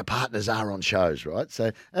and what our partners are on shows, right?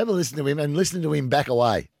 So have a listen to him and listen to him back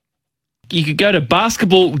away. You could go to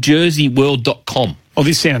basketballjerseyworld.com. Oh,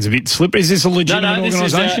 this sounds a bit slippery. Is this a legitimate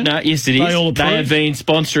organisation? Yes, it is. They have been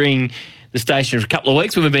sponsoring the station for a couple of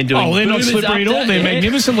weeks when we've been doing. Oh, they're not slippery at all. They're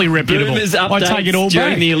magnificently reputable. I take it all back.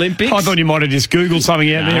 During the Olympics. I thought you might have just Googled something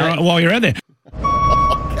out there while you're out there. What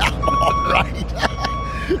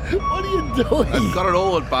are you doing? They've got it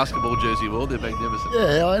all at Basketball Jersey World. They're magnificent.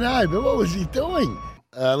 Yeah, I know, but what was he doing?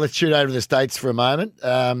 Let's shoot over to the States for a moment.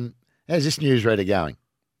 How's this newsreader going?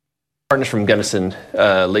 Partners from Gunnison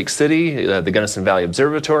Lake City, the Gunnison Valley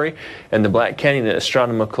Observatory, and the Black Canyon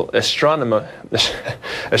Astronomy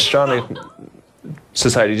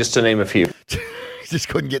Society, just to name a few. Just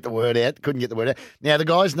couldn't get the word out. Now, the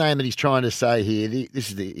guy's name that he's trying to say here,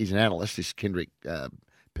 he's an analyst, this Kendrick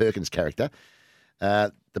Perkins character.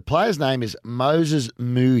 The player's name is Moses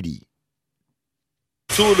Moody.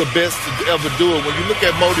 Two of the best to ever do it. When you look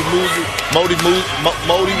at Moses Moody,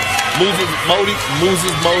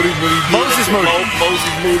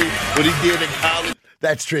 what he did in college.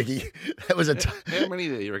 That's tricky. That was How many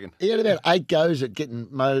there, you reckon? He had about 8 goes at getting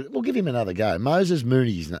We'll give him another go. Moses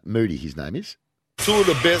Moody, his name is. Two of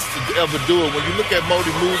the best to ever do it. When you look at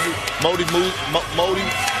Moses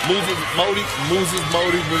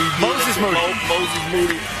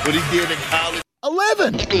Moody, what he did in college.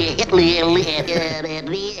 11.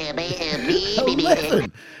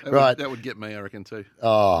 11. Right. That would get me, I reckon, too.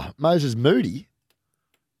 Oh, Moses Moody.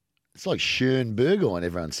 It's like Schön Burgoyne,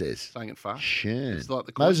 everyone says. Saying it fast. Schön. It's like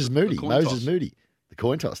the Moses Moody. The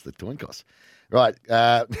coin toss. Right.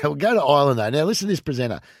 Now we'll go to Ireland, though. Now, listen to this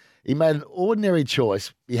presenter. He made an ordinary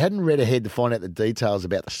choice. He hadn't read ahead to find out the details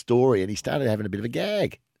about the story, and he started having a bit of a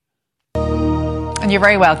gag. And you're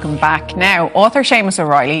very welcome back. Now, author Seamus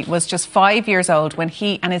O'Reilly was just 5 years old when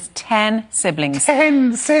he and his 10 siblings...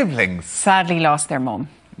 10 siblings? ...sadly lost their mum.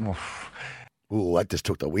 Oh, that just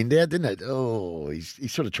took the wind out, didn't it? Oh, he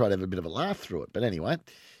sort of tried to have a bit of a laugh through it. But anyway,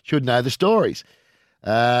 should know the stories.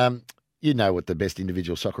 You know what the best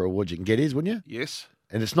individual soccer award you can get is, wouldn't you? Yes.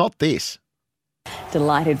 And it's not this.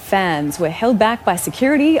 Delighted fans were held back by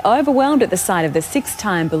security, overwhelmed at the sight of the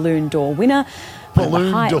 6-time Balloon d'Or winner.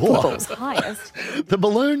 Balloon d'Or. Football's highest. The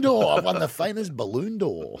Balloon d'Or. I won the famous Balloon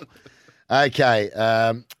d'Or. Okay,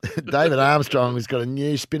 David Armstrong has got a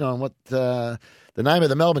new spin on what the name of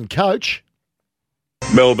the Melbourne coach.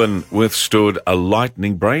 Melbourne withstood a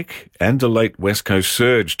lightning break and a late West Coast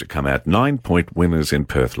surge to come out 9-point winners in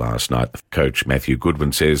Perth last night. Coach Matthew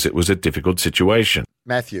Goodwin says it was a difficult situation.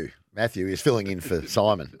 Matthew is filling in for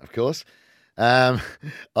Simon, of course. I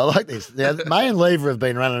like this. Now, May and Lever have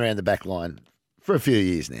been running around the back line for a few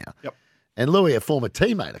years now. Yep. And Louis, a former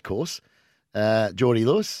teammate, of course, Geordie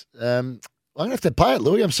Lewis. I'm going to have to play it,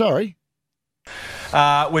 Louis. I'm sorry.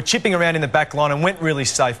 We're chipping around in the back line and went really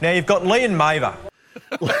safe. Now, you've got Lee and Maver.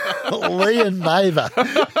 Lee and Maver.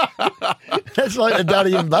 That's like the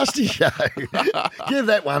Duddy and Busty show. Give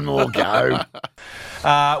that one more go.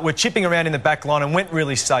 We're chipping around in the back line and went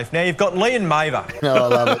really safe. Now, you've got Lee and Maver. Oh, I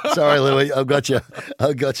love it. Sorry, Louis. I've got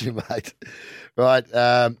you, mate. Right.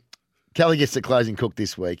 Kelly gets the closing cook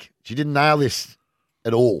this week. She didn't nail this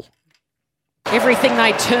at all. Everything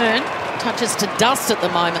they turn touches to dust at the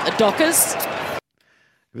moment, the Dockers.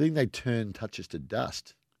 Everything they turn touches to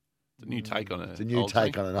dust. It's a new take on it. It's a new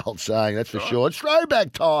take on an old saying, that's for sure. It's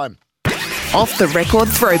throwback time. Off the record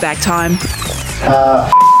throwback time.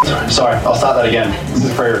 Sorry, I'll start that again. This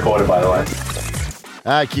is pre-recorded, by the way.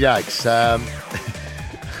 Okie dokes.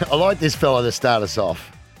 I like this fella to start us off.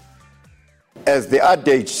 As the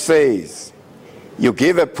adage says, you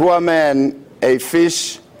give a poor man a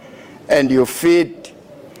fish and you feed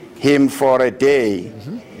him for a day.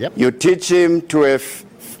 Yep. You teach him to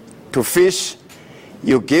fish.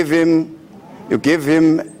 You give him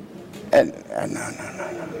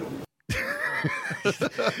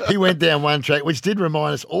He went down one track, which did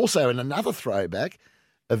remind us also in another throwback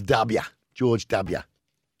of George W.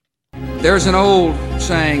 There's an old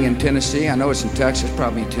saying in Tennessee, I know it's in Texas,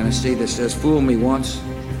 probably in Tennessee, that says, "Fool me once,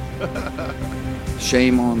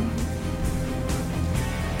 shame on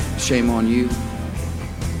you."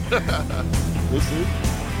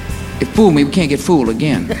 If fool me, we can't get fooled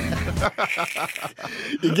again.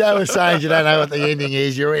 You go with saying you don't know what the ending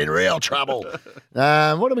is, you're in real trouble.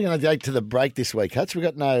 What are we going to take to the break this week, Hutch? We've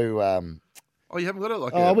got no. Oh, you haven't got it?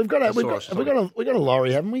 We've got a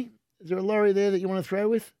lorry, haven't we? Is there a lorry there that you want to throw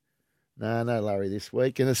with? No lorry this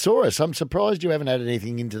week. And a Saurus. I'm surprised you haven't had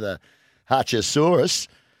anything into the Hutchosaurus,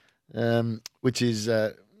 which is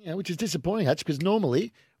disappointing, Hutch, because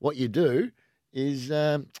normally what you do is,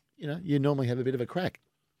 you normally have a bit of a crack.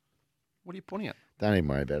 What are you pointing at? Don't even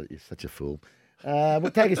worry about it. You're such a fool.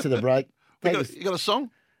 Well, take us to the break. You got a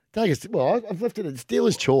song? Take us. I've left it at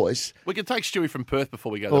Steeler's choice. We can take Stewie from Perth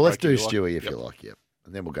before we go. Well, let's do Stewie if you like. Yeah,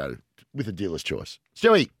 and then we'll go with a dealer's choice.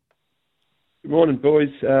 Stewie. Good morning,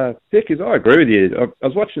 boys. Pickers, I agree with you. I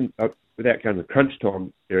was watching, without going to the crunch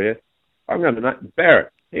time area, I'm going to Nathan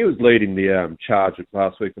Barrett. He was leading the charge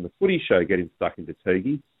last week on the footy show, getting stuck into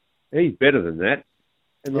Teague. He's better than that.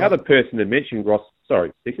 And the other person that mentioned, Ross,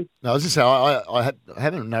 sorry, Pickers. No, I was just saying, I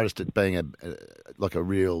haven't noticed it being a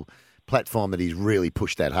real platform that he's really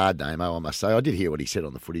pushed that hard, Namo, I must say. I did hear what he said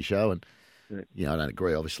on the footy show, and I don't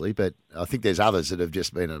agree, obviously, but I think there's others that have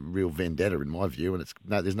just been a real vendetta in my view, and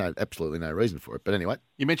there's absolutely no reason for it. But anyway,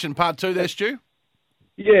 you mentioned part two there, Stu.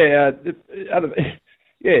 Yeah, the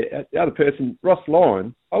other person, Ross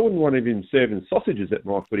Lyon. I wouldn't want him serving sausages at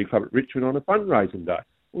my footy club at Richmond on a fundraising day.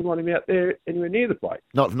 I wouldn't want him out there anywhere near the place.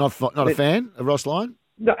 Not a fan of Ross Lyon?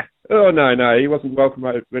 No. Oh, no. He wasn't welcome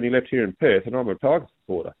when he left here in Perth, and I'm a Tigers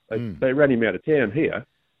supporter. They ran him out of town here.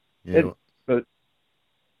 Yeah. But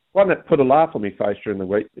one that put a laugh on my face during the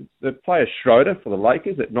week, the player Schroeder for the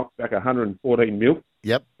Lakers that knocked back 114 mil.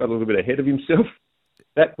 Yep. Got a little bit ahead of himself.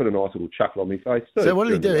 That put a nice little chuckle on my face too. So what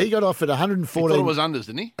did he do? He got offered 114. He thought it was unders,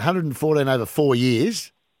 didn't he? 114 over 4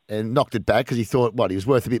 years and knocked it back because he thought, he was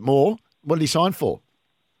worth a bit more. What did he sign for?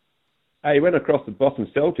 He went across to Boston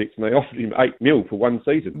Celtics and they offered him 8 mil for one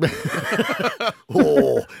season. I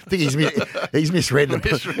think he's misread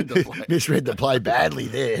the play badly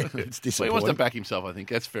there. It's disappointing. Well, he wants to back himself, I think.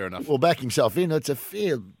 That's fair enough. Well, back himself in. It's a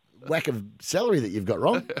fair whack of celery that you've got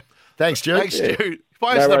wrong. Thanks, Stu. Thanks, Stu.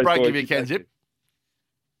 Play us the break if you can, Zip.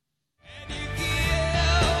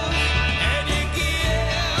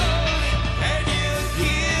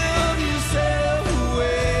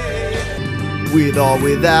 With or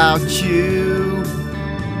without you.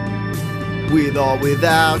 With or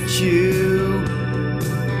without you.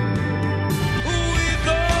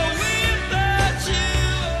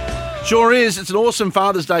 Sure is. It's an awesome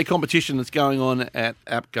Father's Day competition that's going on at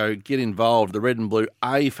APCO. Get involved. The red and blue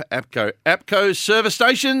A for APCO. APCO service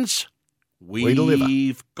stations. We deliver.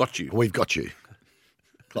 We've got you. We've got you.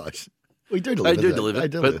 Close. We do deliver. They do deliver,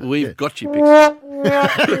 but we've got you, Pix. I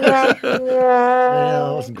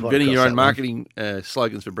wasn't quite Getting your across own that marketing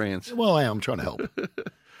slogans for brands. Well, I'm trying to help.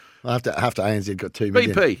 After ANZ got 2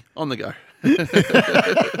 million. BP, on the go.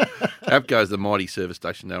 APCO's the mighty service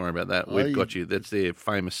station. Don't worry about that. We've got you. That's their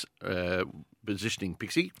famous positioning,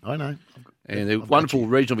 Pixie. I know. And the wonderful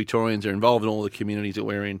regional Victorians are involved in all the communities that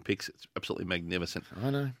we're in, Pix. It's absolutely magnificent. I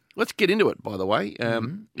know. Let's get into it, by the way.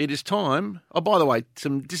 It is time. Oh, by the way,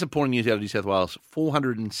 some disappointing news out of New South Wales.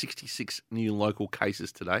 466 new local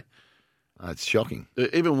cases today. It's shocking.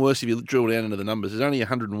 Even worse if you drill down into the numbers. There's only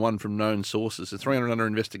 101 from known sources. There's 300 under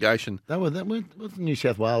investigation. Wasn't New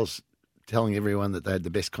South Wales telling everyone that they had the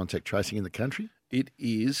best contact tracing in the country? It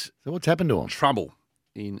is. So what's happened to them? Trouble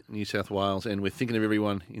in New South Wales, and we're thinking of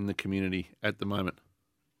everyone in the community at the moment.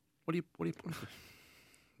 What are you pointing to?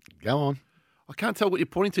 Go on. I can't tell what you're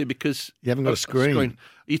pointing to because you haven't got a screen. Are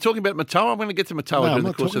you talking about Matoa? I'm going to get to Matoa during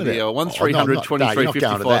the course of the hour. 1300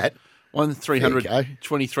 2355. 1300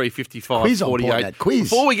 2355 48. Quiz.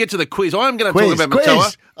 Before we get to the quiz, I'm going to talk about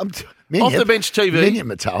Matoa. Off the bench TV. Minion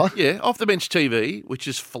Matoa. Yeah, Off the Bench TV, which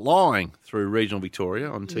is flying through regional Victoria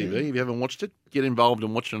on TV. If you haven't watched it, get involved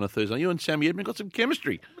and watch it on a Thursday. You and Sammy Edmund got some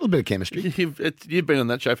chemistry. A little bit of chemistry. You've been on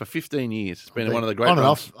that show for 15 years. It's been one of the great on and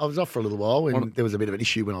runs. off. I was off for a little while when there was a bit of an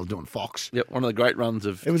issue when I was doing Fox. Yep, one of the great runs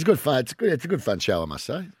of. It was good fun. It's a good fun show, I must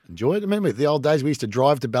say. Enjoy it. Remember the old days we used to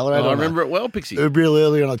drive to Ballarat. I remember it well, Pixie. Real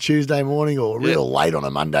early on a Tuesday morning or real late on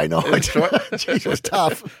a Monday night. That's right. Jeez, it was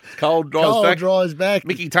tough. Cold drives back.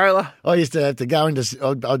 Mickey Taylor. I used to have to go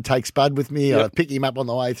into. I'd take Spud with me. I'd pick him up on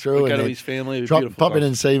the way through. Go and to his family. Pop in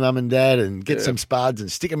and see Mum and Dad and get some Spuds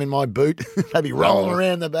and stick them in my boot. They'd be rolling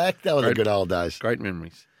around the back. That was the good old days. Great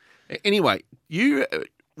memories. Anyway, you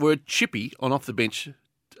were chippy on Off the Bench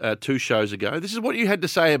 2 shows ago. This is what you had to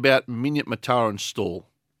say about Minion Matoa and Stawell.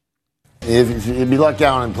 It'd be like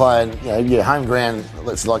going and playing, your home ground,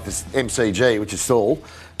 let's like this MCG, which is Stawell,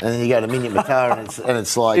 and then you go to Minion Matoa and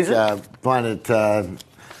it's like playing at a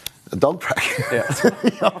dog track. Yeah. To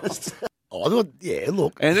be honest. I thought,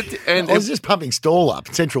 look. And I was just pumping Stawell up,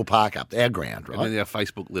 Central Park up, our ground, right? And then our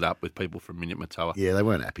Facebook lit up with people from Minion Matoa. Yeah, they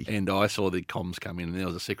weren't happy. And I saw the comms come in, and there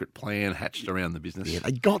was a secret plan hatched around the business. Yeah,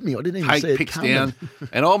 they got me. I didn't even see it picks coming. down.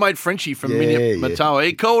 And old mate Frenchie from Minion Matoa,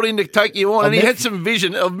 he called in to take you on, and he had some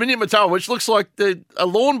vision of Minion Matoa, which looks like a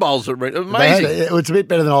lawn bowls. Amazing. It's a bit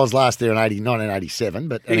better than I was last there in 1987,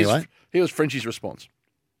 but anyway. Here was Frenchie's response.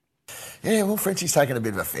 Yeah, well, Frenchie's taken a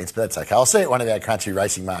bit of offence, but that's okay. I'll see you at one of our country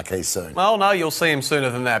racing marquees soon. Well, no, you'll see him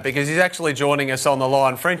sooner than that because he's actually joining us on the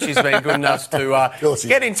line. Frenchie's been good enough to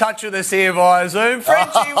get in touch with us here via Zoom.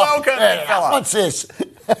 Frenchie, welcome, fella. What's this?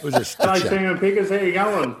 Hey, Team of Pickers, how you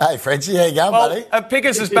going? Hey, Frenchie, how you going, buddy?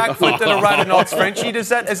 Pickers has backflipped at a rate of knots, Frenchie. Has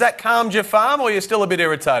that calmed your farm or you're still a bit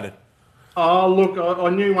irritated? Oh, look, I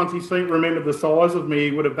knew once he remembered the size of me,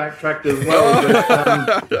 he would have backtracked as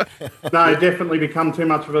well. But, no, definitely become too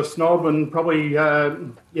much of a snob and probably,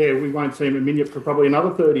 we won't see him at Minion for probably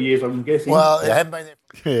another 30 years, I'm guessing. Well, you haven't been there.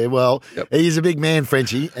 Yeah, well, he's a big man,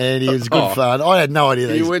 Frenchie, and he was good fun. I had no idea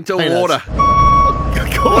that he went to water.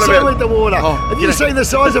 Of course I went to water. Have you seen the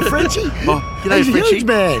size of Frenchie? G'day, He's a Frenchie. huge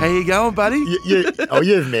man. How you going, buddy?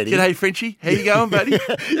 You've met him. G'day, Frenchie. How you going, buddy?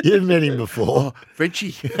 You've met him before.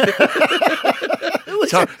 Frenchie.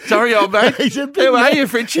 Sorry, old mate. He's a big How are man. you,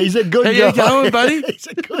 Frenchie? He's a good guy. How you going, buddy? He's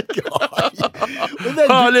a good guy.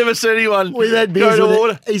 I've never seen anyone We've had beers go to with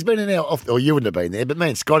water. He's been in our you wouldn't have been there, but me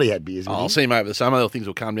and Scotty had beers with him. I'll see him over the summer. Things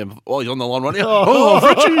will calm down. Oh, he's on the line right now.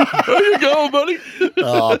 Frenchie, how you going, buddy?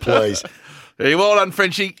 Oh, please. Yeah, well done,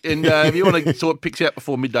 Frenchie. And if you want to sort picks out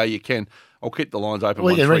before midday, you can. I'll keep the lines open.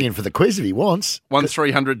 We can ring in for the quiz if he wants.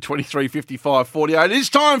 1300 23 55 48. It is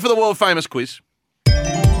time for the world famous quiz.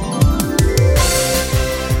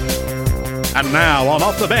 And now on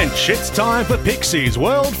Off the Bench, it's time for Pixie's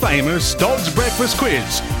world famous Dog's Breakfast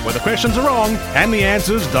Quiz, where the questions are wrong and the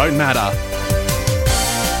answers don't matter.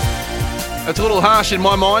 It's a little harsh in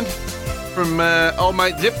my mind from old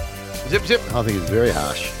mate Zip. Zip. I think it's very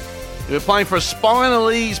harsh. We're playing for a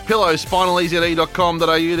Spinalese pillow,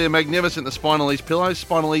 spinalese.com.au. They're magnificent, the Spinalese pillows,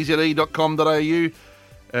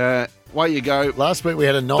 spinalese.com.au. Away you go. Last week we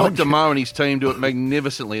had a Dr. Mo and his team do it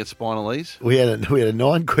magnificently at Spinalese. We had a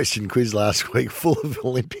 9-question quiz last week full of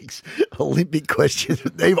Olympic questions.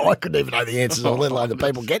 I couldn't even know the answers, let alone the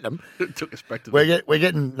people getting them. It took us back to We're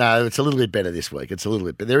getting no. It's a little bit better this week. It's a little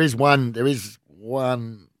bit, but there is one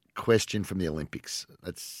question from the Olympics.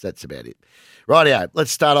 That's about it. Rightio.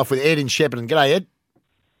 Let's start off with Ed in Shepparton. G'day, Ed.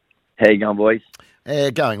 How you going, boys?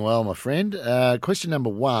 Going well, my friend. Question number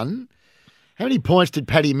 1. How many points did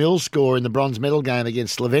Paddy Mills score in the bronze medal game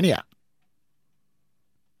against Slovenia?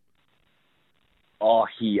 Oh,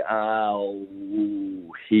 he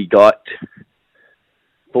got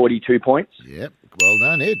 42 points. Yep. Well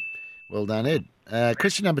done, Ed. Well done, Ed.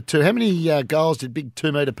 Question number 2. How many goals did big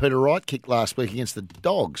 2-metre Peter Wright kick last week against the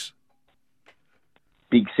Dogs?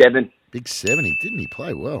 Big 7. Big 7. Didn't he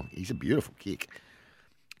play well? He's a beautiful kick.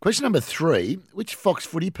 Question number 3. Which Fox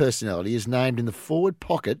footy personality is named in the forward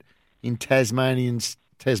pocket in Tasmania's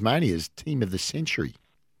Team of the Century?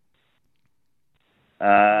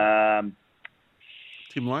 Tim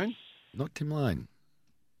Lane? Not Tim Lane.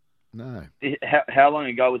 No. How long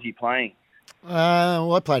ago was he playing?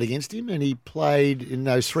 Well, I played against him, and he played in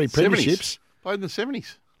those 3 premierships. Played in the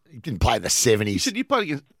 70s. He didn't play in the 70s. You said you played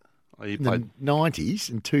against... Oh, you played... In the 90s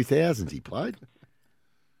and 2000s he played.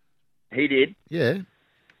 He did? Yeah.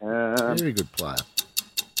 Very good player.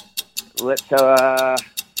 Let's Fox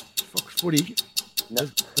footy.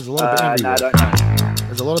 There's a lot of boundary work. I don't know.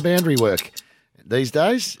 There's a lot of boundary work. These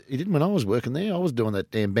days, he didn't when I was working there. I was doing that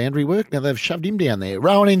damn boundary work. Now they've shoved him down there.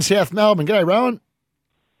 Rowan in South Melbourne. G'day, Rowan.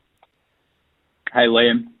 Hey,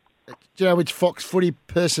 Liam. Do you know which Fox Footy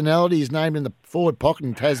personality is named in the forward pocket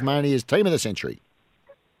in Tasmania's Team of the Century?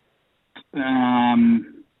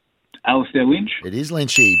 Alistair Lynch. It is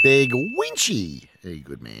Lynchy. Big Winchy. Very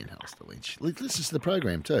good man, Alistair Lynch. Listens to the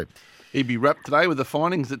program too. He'd be wrapped today with the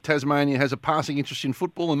findings that Tasmania has a passing interest in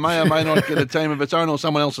football and may or may not get a team of its own or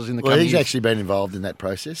someone else's in the coming he's years. actually been involved in that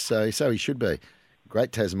process, so he should be.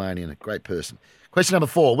 Great Tasmanian, a great person. Question number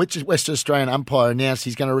 4. Which West Australian umpire announced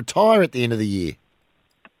he's going to retire at the end of the year?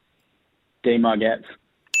 Dean Margetts.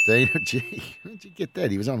 Dean, gee, how did you get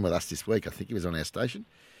that? He was on with us this week. I think he was on our station.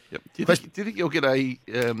 Yep. Do you think you'll get a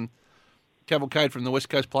cavalcade from the West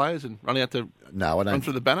Coast players and run out to run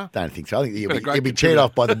through the banner? Don't think so. I think he'll be cheered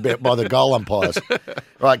off by the goal umpires.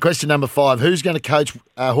 Right, question number 5. Who's going to coach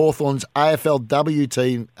Hawthorn's AFLW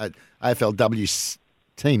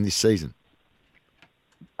team this season?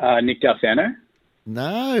 Nick Dalsano.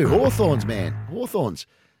 No, Hawthorns, man. Hawthorns.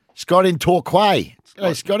 Scott in Torquay.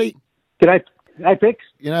 G'day, Scotty. G'day. Hey, Pix.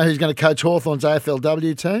 You know who's going to coach Hawthorn's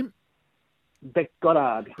AFLW team? Beck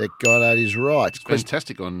Goddard. Beck Goddard is right. It's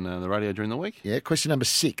fantastic on the radio during the week. Yeah, question number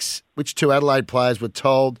 6. Which 2 Adelaide players were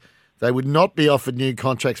told they would not be offered new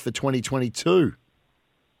contracts for 2022?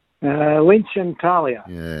 Lynch and Talia.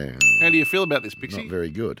 Yeah. How do you feel about this, Pixie? Not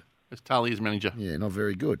very good. As Talia's manager. Yeah, not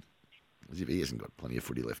very good. As if he hasn't got plenty of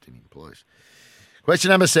footy left in him, please. Question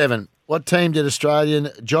number 7. What team did Australian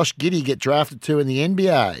Josh Giddey get drafted to in the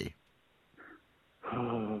NBA?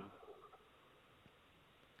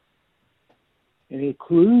 Any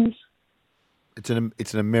clues? It's an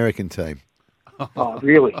American team. Oh,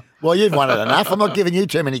 really? Well, you've won it enough. I'm not giving you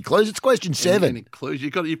too many clues. It's question 7. Any clues?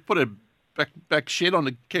 You put a back shed on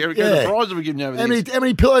the the prize we're giving you over there. How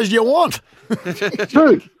many pillows do you want?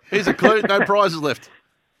 2. Here's a clue. No prizes left.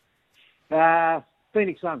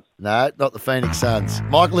 Phoenix Suns. No, not the Phoenix Suns.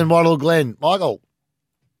 Michael in Wattle Glen. Michael.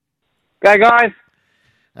 Go, guys.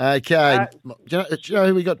 Okay. Do you know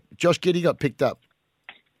who we got? Josh Giddey got picked up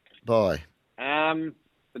by?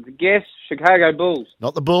 Guess Chicago Bulls.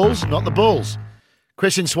 Not the Bulls. Not the Bulls.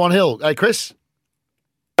 Chris in Swan Hill. Hey, Chris.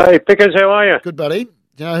 Hey, Pickers. How are you? Good, buddy.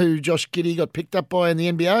 Do you know who Josh Giddey got picked up by in the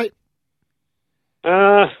NBA?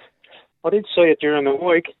 I did see it during the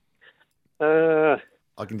week.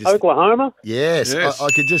 I can just Oklahoma? Yes. I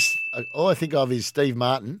could just... All I think of is Steve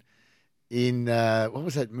Martin in... what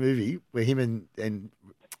was that movie where him and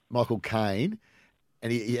Michael Caine,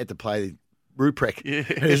 and he had to play Ruprecht. Yeah.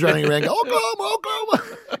 And he's running around going, Oklahoma!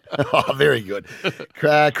 Oh, very good.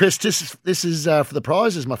 Chris, this is for the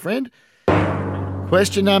prizes, my friend.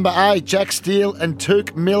 Question number 8. Jack Steele and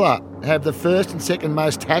Touk Miller have the first and second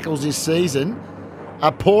most tackles this season.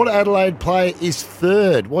 A Port Adelaide player is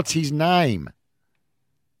third. What's his name?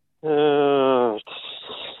 I'll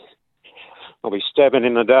be stabbing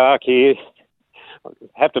in the dark here.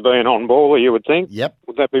 Have to be an on-baller, you would think. Yep.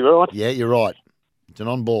 Would that be right? Yeah, you're right. It's an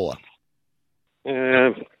on-baller.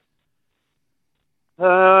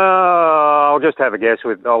 I'll just have a guess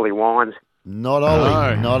with Ollie Wines. Not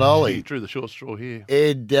Ollie. No. Not Ollie. He drew the short straw here.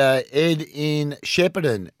 Ed in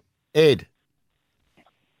Shepparton. Ed.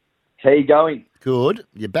 How you going? Good.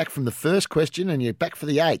 You're back from the first question and you're back for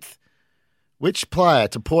the 8th. Which player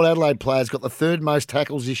to Port Adelaide players got the third most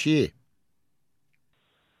tackles this year?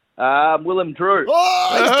 Willem Drew.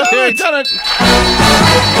 Oh, he's done it.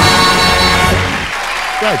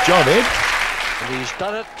 Great job, Ed. He's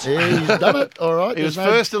done it. He's done it. All right. He was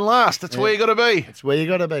first and last. That's where you got to be. That's where you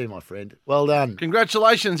got to be, my friend. Well done.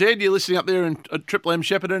 Congratulations, Ed. You're listening up there in Triple M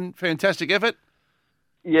Shepparton. Fantastic effort.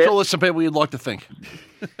 Yeah. Sure, there's some people you'd like to thank.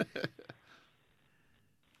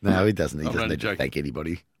 No, he doesn't. He I'm doesn't only need to joking. thank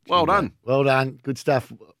anybody. Well done. Well done. Good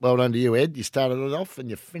stuff. Well done to you, Ed. You started it off and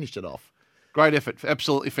you finished it off. Great effort.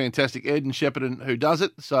 Absolutely fantastic. Ed and Shepparton who does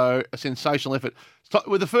it. So a sensational effort.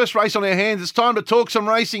 With the first race on our hands, it's time to talk some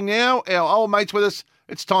racing now. Our old mate's with us.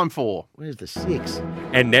 It's time for... Where's the 6?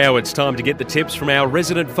 And now it's time to get the tips from our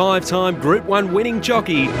resident 5-time Group 1 winning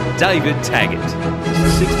jockey, David Taggart. Is the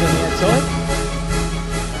 6 coming outside?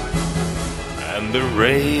 And the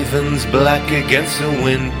ravens black against the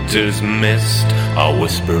winter's mist are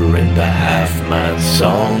whispering the half-man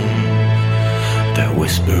song. They're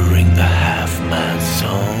whispering the half-man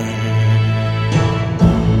song.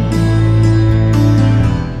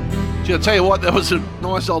 I'll tell you what, there was a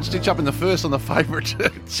nice old stitch up in the first on the favourite.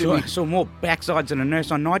 Saw more backsides than a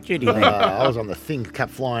nurse on night duty then. I was on the thing,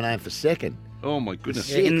 kept flying home for second. Oh, my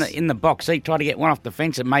goodness. Yeah, in the box, he tried to get one off the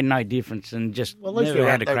fence. It made no difference and just never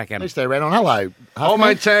had a crack at him. At least they ran on. Hello. Old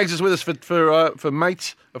mate Tags is with us for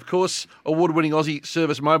Mate, of course, award-winning Aussie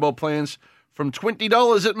service mobile plans from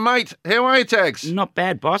 $20 at Mate. How are you, Tags? Not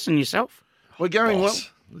bad, boss. And yourself? We're going well.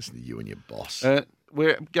 Listen to you and your boss.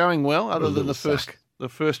 We're going well, other than the The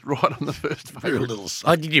first ride on the first Very favourite. little.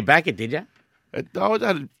 Oh, did you back it, did you? I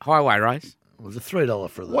had Highway race. It was a $3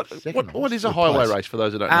 for the second. what is a Good highway place. race for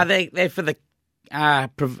those that don't know? They're for the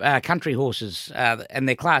country horses, and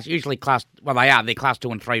they're usually class. Well, they're class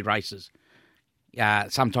 2 and 3 races.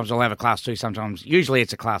 Sometimes they'll have a class 2. Usually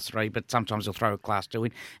it's a class 3, but sometimes they'll throw a class 2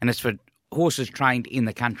 in, and it's for horses trained in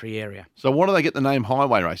the country area. So why do they get the name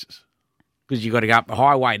highway races? Because you've got to go up the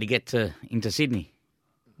highway to get into Sydney.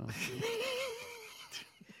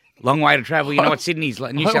 Long way to travel. You know what Sydney's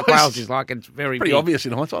like, New South Wales is like. It's very pretty big. obvious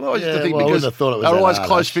in hindsight. I always used to think well, I because wouldn't have thought it was they were that always hard,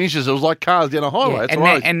 close actually. finishes. It was like cars down a highway. Yeah,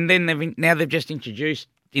 That's and then they've just introduced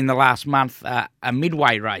in the last month a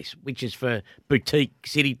midway race, which is for boutique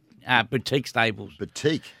stables.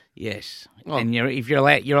 Boutique. Yes, Oh. and you're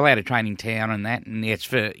allowed to train in town and that, and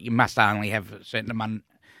you must only have a certain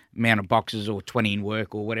amount of boxes or 20 in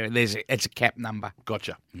work or whatever. It's a cap number.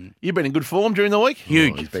 Gotcha. You've been in good form during the week.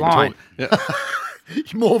 Huge, flying.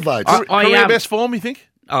 More votes. Career best form, you think?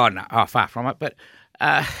 Oh no, far from it. But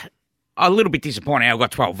a little bit disappointed. I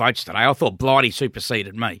got 12 votes today. I thought Blighty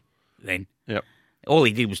superseded me. Then, yep. All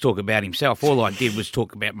he did was talk about himself. All I did was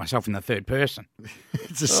talk about myself in the third person.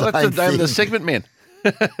 It's the Well, same that's the name of the thing. segment, man.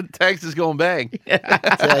 Tags has gone bang.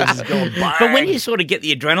 Tags has gone bang. But when you sort of get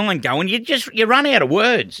the adrenaline going, you run out of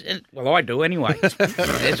words. And, well, I do anyway. As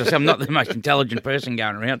I said, I'm not the most intelligent person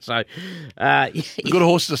going around. So, The good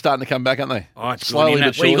horses are starting to come back, aren't they? Oh, it's Slowly good, but Well,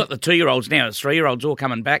 you've surely. got the 2-year-olds now. The 3-year-olds all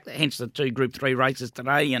coming back. Hence the 2 Group 3 races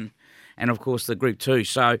today, and of course the Group 2.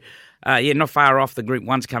 So, not far off. The Group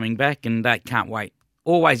 1's coming back, and can't wait.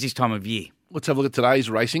 Always this time of year. Let's have a look at today's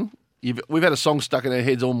racing. We've had a song stuck in our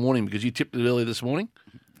heads all morning because you tipped it early this morning.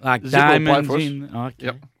 Like Does Zip will play diamonds for us? in. Okay.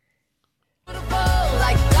 Yep.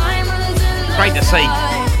 Great to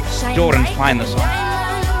see Jordan's playing the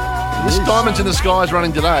song. This Diamonds in the Sky is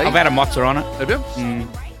running today. I've had a mozza on it. Have you?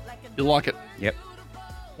 You like it? Yep.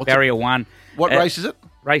 What's Barrier 1. What race is it?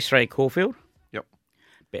 Race 3 at Caulfield. Yep.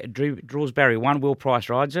 Draws Barrier 1. Will Price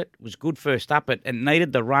rides it. Was good first up. It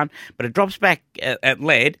needed the run, but it drops back at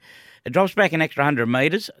lead. It drops back an extra 100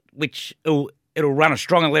 metres, which it'll run a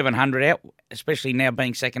strong 1100 out, especially now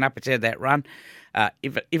being second up. It's had that run.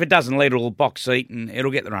 If it doesn't lead, it'll box seat and it'll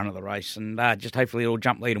get the run of the race. And just hopefully it'll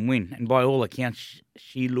jump lead and win. And by all accounts,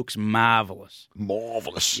 she looks marvellous.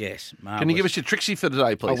 Marvellous. Yes, marvellous. Can you give us your Trixie for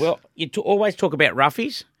today, please? Oh, well, you always talk about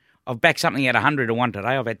roughies. I've backed something at 100 to 1 today.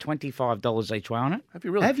 I've had $25 each way on it. Have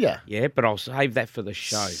you really? Have you? Yeah, but I'll save that for the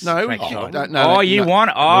show. No, Trackside. no, you no.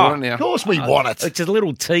 want it? We Oh, want it now. Of course we want it. It's a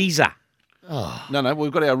little teaser. No,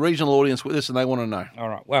 we've got our regional audience with us and they want to know. All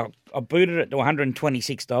right. Well, I booted it to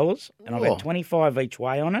 $126, and I've Oh. had 25 each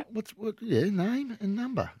way on it. Name and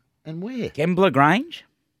number and where? Kembla Grange,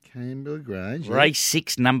 Canberra Grange. yeah. race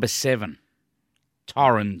 6, number 7,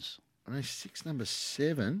 Torrens. Race 6, number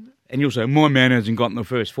 7. And you'll say, my man hasn't got in the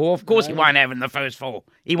first 4. Of course he won't have it in the first 4.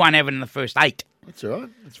 He won't have it in the first 8. That's all right.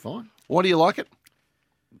 That's fine. Why do you like it?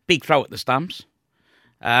 Big throw at the stumps.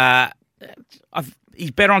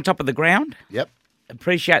 He's better on top of the ground. Yep.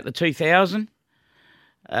 Appreciate the 2,000.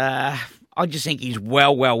 I just think he's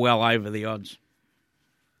well over the odds.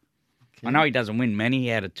 I know he doesn't win many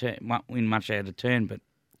win much out of turn, but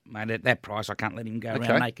mate, at that price, I can't let him go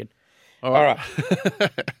around naked. All right.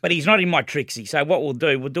 But he's not in my Trixie, so what we'll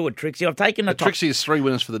do a Trixie. I've taken the top. Trixie is 3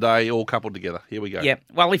 winners for the day, all coupled together. Here we go. Yeah,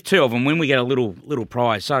 well, if 2 of them win, we get a little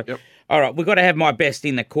prize. So, all right, we've got to have my best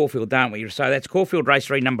in the Caulfield, don't we? So that's Caulfield race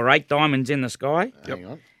 3, number 8, Diamonds in the Sky. Hang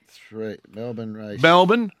on. 3, Melbourne race.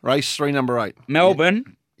 Melbourne, race 3, number 8.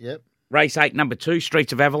 Melbourne, Yep. race 8, number 2,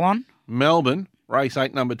 Streets of Avalon. Melbourne, race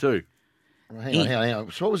 8, number 2. Hang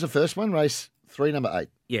on. So what was the first one? Race 3, number 8.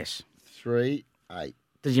 Yes. 3, 8.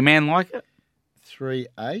 Does your man like it? 3,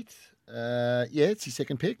 8. Yeah, it's his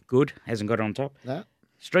second pick. Good. Hasn't got it on top. No.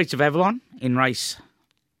 Streets of Avalon in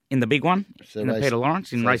the big one, So in the race- Peter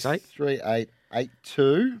Lawrence in so race 8. 3, 8, 8,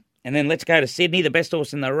 2. And then let's go to Sydney, the best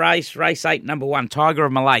horse in the race 8, number 1, Tiger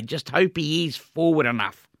of Malay. Just hope he is forward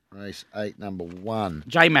enough. Race 8, number 1.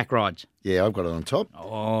 J-Mac rides. Yeah, I've got it on top.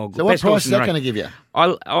 Oh, good. So what Best horse price is in the that race. going to give you?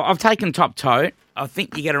 I've taken top tote. I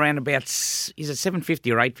think you get around about, is it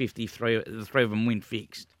 750 or 850 if the 3 of them win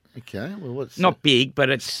fixed. Okay, well, what's Not big, but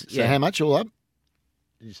it's... So how much all up?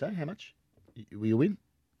 Did you say how much? Will you win?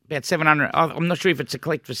 About 700. I'm not sure if it's a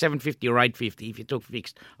collect for 750 or 850 if you took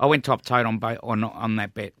fixed. I went top tote on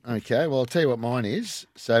that bet. Okay, well, I'll tell you what mine is.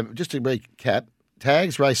 So just to recap,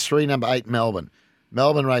 Tags, race 3, number 8, Melbourne.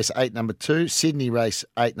 Melbourne, race 8, number 2. Sydney, race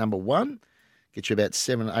 8, number 1. Get you about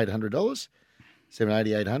 $700-800.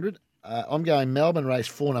 $780-800. I'm going Melbourne, race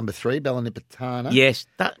 4, number 3, Bellanipitana. Yes,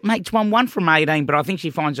 that makes 1 from 18, but I think she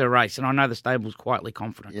finds her race, and I know the stable's quietly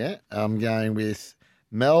confident. Yeah, I'm going with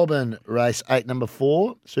Melbourne, race 8, number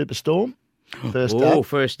 4, Superstorm. First up.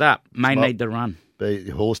 First up. May Well, need the run. Be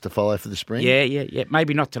the horse to follow for the spring. Yeah.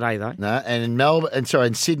 Maybe not today, though. No, and in Melbourne,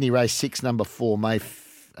 in Sydney, race 6, number 4,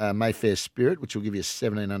 Mayfair Spirit, which will give you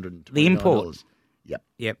 $1,729. The import.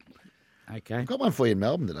 Yep. Okay. I've got one for you in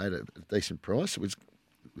Melbourne today at a decent price. It was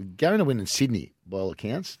going to win in Sydney, by all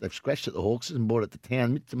accounts. They've scratched at the Hawks and bought it to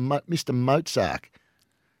town. Mr. Mozart.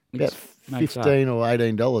 About $15 or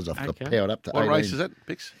 $18 off the powered up to 18. What race is that,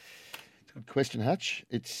 Pix? Good question, Hutch.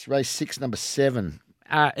 It's race 6, number 7.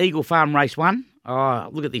 Eagle Farm, race 1. Oh,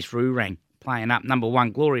 look at this Roorang playing up. Number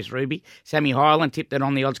 1, Glorious Ruby. Sammy Highland tipped it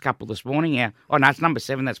on the odds couple this morning. Yeah. Oh, no, it's number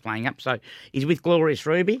 7 that's playing up. So he's with Glorious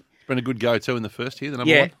Ruby. It's been a good go, too, in the first here, the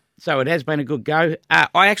number 1. So it has been a good go.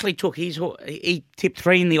 I actually took his. He tipped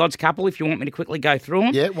 3 in the odds couple. If you want me to quickly go through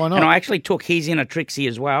them, yeah, why not? And I actually took his in a Trixie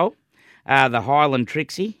as well, the Highland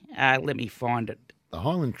Trixie. Let me find it. The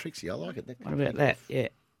Highland Trixie, I like it. What about that? Yeah.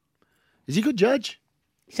 Is he a good judge?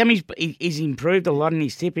 He's improved a lot in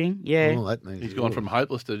his tipping. Yeah. Oh, that means he's gone from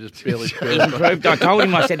hopeless to just barely. He's improved. I told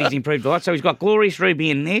him. I said he's improved a lot. So he's got Glorious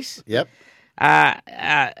Ruby in this. Yep.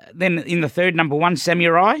 Then in the third, number 1,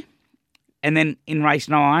 Samurai. And then in race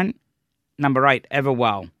 9, number 8,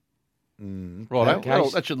 Everwell. Right, well,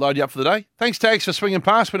 that should load you up for the day. Thanks, Tags, for swinging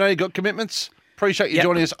past. We know you've got commitments. Appreciate you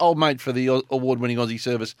joining us, old mate, for the award-winning Aussie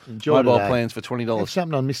service. Enjoy mobile today. plans for $20. Have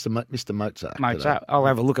something on Mr. Mozart. Mozart. I'll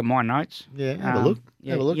have a look at my notes. Yeah, have a look.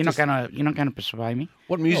 Yeah, Have a look. You're not going to persuade me.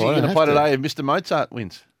 What music are you going to play today if Mr. Mozart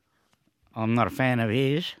wins? I'm not a fan of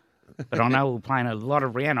his, but I know we're playing a lot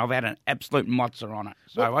of Rihanna. I've had an absolute mozza on it,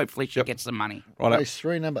 so hopefully she gets the money. Right, Race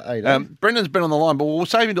 3, number 8. Brendan's been on the line, but we'll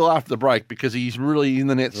save him until after the break because he's really in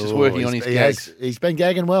the nets, just working on his gags. He's been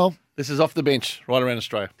gagging well. This is Off the Bench, right around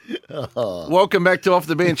Australia. Welcome back to Off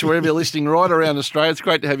the Bench, wherever you're listening, right around Australia. It's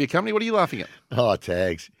great to have your company. What are you laughing at? Oh,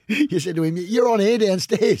 Tags. You said to him, you're on air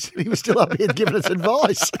downstairs. He was still up here giving us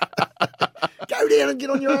advice. Go down and get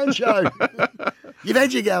on your own show. You've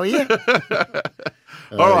had your go here.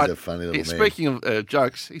 All right. He's a funny little man. Speaking of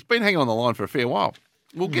jokes, he's been hanging on the line for a fair while.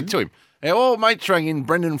 We'll get to him. Our old mate rang in,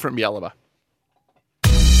 Brendan from Yalaba.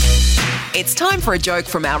 It's time for a joke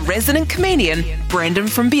from our resident comedian, Brendan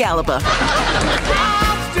from Bialaba.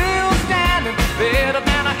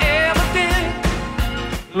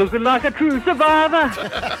 Looking like a true survivor,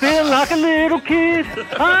 feel like a little kid.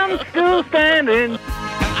 I'm still standing.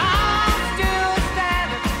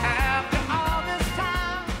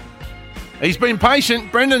 He's been patient.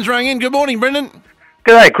 Brendan's rang in. Good morning, Brendan.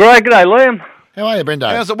 G'day, Craig. G'day, Liam. How are you,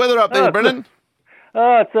 Brendan? How's the weather up there, Brendan?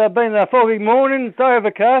 It's been a foggy morning. It's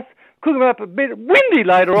overcast. Cooking up a bit windy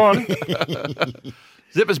later on.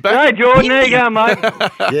 Zipper's back. Hey, Jordan, there you go, mate.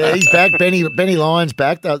 Yeah, he's back. Benny Lyon's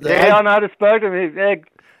back. I know. I just spoke to him.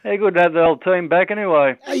 They're good to have the old team back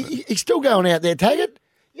anyway. Hey, he's still going out there, Taggart.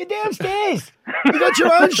 You're downstairs. You got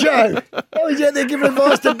your own show. Oh, he's out there giving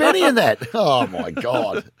advice to Benny and that. Oh, my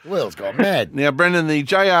God. The world's gone mad. Now, Brendan, the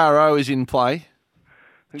JRO is in play.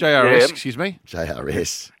 JRS, excuse me.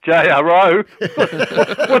 JRS. JRO?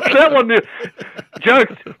 What's that one?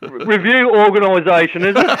 Jokes Review Organisation,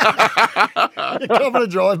 is it? You're coming a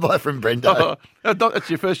drive-by from Brendo. That's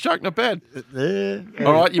your first joke, not bad. Yeah.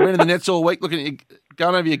 All right, you've been in the nets all week looking at you,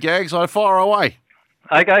 going over your gags. So fire away.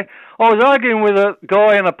 Okay. I was arguing with a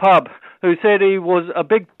guy in a pub who said he was a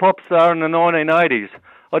big pop star in the 1980s.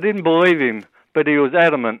 I didn't believe him, but he was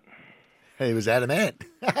adamant. He was adamant.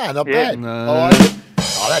 Not Yeah. bad. No.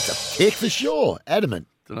 Oh, that's a tick for sure. Adamant.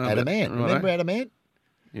 Adamant. Right. Remember Adamant?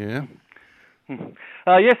 Yeah.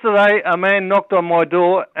 Yesterday, a man knocked on my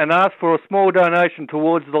door and asked for a small donation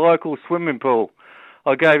towards the local swimming pool.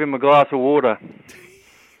 I gave him a glass of water.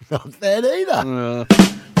 Not bad either.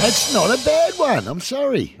 That's not a bad one. I'm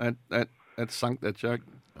sorry. That sunk that joke.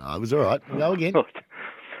 Oh, it was all right. Go again.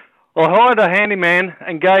 I hired a handyman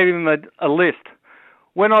and gave him a list.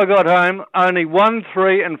 When I got home, only 1,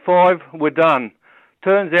 3 and 5 were done.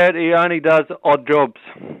 Turns out he only does odd jobs.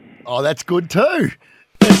 Oh, that's good too.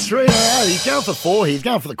 That's 3 in a row. He's going for 4 here. He's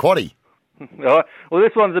going for the quaddie. All right. Well,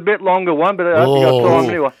 this one's a bit longer one, but I hope you got time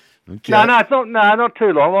anyway. Okay. No, it's not. No, not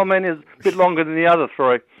too long. I mean, it's a bit longer than the other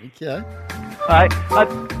 3. Okay. Hey,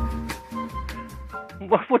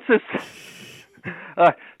 what's this?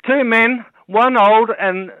 2 men, one old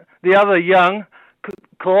and the other young,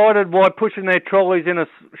 collided while pushing their trolleys in a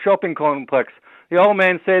shopping complex. The old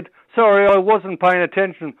man said, "Sorry, I wasn't paying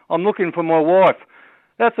attention. I'm looking for my wife."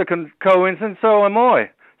 "That's a coincidence, so am I,"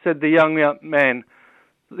 said the young man.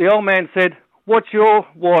 The old man said, "What's your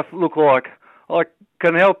wife look like? I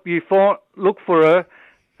can help you look for her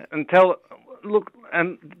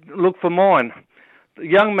and look for mine." The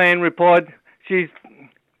young man replied, "She's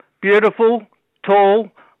beautiful, tall,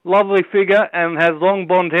 lovely figure, and has long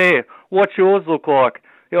blonde hair. What's yours look like?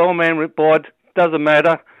 The old man replied, doesn't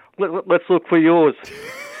matter. Let's look for yours.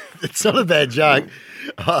 It's not a bad joke.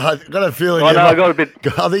 I've got a feeling. I know, I got a bit.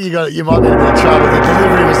 I think you might be in a bit of trouble. The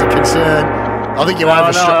delivery was a concern. I think you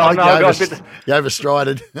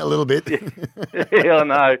overstrided a little bit. Yeah, I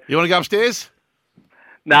know. You want to go upstairs?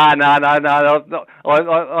 No. I know.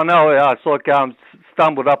 I sort of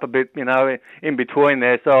stumbled up a bit, in between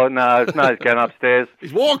there. So no, it's no going upstairs.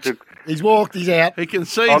 He's walked. He's out. He can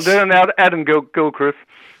see. I'm doing Adam Gilchrist.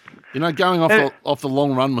 Going off the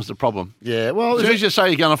long run was the problem. Yeah, well, as soon as you say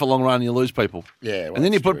you're going off a long run, you lose people. Yeah, well, and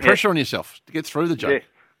then you put pressure on yourself to get through the joke.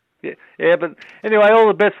 Yeah, but anyway, all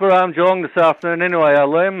the best for Geelong this afternoon. Anyway,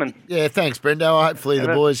 Liam. And yeah, thanks, Brendo. Hopefully the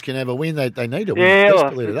boys can have a win. They need a win. Yeah,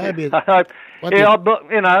 desperately today. I hope. I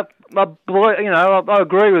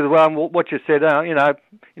agree with what you said. The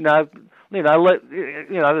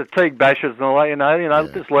Teague bashers and all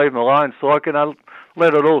that. Just leave them alone, so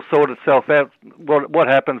let it all sort itself out. What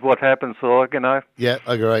happens, so Yeah,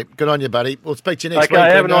 I agree. Good on you, buddy. We'll speak to you next week.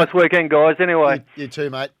 Okay, have a nice weekend, guys. Anyway, you too,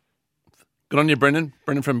 mate. Good on you, Brendan.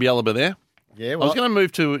 Brendan from Bialaba there. Yeah, well, I was going to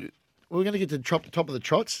move to. We're going to get to the top of the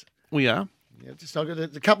trots. We are. Yeah,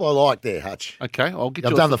 there's a couple I like there, Hutch. Okay,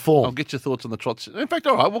 I've done the form. I'll get your thoughts on the trots. In fact,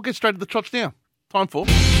 all right, we'll get straight to the trots now. Time for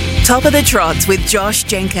Top of the Trots with Josh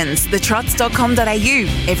Jenkins.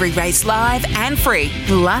 thetrots.com.au. Every race live and free.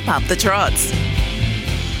 Lap up the trots.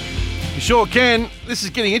 You sure can. This is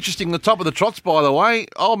getting interesting. The top of the trots, by the way.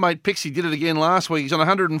 Old mate Pixie did it again last week. He's on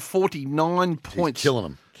 149 points. He's killing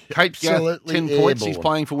them. Kate Gath, 10 points. He's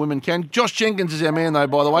playing for Women Can. Josh Jenkins is our man, though,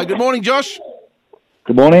 by the way. Good morning, Josh.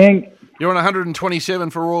 Good morning. You're on 127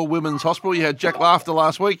 for Royal Women's Hospital. You had Jack Laughter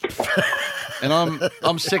last week. And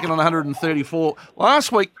I'm second on 134.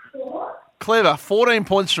 Last week, clever, 14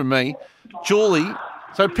 points from me. Julie.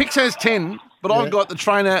 So Pix has 10, but I've got the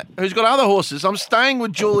trainer who's got other horses. I'm staying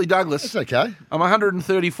with Julie Douglas. That's okay. I'm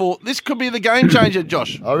 134. This could be the game changer,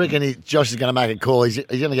 Josh. I reckon Josh is going to make a call. He's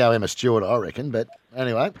going to go Emma Stewart, I reckon. But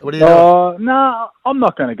anyway, what do you do? No, I'm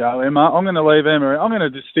not going to go Emma. I'm going to leave Emma. I'm going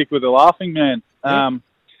to just stick with the Laughing Man. Yeah.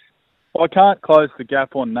 I can't close the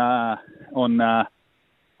gap on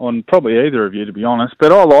probably either of you, to be honest.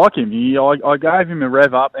 But I like him. I gave him a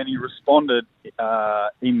rev up, and he responded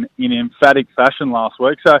in emphatic fashion last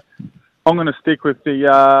week. So I'm going to stick with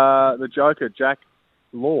the Joker, Jack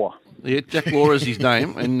Law. Yeah, Jack Law is his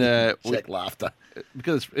name, and Jack Laughter,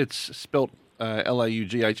 because it's spelt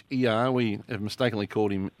Laugher. We have mistakenly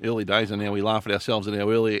called him early days, and now we laugh at ourselves in our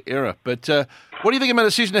earlier era. But what do you think of my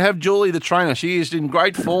decision to have Julie, the trainer? She is in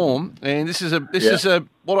great form, and this is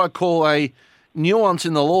what I call a nuance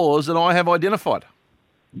in the laws that I have identified.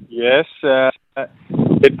 Yes, it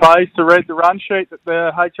pays to read the run sheet that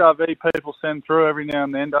the HRV people send through every now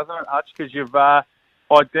and then, doesn't it, Hutch? Because you've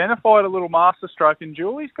identified a little masterstroke, and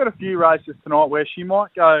Julie's got a few races tonight where she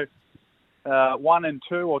might go 1 and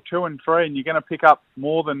 2 or 2 and 3, and you're going to pick up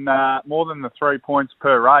more than the 3 points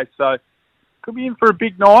per race. So could be in for a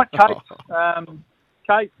big night.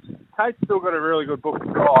 Kate's still got a really good book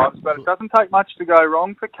of drives, but it doesn't take much to go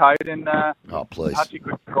wrong for Kate. And please, Hutchie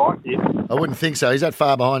could try here. I wouldn't think so. He's that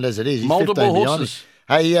far behind as it is. He's multiple 15 horses.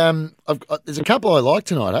 Hey, there's a couple I like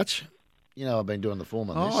tonight, Hutch. I've been doing the form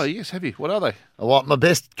on this. Oh yes, have you? What are they? Well, my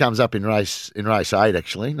best comes up in race 8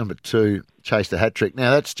 actually. Number 2, Chase the Hat Trick. Now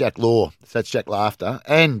that's Jack Law. That's Jack Laughter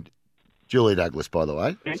and Julie Douglas, by the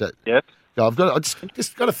way. So, yes. I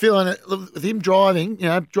just got a feeling with him driving,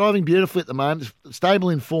 driving beautifully at the moment, stable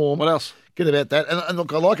in form. What else? Good about that. And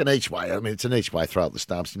look, I like an each way. I mean, it's an each way throw at the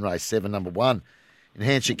stumps in race 7, number 1.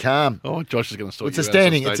 Enhance Your Calm. Oh, Josh is going to sort It's a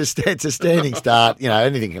standing start.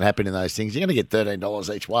 Anything can happen in those things. You're going to get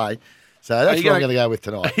 $13 each way. So that's what I'm going to go with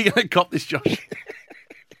tonight. Are you going to cop this, Josh?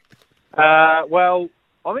 Well,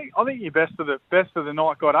 I think your best of the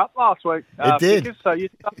night got up last week. It did. Because, so you're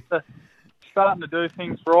starting to do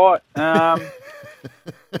things right. I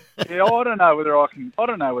don't know whether I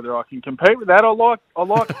can compete with that. I like a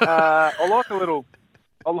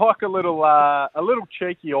little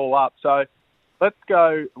cheeky all up. So let's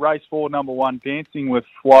go race 4, number 1, Dancing with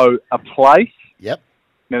Flow, a place. Yep.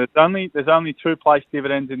 Now there's only 2 place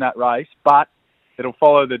dividends in that race, but it'll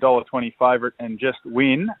follow the $1.20 favourite and just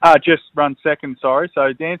run second. Sorry.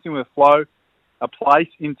 So Dancing with Flow, a place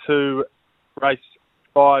into race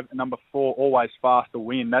 5, number 4, Always Faster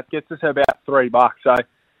Win. That gets us about $3. So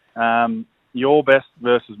your best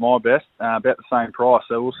versus my best, about the same price.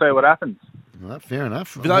 So we'll see what happens. Well, fair enough.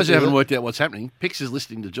 For those who haven't worked out what's happening, Pix is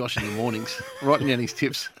listening to Josh in the mornings, writing down his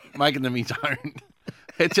tips, making them his own.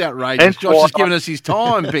 It's outrageous. Josh has given us his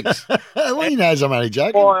time, Pix. Well, he knows I'm only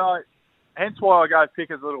joking. hence why I go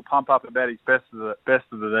Pickers a little pump up about his best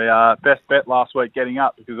bet last week getting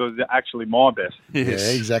up, because it was actually my best. Yes.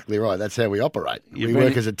 Yeah, exactly right. That's how we operate. We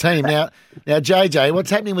work as a team. Now, JJ, what's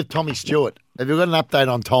happening with Tommy Stewart? Have you got an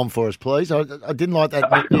update on Tom for us, please? I didn't like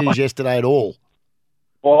that news yesterday at all.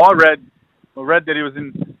 Well, I read that he was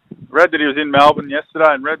in Melbourne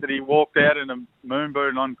yesterday, and read that he walked out in a moon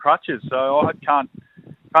boot on crutches. So I can't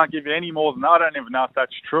give you any more than that. I don't even know if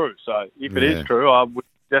that's true. So if it is true, I would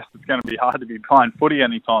guess it's going to be hard to be playing footy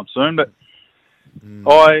anytime soon. But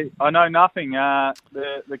I know nothing.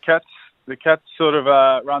 The Cats sort of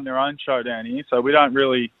run their own show down here, so we don't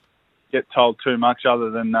really get told too much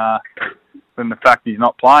other than the fact he's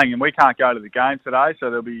not playing, and we can't go to the game today, so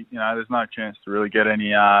there'll be there's no chance to really get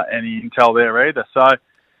any intel there either. So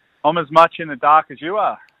I'm as much in the dark as you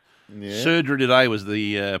are. Yeah. Surgery today was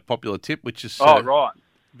the popular tip, which is right.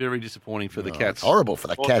 Very disappointing for the Cats. It's horrible for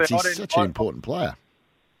the Cats. He's such an important player.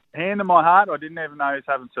 Hand on my heart, I didn't even know he was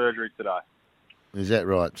having surgery today. Is that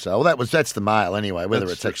right? So that's the mail anyway. Whether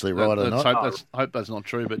it's actually right or not, hope that's not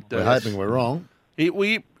true. But we're hoping we're wrong. Will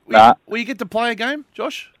you get to play a game,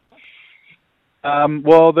 Josh?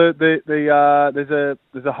 Well, there's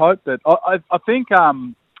a hope that I think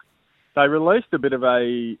they released a bit of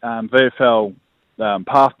a VFL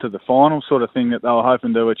path to the final sort of thing that they were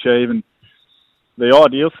hoping to achieve, and the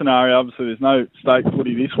ideal scenario, obviously there's no state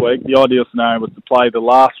footy this week, the ideal scenario was to play the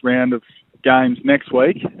last round of games next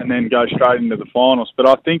week and then go straight into the finals. But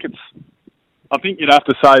I think you'd have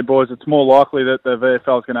to say, boys, it's more likely that the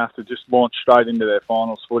VFL is going to have to just launch straight into their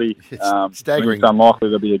finals footy. It's staggering. It's unlikely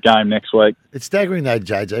there'll be a game next week. It's staggering though,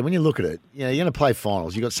 JJ, when you look at it. You're going to play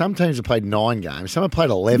finals. You've got some teams that played 9 games, some have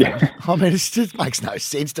played 11. Yeah. I mean, it just makes no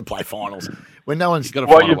sense to play finals when no one's got to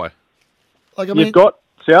find a way. You've got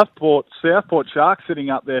Southport Sharks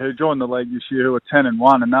sitting up there who joined the league this year who are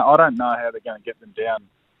 10-1, and I don't know how they're going to get them down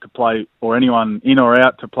to play, or anyone in or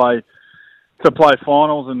out to play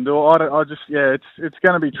finals and do. It's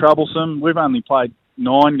going to be troublesome. We've only played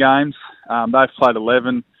 9 games. They've played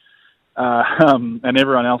 11, and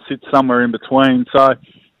everyone else sits somewhere in between. So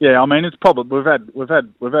yeah, I mean it's probably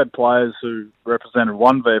we've had players who represented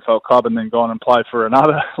one VFL club and then gone and played for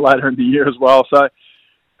another later in the year as well. So.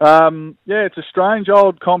 It's a strange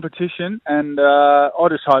old competition, and I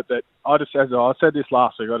just hope that, as I said this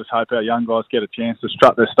last week, I just hope our young guys get a chance to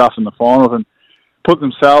strut their stuff in the finals and put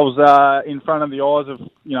themselves in front of the eyes of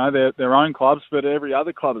their own clubs, but every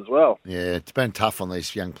other club as well. Yeah, it's been tough on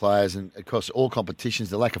these young players, and across all competitions,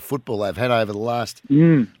 the lack of football they've had over the last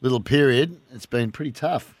little period, it's been pretty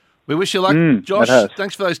tough. We wish you luck, Josh.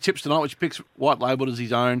 Thanks for those tips tonight, which picks White Labelled as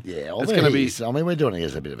his own. Yeah, it's going to be. I mean, we're doing it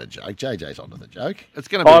as a bit of a joke. JJ's onto the joke. It's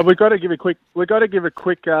going to be. We've got to give a quick. You're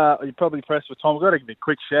probably pressed for time. We've got to give a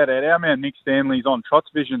quick shout out. Our man Nick Stanley's on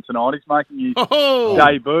Trots Vision tonight. He's making his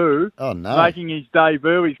debut. Oh no! Making his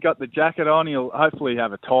debut. He's got the jacket on. He'll hopefully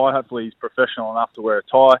have a tie. Hopefully he's professional enough to wear a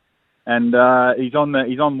tie. And he's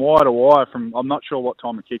on wire to wire from. I'm not sure what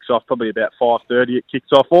time it kicks off. Probably about 5:30. It kicks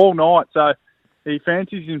off all night. So. He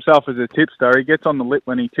fancies himself as a tipster. He gets on the lip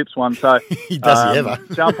when he tips one. So he does he ever.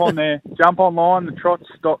 Jump on there. Jump online,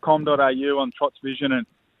 thetrots.com.au on Trots Vision, and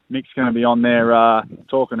Nick's going to be on there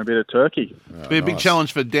talking a bit of turkey. It'll be a big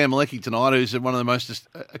challenge for Dan Malecki tonight, who's one of the most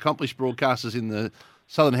accomplished broadcasters in the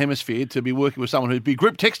Southern Hemisphere, to be working with someone who'd be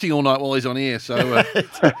group texting all night while he's on air. So,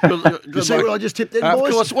 you see what I just tipped in, boys?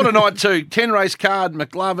 Of course, what a night too. 10 race card,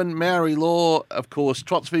 McLovin, Maori Law, of course,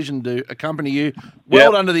 Trots Vision do accompany you.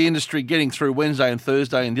 Well done to the industry getting through Wednesday and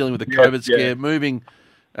Thursday and dealing with the COVID scare, moving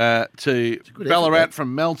to Ballarat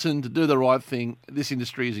from Melton to do the right thing. This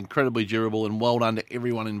industry is incredibly durable, and well done to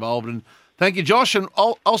everyone involved. And thank you, Josh. And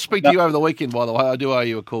I'll speak to you over the weekend, by the way. I do owe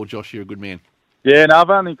you a call, Josh. You're a good man. Yeah, no, I've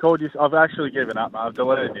only called you. I've actually given up, mate. I've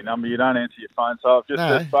deleted your number. You don't answer your phone, so I've just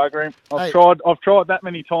said buggering. I've tried that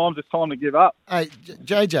many times. It's time to give up. Hey,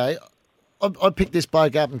 JJ, I picked this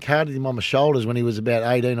bloke up and carried him on my shoulders when he was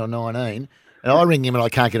about 18 or 19, and I ring him and I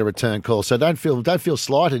can't get a return call. So don't feel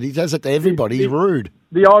slighted. He does it to everybody. He's rude.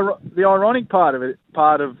 The ironic part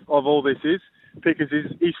of all this is because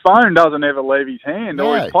his phone doesn't ever leave his hand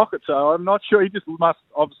or his pocket. So I'm not sure. He just must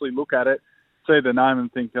obviously look at it, see the name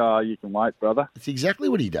and think, you can wait, brother. It's exactly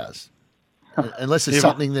what he does. Unless it's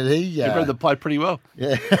something that he... He read the play pretty well.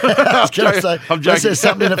 Yeah. I was going to say, unless there's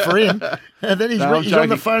something in it for him. And then he's on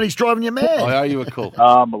the phone, he's driving you mad. I owe you a call.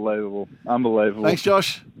 Unbelievable. Thanks,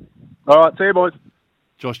 Josh. All right, see you, boys.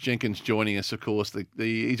 Josh Jenkins joining us, of course.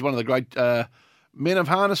 He's one of the great men of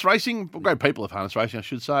harness racing, great people of harness racing, I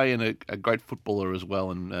should say, and a great footballer as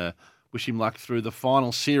well, and wish him luck through the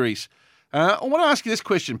final series. I want to ask you this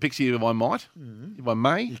question, Pixie, if I might, if I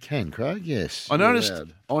may. You can, Craig, yes. I noticed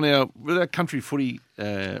with our country footy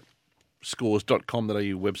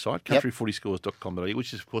countryfootyscores.com.au website, countryfootyscores.com.au,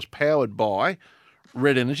 which is, of course, powered by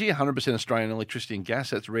Red Energy, 100% Australian electricity and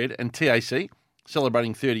gas. That's Red. And TAC,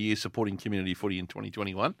 celebrating 30 years supporting community footy in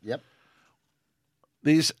 2021. Yep.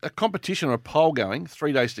 There's a competition or a poll going,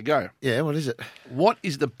 3 days to go. Yeah, what is it? What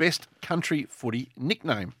is the best country footy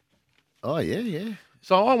nickname? Oh, yeah.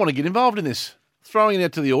 So I want to get involved in this. Throwing it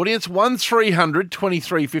out to the audience, 1300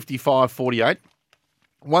 23 55 48.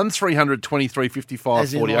 1300 23 55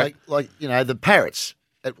 As in 48. like the Parrots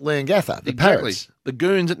at Leongatha. The Exactly. Parrots. The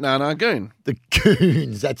Goons at Nana Goon. The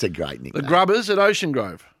Goons. That's a great nickname. The Grubbers at Ocean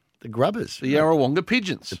Grove. The Grubbers. The Yarrawonga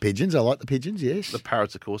Pigeons. The Pigeons. I like the Pigeons, yes. The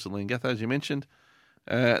Parrots, of course, at Leongatha, as you mentioned.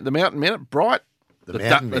 The Mountain Men at Bright. The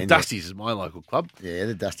Dusties is my local club. Yeah,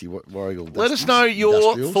 the Dusty Warrigal. Let us know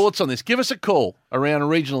your thoughts on this. Give us a call around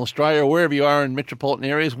regional Australia or wherever you are in metropolitan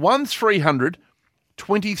areas. 1300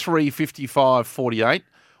 23 55 48.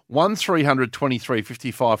 1300 23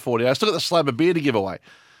 55 48. I still got the slab of beer to give away.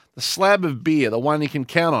 The slab of beer, the one you can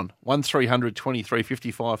count on. 1300 23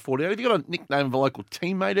 55 48. Have you got a nickname of a local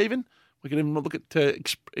teammate even? We can even look at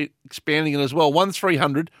expanding it as well.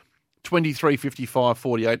 1300 23 55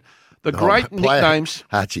 48. The great nicknames.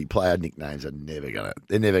 Archie, player nicknames are never gonna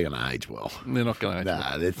age well. They're not going to age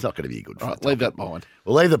well. No, it's not going to be good. Right, leave that behind.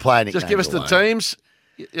 We'll leave the player nicknames. Just give us the teams.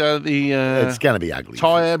 It's going to be ugly.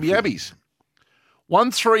 Tyab Yabbies.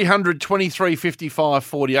 1300 23 55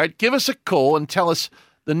 48. Give us a call and tell us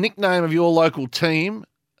the nickname of your local team,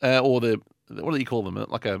 or what do you call them?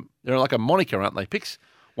 They're like a moniker, aren't they? Picks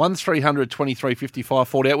 1300 23 55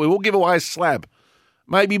 48. We will give away a slab.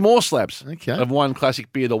 Maybe more slabs of one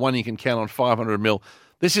classic beer, the one you can count on, 500ml.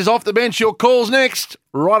 This is Off the Bench. Your call's next,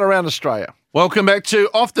 right around Australia. Welcome back to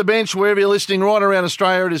Off the Bench, wherever you're listening, right around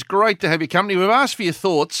Australia. It is great to have your company. We've asked for your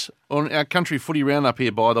thoughts on our country footy roundup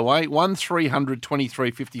here, by the way. 1300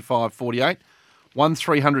 23 55 48.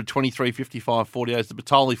 1300 23 55 48 is the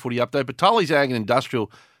Batali footy update. Batali's Ag and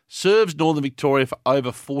Industrial serves Northern Victoria for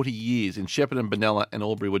over 40 years in Shepparton, Benalla and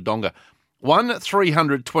Albury-Wodonga.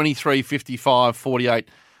 1300 23 55 48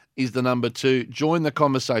 is the number to join the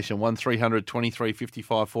conversation. 1300 23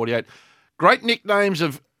 55 48. Great nicknames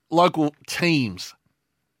of local teams.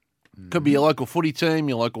 Could be your local footy team,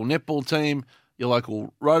 your local netball team, your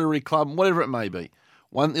local Rotary club, whatever it may be.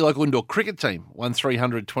 Your local indoor cricket team.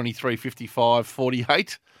 1300 23 55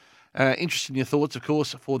 48. Interested in your thoughts, of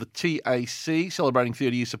course, for the TAC, celebrating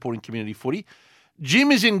 30 years supporting community footy.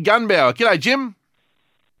 Jim is in Gunbower. G'day, Jim.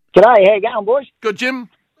 G'day, how you going, boys? Good, Jim.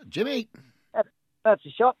 Jimmy. That's a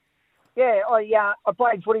shot. Yeah, I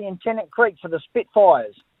played footy in Tennant Creek for the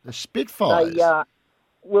Spitfires. The Spitfires? They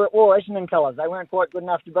were all Essendon colours. They weren't quite good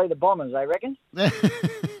enough to be the Bombers, I reckon.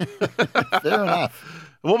 Fair enough.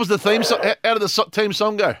 What was the theme song? How did the team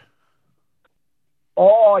song go?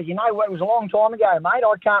 Oh, you know what? It was a long time ago, mate.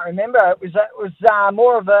 I can't remember. It was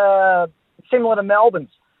more of a similar to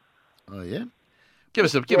Melbourne's. Oh yeah. Give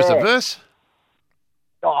us a verse.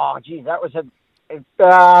 Oh, geez, that was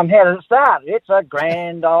how does it start? It's a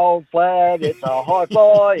grand old flag. It's a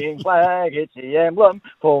high-flying flag. It's the emblem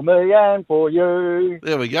for me and for you.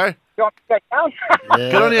 There we go. Good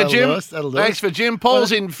on you, Jim. Thanks for Jim.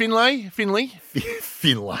 Paul's in Finlay. Finlay. It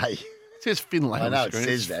says Finlay. I know it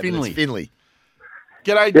says that. Finlay. It's Finlay.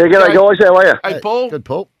 G'day. Yeah, g'day guys. How are you? Hey, Paul. Good,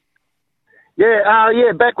 Paul.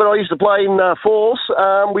 Yeah. Back when I used to play in Force,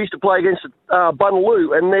 we used to play against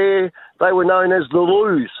Bunaloo, and they were known as the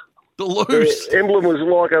Loos. The Loos. Their emblem was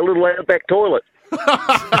like a little outback toilet.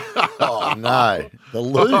 Oh no, the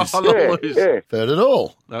Loos. Yeah. Heard it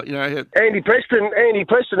all. No, Andy Preston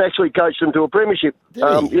actually coached them to a premiership.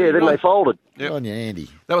 Then they folded. Good on you, Andy.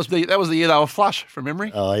 That was the year they were flush from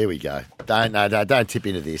memory. Oh, here we go. Don't tip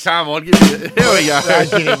into this. Come on, here we go. Don't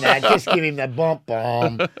give him that. Just give him the bomb.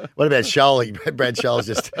 What about Sholey? Brad Scholes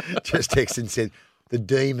just texted and said the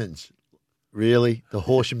Demons. Really? The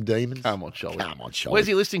Horsham Demons? Come on, Sholey. Where's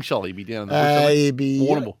he listing, Sholey? He'd be down in the he'd be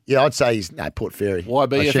Warrnambool. Yeah, I'd say he's Port Fairy.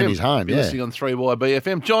 YBFM. I assume he's home, Be listening on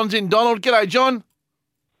 3YBFM. John's in Donald. G'day, John.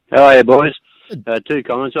 How are you, boys? Two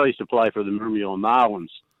comments. I used to play for the Murmur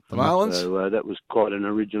Marlins. The Marlins? So that was quite an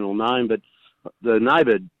original name, but the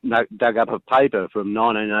neighbour dug up a paper from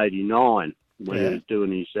 1989 when he was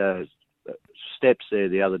doing his steps there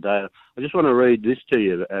the other day. I just want to read this to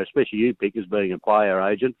you, especially you, Pick, as being a player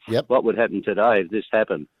agent. Yep. What would happen today if this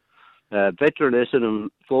happened? Veteran Essendon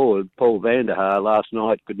forward Paul Vanderhaar last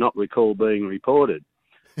night could not recall being reported.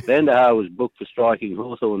 Vanderhaar was booked for striking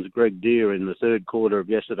Hawthorn's Greg Deere in the third quarter of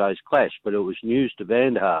yesterday's clash, but it was news to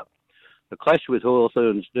Vanderhaar. The clash with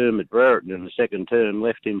Hawthorn's Dermot Brereton in the second term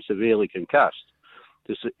left him severely concussed.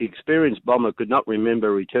 The experienced bomber could not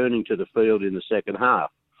remember returning to the field in the second half.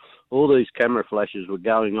 all these camera flashes were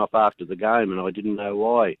going off after the game, and I didn't know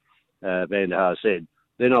why, Van der Haar said.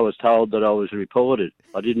 Then I was told that I was reported.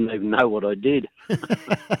 I didn't even know what I did.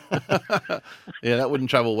 Yeah, that wouldn't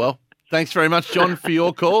travel well. Thanks very much, John, for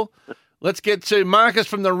your call. Let's get to Marcus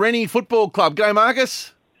from the Rennie Football Club. G'day,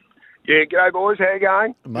 Marcus. Yeah, g'day, boys. How you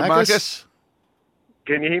going? Marcus.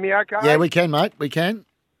 Can you hear me okay? Yeah, we can, mate. We can.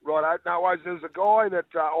 Right, no worries. There's a guy that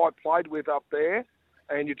I played with up there,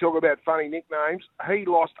 and you talk about funny nicknames. He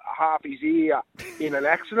lost half his ear in an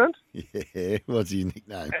accident. Yeah, what's his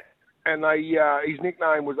nickname? And his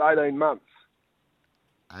nickname was 18 months.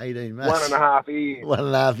 18 months. 1.5 years.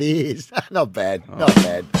 1.5 years. Not bad. Not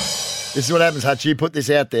bad. This is what happens, Hutch. You put this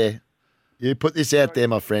out there. You put this out there,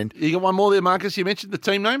 my friend. You got one more there, Marcus? You mentioned the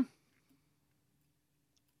team name?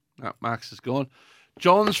 No, Marcus is gone.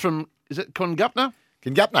 John's from, is it Congupna?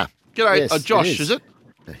 Congupna. G'day, Yes, Josh, it is it?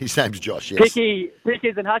 His name's Josh, yes.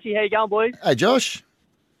 Pickers and Hutchie, how you going, boys? Hey, Josh.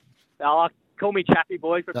 Call me Chappie,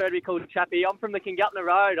 boys. Prefer to be called Chappie. I'm from the Congupna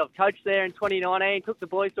Road. I've coached there in 2019. Took the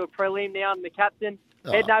boys to a prelim now. I'm the captain.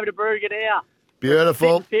 Heading over to Brugger now.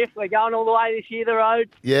 Beautiful. Fifth. We're going all the way this year, the road.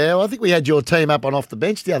 Yeah, well, I think we had your team up on off the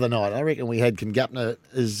bench the other night. I reckon we had Congupna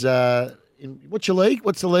as, what's your league?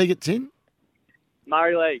 What's the league it's in?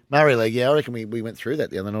 Murray League. Murray League, yeah. I reckon we went through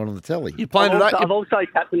that the other night on the telly. You playing today? I've also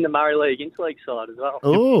captained the Murray League Interleague side as well.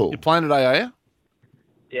 Oh. You're playing today, are you?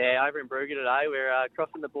 Yeah, over in Brugger today. We're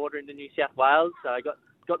crossing the border into New South Wales. So I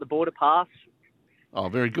got the border pass. Oh,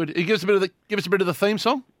 very good. Give us a bit of the theme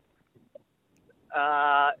song.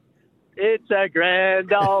 It's a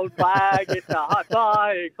grand old flag. It's a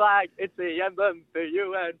high-flying flag. It's the emblem for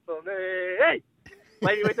you and for me. Hey,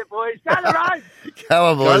 lady with it, boys. Go the road. Come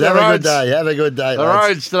on, boys. Have a good day. Have a good day, The lads.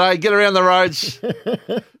 roads today. Get around the roads.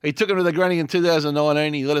 He took him to the granny in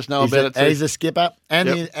 2019. He let us know about it too. He's the skipper and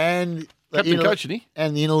Yep. Captain coach, isn't he?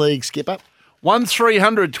 And the interleague skipper.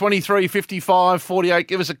 1300 23 55 48.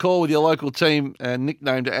 Give us a call with your local team and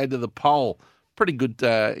nickname to add to the poll. Pretty good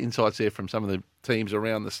insights there from some of the teams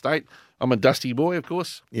around the state. I'm a Dusty boy, of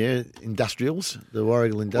course. Yeah, Industrials, the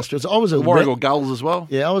Warragul Industrials. I was a The Warragul Gulls as well.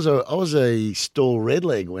 Yeah, I was a Stall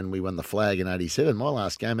Redleg when we won the flag in '87, my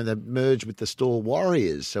last game, and they merged with the Stall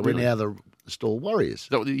Warriors. So Really? we're now the Stall Warriors. Is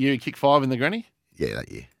that what the year you kicked 5 in the granny? Yeah,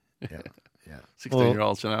 that year. Yeah.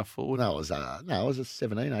 16-year-olds and half forward. No, I was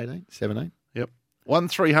 17, 18, 17. Yep.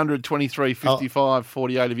 1300 23 55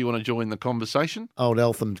 48 if you want to join the conversation. Old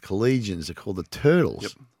Eltham Collegians are called the Turtles.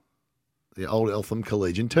 Yep. The old Eltham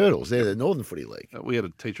Collegian Turtles. They're the Northern Footy League. We had a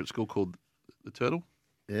teacher at school called the Turtle.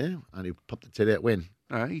 Yeah, and he popped his head out when?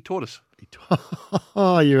 No, he taught us.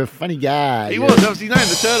 Oh, you're a funny guy. He was. That was his name,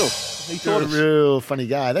 the Turtle. He You're taught a us. real funny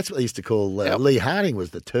guy. That's what they used to call Lee Harding was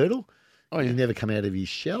the Turtle. Oh, yeah. He never come out of his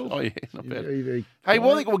shell. Oh, yeah, not bad. Very, very Hey,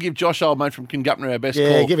 well, I think we'll give Josh, old mate from Congupna, our best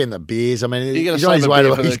Yeah, call. give him the beers. I mean, You gotta he's on his save a way beer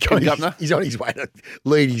to for the Congupna? he's on his way to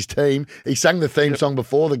lead his team. He sang the theme song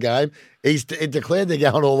before the game. He's declared they're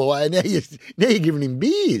going all the way. And now you're giving him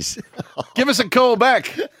beers. Give us a call back.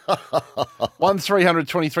 1300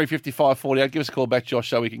 23 55 48. Give us a call back, Josh,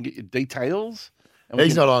 so we can get your details. And we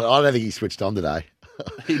He's can- not on. I don't think he switched on today.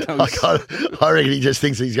 He knows. I reckon he just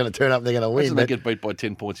thinks he's going to turn up and they're going to win. Imagine they but- get beat by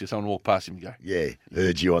 10 points if someone walk past him and go, Yeah,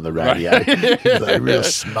 heard you on the radio. They're real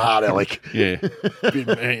smart, Alec. yeah.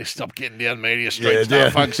 Stop getting down media street. Yeah, Start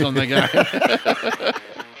down. focusing on the game.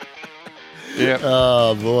 Yeah.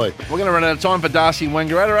 Oh, boy. We're going to run out of time for Darcy and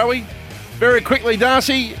Wangaratta, are we? Very quickly,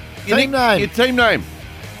 Darcy. Your Team name. Your team name.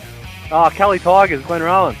 Oh, Kelly Tigers, Glen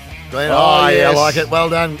Rowan. Glenn, Oh, yeah, yes. I like it. Well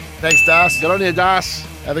done. Thanks, Das. Good on you, Das.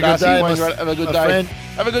 Have a Darcy good day, Wangaratta, have a good my day. friend.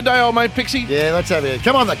 Have a good day, old mate Pixie. Yeah, let's have it.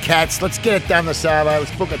 Come on, the Cats. Let's get it done, the Savo.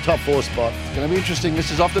 Let's book a top 4 spot. It's going to be interesting.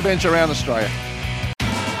 This is Off the Bench around Australia.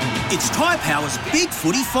 It's Tyre Power's Big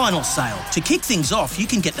Footy Final Sale. To kick things off, you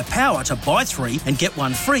can get the power to buy 3 and get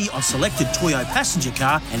 1 free on selected Toyo passenger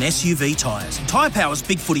car and SUV tyres. Tyre Power's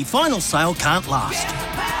Big Footy Final Sale can't last.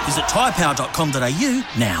 Visit tyrepower.com.au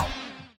now.